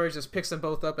 Goldberg just picks them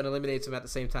both up and eliminates them at the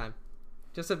same time.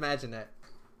 Just imagine that.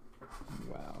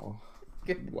 Wow.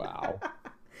 Wow.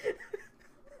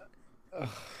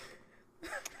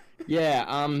 Yeah,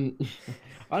 I don't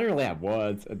really have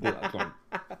words. I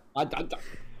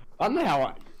don't know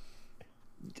how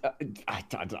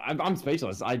I'm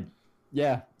speechless.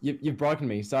 You've broken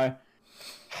me. So,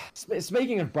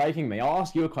 speaking of breaking me, I'll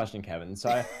ask you a question, Kevin.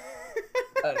 So,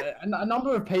 a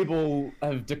number of people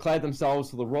have declared themselves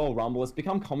for the Royal Rumble. It's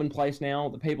become commonplace now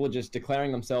that people are just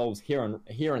declaring themselves here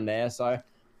and there. So,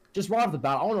 just right off the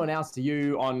bat, I want to announce to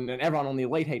you and everyone on the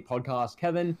Elite Heat podcast,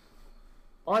 Kevin,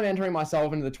 I'm entering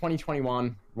myself into the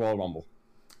 2021 Royal Rumble.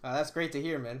 That's great to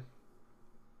hear, man.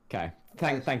 Okay,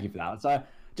 thank you for that. So,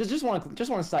 just want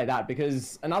to say that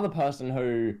because another person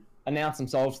who announced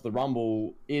themselves to the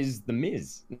Rumble is The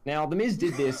Miz. Now, The Miz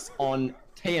did this on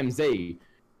TMZ.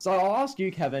 So I'll ask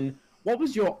you, Kevin, what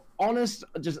was your honest,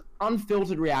 just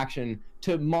unfiltered reaction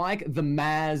to Mike the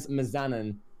Maz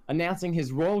Mizanin announcing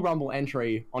his Royal Rumble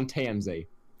entry on TMZ?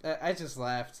 I just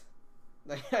laughed.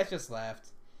 I just laughed.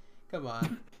 Come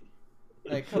on.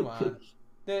 Come on.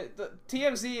 The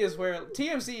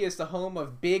TMZ is the home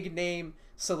of big name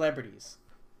celebrities.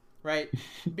 Right?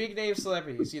 Big name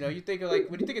celebrities. You think of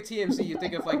when you think of TMZ, you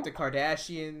think of the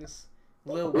Kardashians,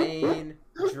 Lil Wayne,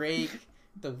 Drake,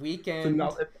 The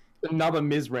Weeknd. Another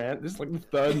Miz rant. This is the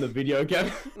third in the video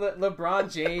game.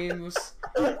 LeBron James,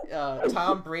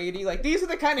 Tom Brady. These are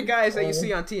the kind of guys that you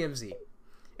see on TMZ.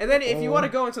 And then if you want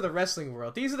to go into the wrestling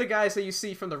world, these are the guys that you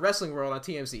see from the wrestling world on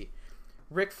TMZ.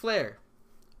 Ric Flair,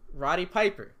 Roddy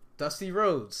Piper, Dusty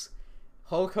Rhodes,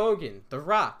 Hulk Hogan, The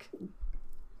Rock.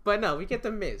 But no, we get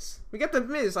the Miz. We get the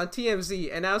Miz on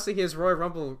TMZ announcing his Royal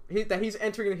Rumble that he's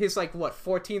entering his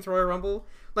 14th Royal Rumble.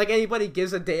 Like anybody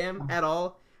gives a damn at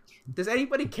all? Does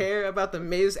anybody care about the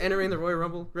Miz entering the Royal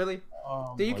Rumble? Really?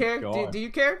 Do you care? Do you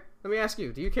care? Let me ask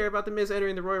you. Do you care about the Miz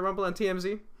entering the Royal Rumble on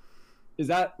TMZ? Is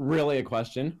that really a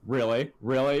question? Really?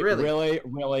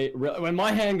 When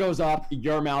my hand goes up,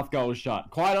 your mouth goes shut.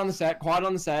 Quiet on the set.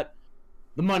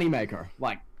 The moneymaker.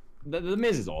 Like, the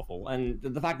Miz is awful. And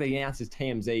the fact that he announced his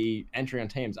TMZ entry on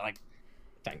TMZ, I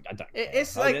don't.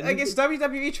 It's it's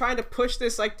WWE trying to push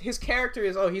this, his character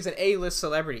is, he's an A-list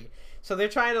celebrity. So they're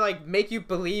trying to, make you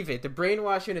believe it, to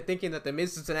brainwash you into thinking that The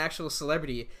Miz is an actual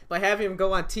celebrity by having him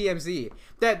go on TMZ.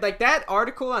 That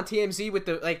article on TMZ with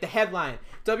the headline,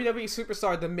 WWE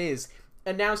superstar The Miz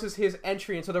announces his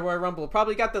entry into the Royal Rumble,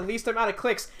 probably got the least amount of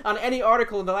clicks on any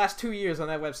article in the last 2 years on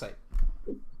that website.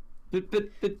 But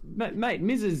mate,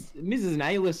 Miz is an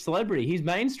A-list celebrity. He's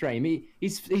mainstream.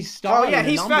 He's starring. Oh yeah,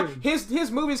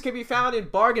 his movies can be found in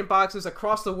bargain boxes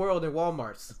across the world in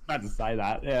Walmarts. I was about to say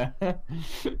that. Yeah.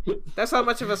 That's how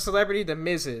much of a celebrity the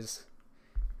Miz is.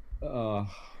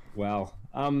 Well.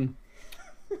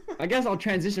 I guess I'll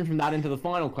transition from that into the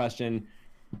final question.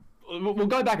 We'll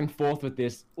go back and forth with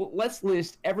this. Let's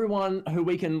list everyone who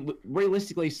we can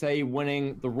realistically see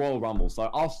winning the Royal Rumble. So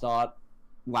I'll start.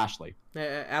 Lashley.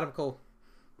 Adam Cole.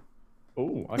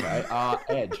 Oh,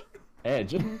 okay.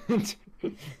 Edge.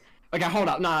 Okay, hold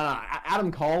up. No.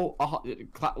 Adam Cole.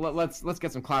 Let's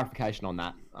get some clarification on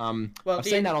that. I've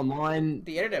seen that online.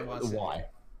 The internet wants why?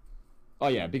 Oh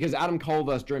yeah, because Adam Cole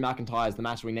versus Drew McIntyre is the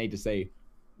match we need to see.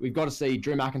 We've got to see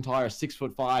Drew McIntyre, a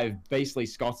 6'5" beastly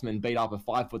Scotsman, beat up a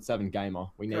 5'7" gamer.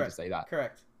 We need to see that.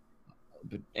 Correct.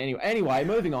 But anyway,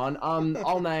 moving on.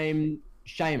 I'll name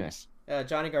Sheamus.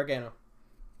 Johnny Gargano.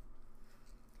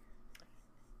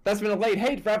 That's been Elite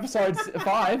Heat for episode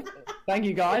 5. Thank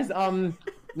you, guys.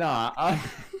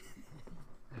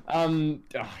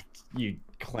 You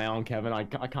clown, Kevin. I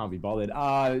can't be bothered.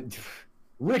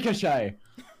 Ricochet.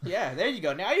 Yeah, there you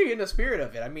go. Now you're in the spirit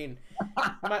of it. I mean,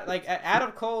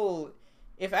 Adam Cole.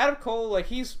 If Adam Cole,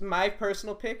 he's my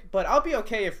personal pick, but I'll be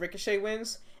okay if Ricochet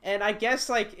wins. And I guess,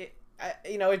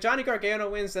 if Johnny Gargano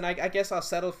wins, then I guess I'll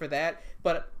settle for that.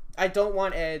 But I don't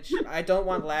want Edge. I don't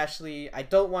want Lashley. I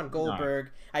don't want Goldberg.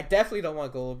 No. I definitely don't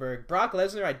want Goldberg. Brock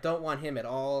Lesnar, I don't want him at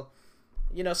all.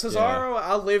 Cesaro, yeah.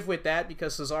 I'll live with that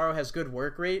because Cesaro has good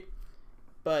work rate.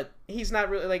 But he's not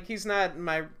really, he's not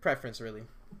my preference, really.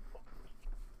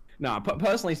 No,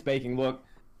 personally speaking, look,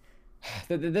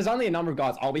 there's only a number of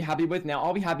guys I'll be happy with. Now,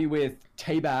 I'll be happy with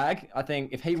Teabag. I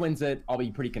think if he wins it, I'll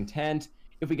be pretty content.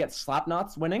 If we get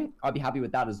Slapnuts winning, I'll be happy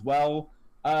with that as well.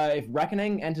 If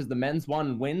Reckoning enters the men's one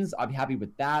and wins, I'd be happy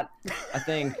with that. I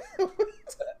think...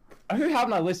 Who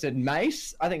haven't I listed?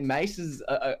 Mace. I think Mace is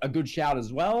a good shout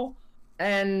as well.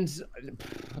 And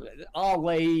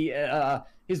Ali,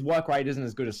 his work rate isn't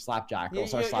as good as Slapjack. You'll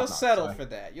settle for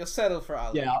that. You'll settle for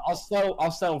Ali. Yeah, I'll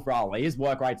settle for Ali. His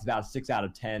work rate's about a 6 out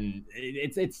of 10.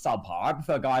 It's subpar. I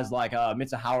prefer guys like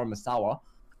Mitsuharu Misawa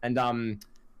and I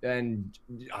don't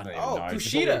even know.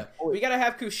 Kushida. We gotta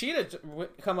have Kushida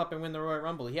come up and win the Royal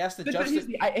Rumble. He has to he's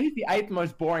the 8th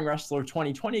most boring wrestler of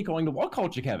 2020 according to What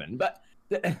Culture, Kevin. But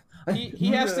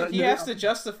he has to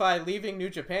justify leaving New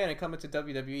Japan and coming to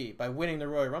WWE by winning the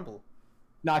Royal Rumble.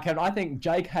 Nah, Kevin, I think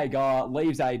Jake Hager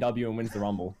leaves AEW and wins the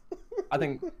Rumble. I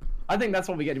think that's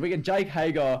what we get. We get Jake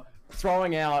Hager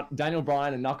throwing out Daniel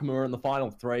Bryan and Nakamura in the final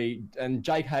 3, and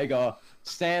Jake Hager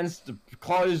stands to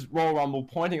close Royal Rumble,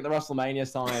 pointing at the WrestleMania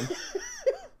sign,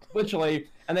 literally,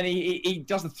 and then he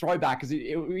does the throwback because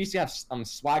we used to have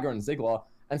Swagger and Ziggler.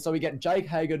 And so we get Jake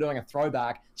Hager doing a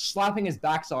throwback, slapping his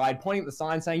backside, pointing at the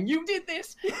sign, saying, "You did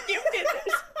this! You did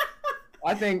this!"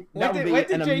 I think that would be when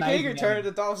did Jake Hager turn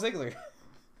to Dolph Ziggler?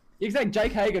 Exactly,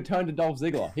 Jake Hager turned to Dolph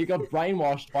Ziggler. He got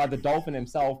brainwashed by the Dolphin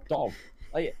himself, Dolph.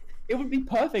 It would be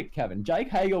perfect, Kevin. Jake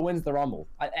Hager wins the Rumble.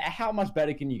 How much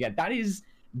better can you get? That is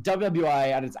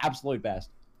WWE at its absolute best.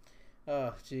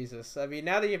 Oh, Jesus. I mean,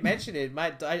 now that you mention it,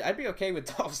 I'd be okay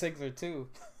with Dolph Ziggler, too.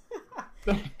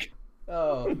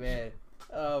 Oh, man.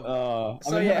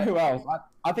 Who else?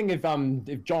 I think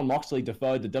if John Moxley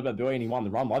deferred to WWE and he won the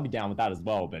Rumble, I'd be down with that as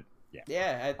well. But yeah,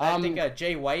 yeah, I think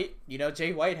Jay White.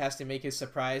 Jay White has to make his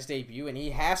surprise debut, and he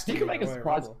has to. He can make a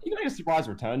surprise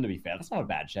return. To be fair, that's not a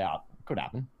bad shout. Could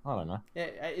happen. I don't know.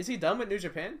 Yeah, is he done with New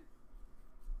Japan?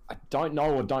 I don't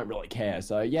know or don't really care.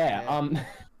 So yeah.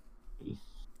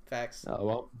 Facts. Oh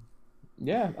well.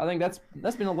 Yeah, I think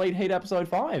that's been Elite Heat episode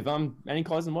 5. Any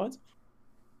closing words?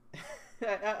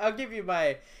 I'll give you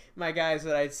my guys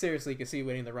that I seriously could see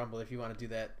winning the Rumble if you want to do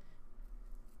that.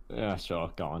 Yeah,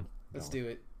 sure. Go on. Let's do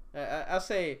it. I'll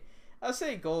say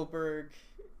Goldberg,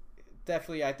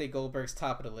 definitely I think Goldberg's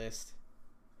top of the list.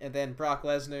 And then Brock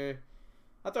Lesnar.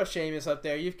 I'll throw Sheamus up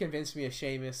there. You've convinced me of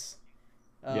Sheamus.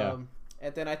 Yeah.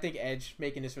 And then I think Edge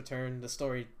making his return. The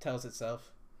story tells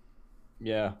itself.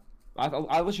 Yeah. I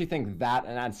literally think that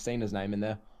and add Cena's name in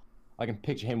there. I can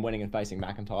picture him winning and facing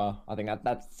McIntyre. I think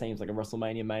that seems like a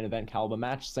WrestleMania main event caliber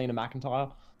match. Cena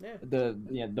McIntyre. Yeah.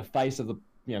 The face of the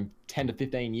 10 to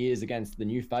 15 years against the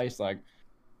new face, like,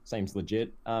 seems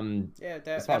legit. Yeah,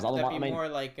 that'd be more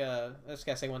like I just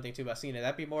gotta say one thing too about Cena.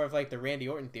 That'd be more of like the Randy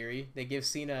Orton theory. They give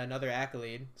Cena another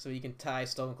accolade so he can tie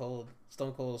Stone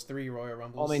Cold's 3 Royal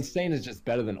Rumbles. I mean, Cena's just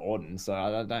better than Orton, so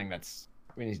I don't think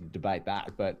we need to debate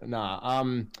that. But nah,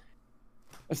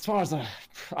 as far as I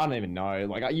don't even know.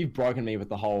 Like, you've broken me with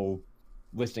the whole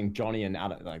listing Johnny and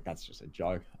Adam. Like, that's just a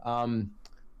joke. I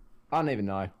don't even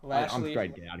know. I'm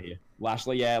afraid to get out of here.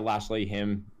 Lashley,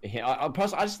 him. I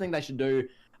just think they should do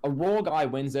a Raw guy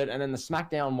wins it, and then the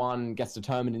SmackDown one gets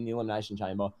determined in the Elimination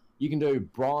Chamber. You can do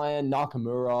Bryan,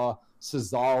 Nakamura,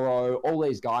 Cesaro, all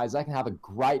these guys. They can have a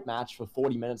great match for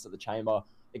 40 minutes at the Chamber.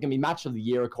 It can be match of the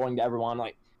year according to everyone.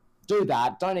 Like, do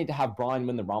that. Don't need to have Bryan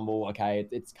win the Rumble. Okay,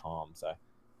 it's calm. So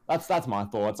that's my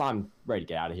thoughts. I'm ready to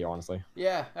get out of here, honestly.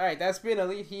 Yeah. All right. That's been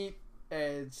Elite Heat,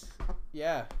 and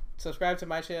yeah, subscribe to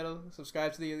my channel.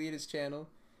 Subscribe to the Elitist channel.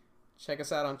 Check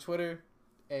us out on Twitter.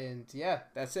 And yeah,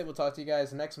 that's it. We'll talk to you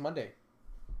guys next Monday.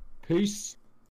 Peace.